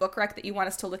you have a book rec that you want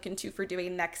us to look into for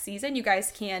doing next season, you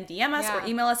guys can DM us or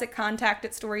email us at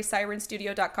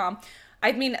contact@StorySirenStudio.com.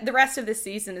 I mean, the rest of this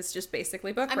season is just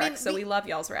basically book recs, so we love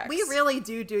y'all's recs. We really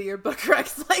do your book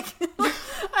recs. Like,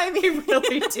 I mean, We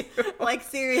really do. Like,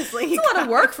 seriously. It's a lot of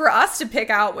work for us to pick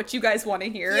out what you guys want to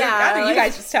hear. Yeah, Rather you like-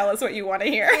 guys just tell us what you want to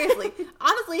hear. Seriously.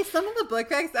 Honestly, some of the book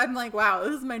recs, I'm like, wow,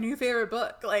 this is my new favorite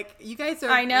book. Like, you guys are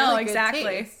I know, really good exactly.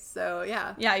 taste. So,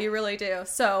 yeah. Yeah, you really do.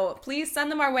 So please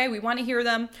send them our way. We want to hear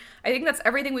them. I think that's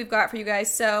everything we've got for you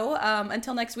guys. So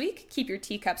until next week, keep your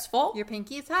teacups full Your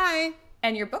pinkies high.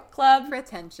 and your book club.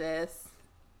 Pretentious.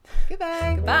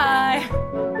 Goodbye.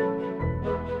 Bye.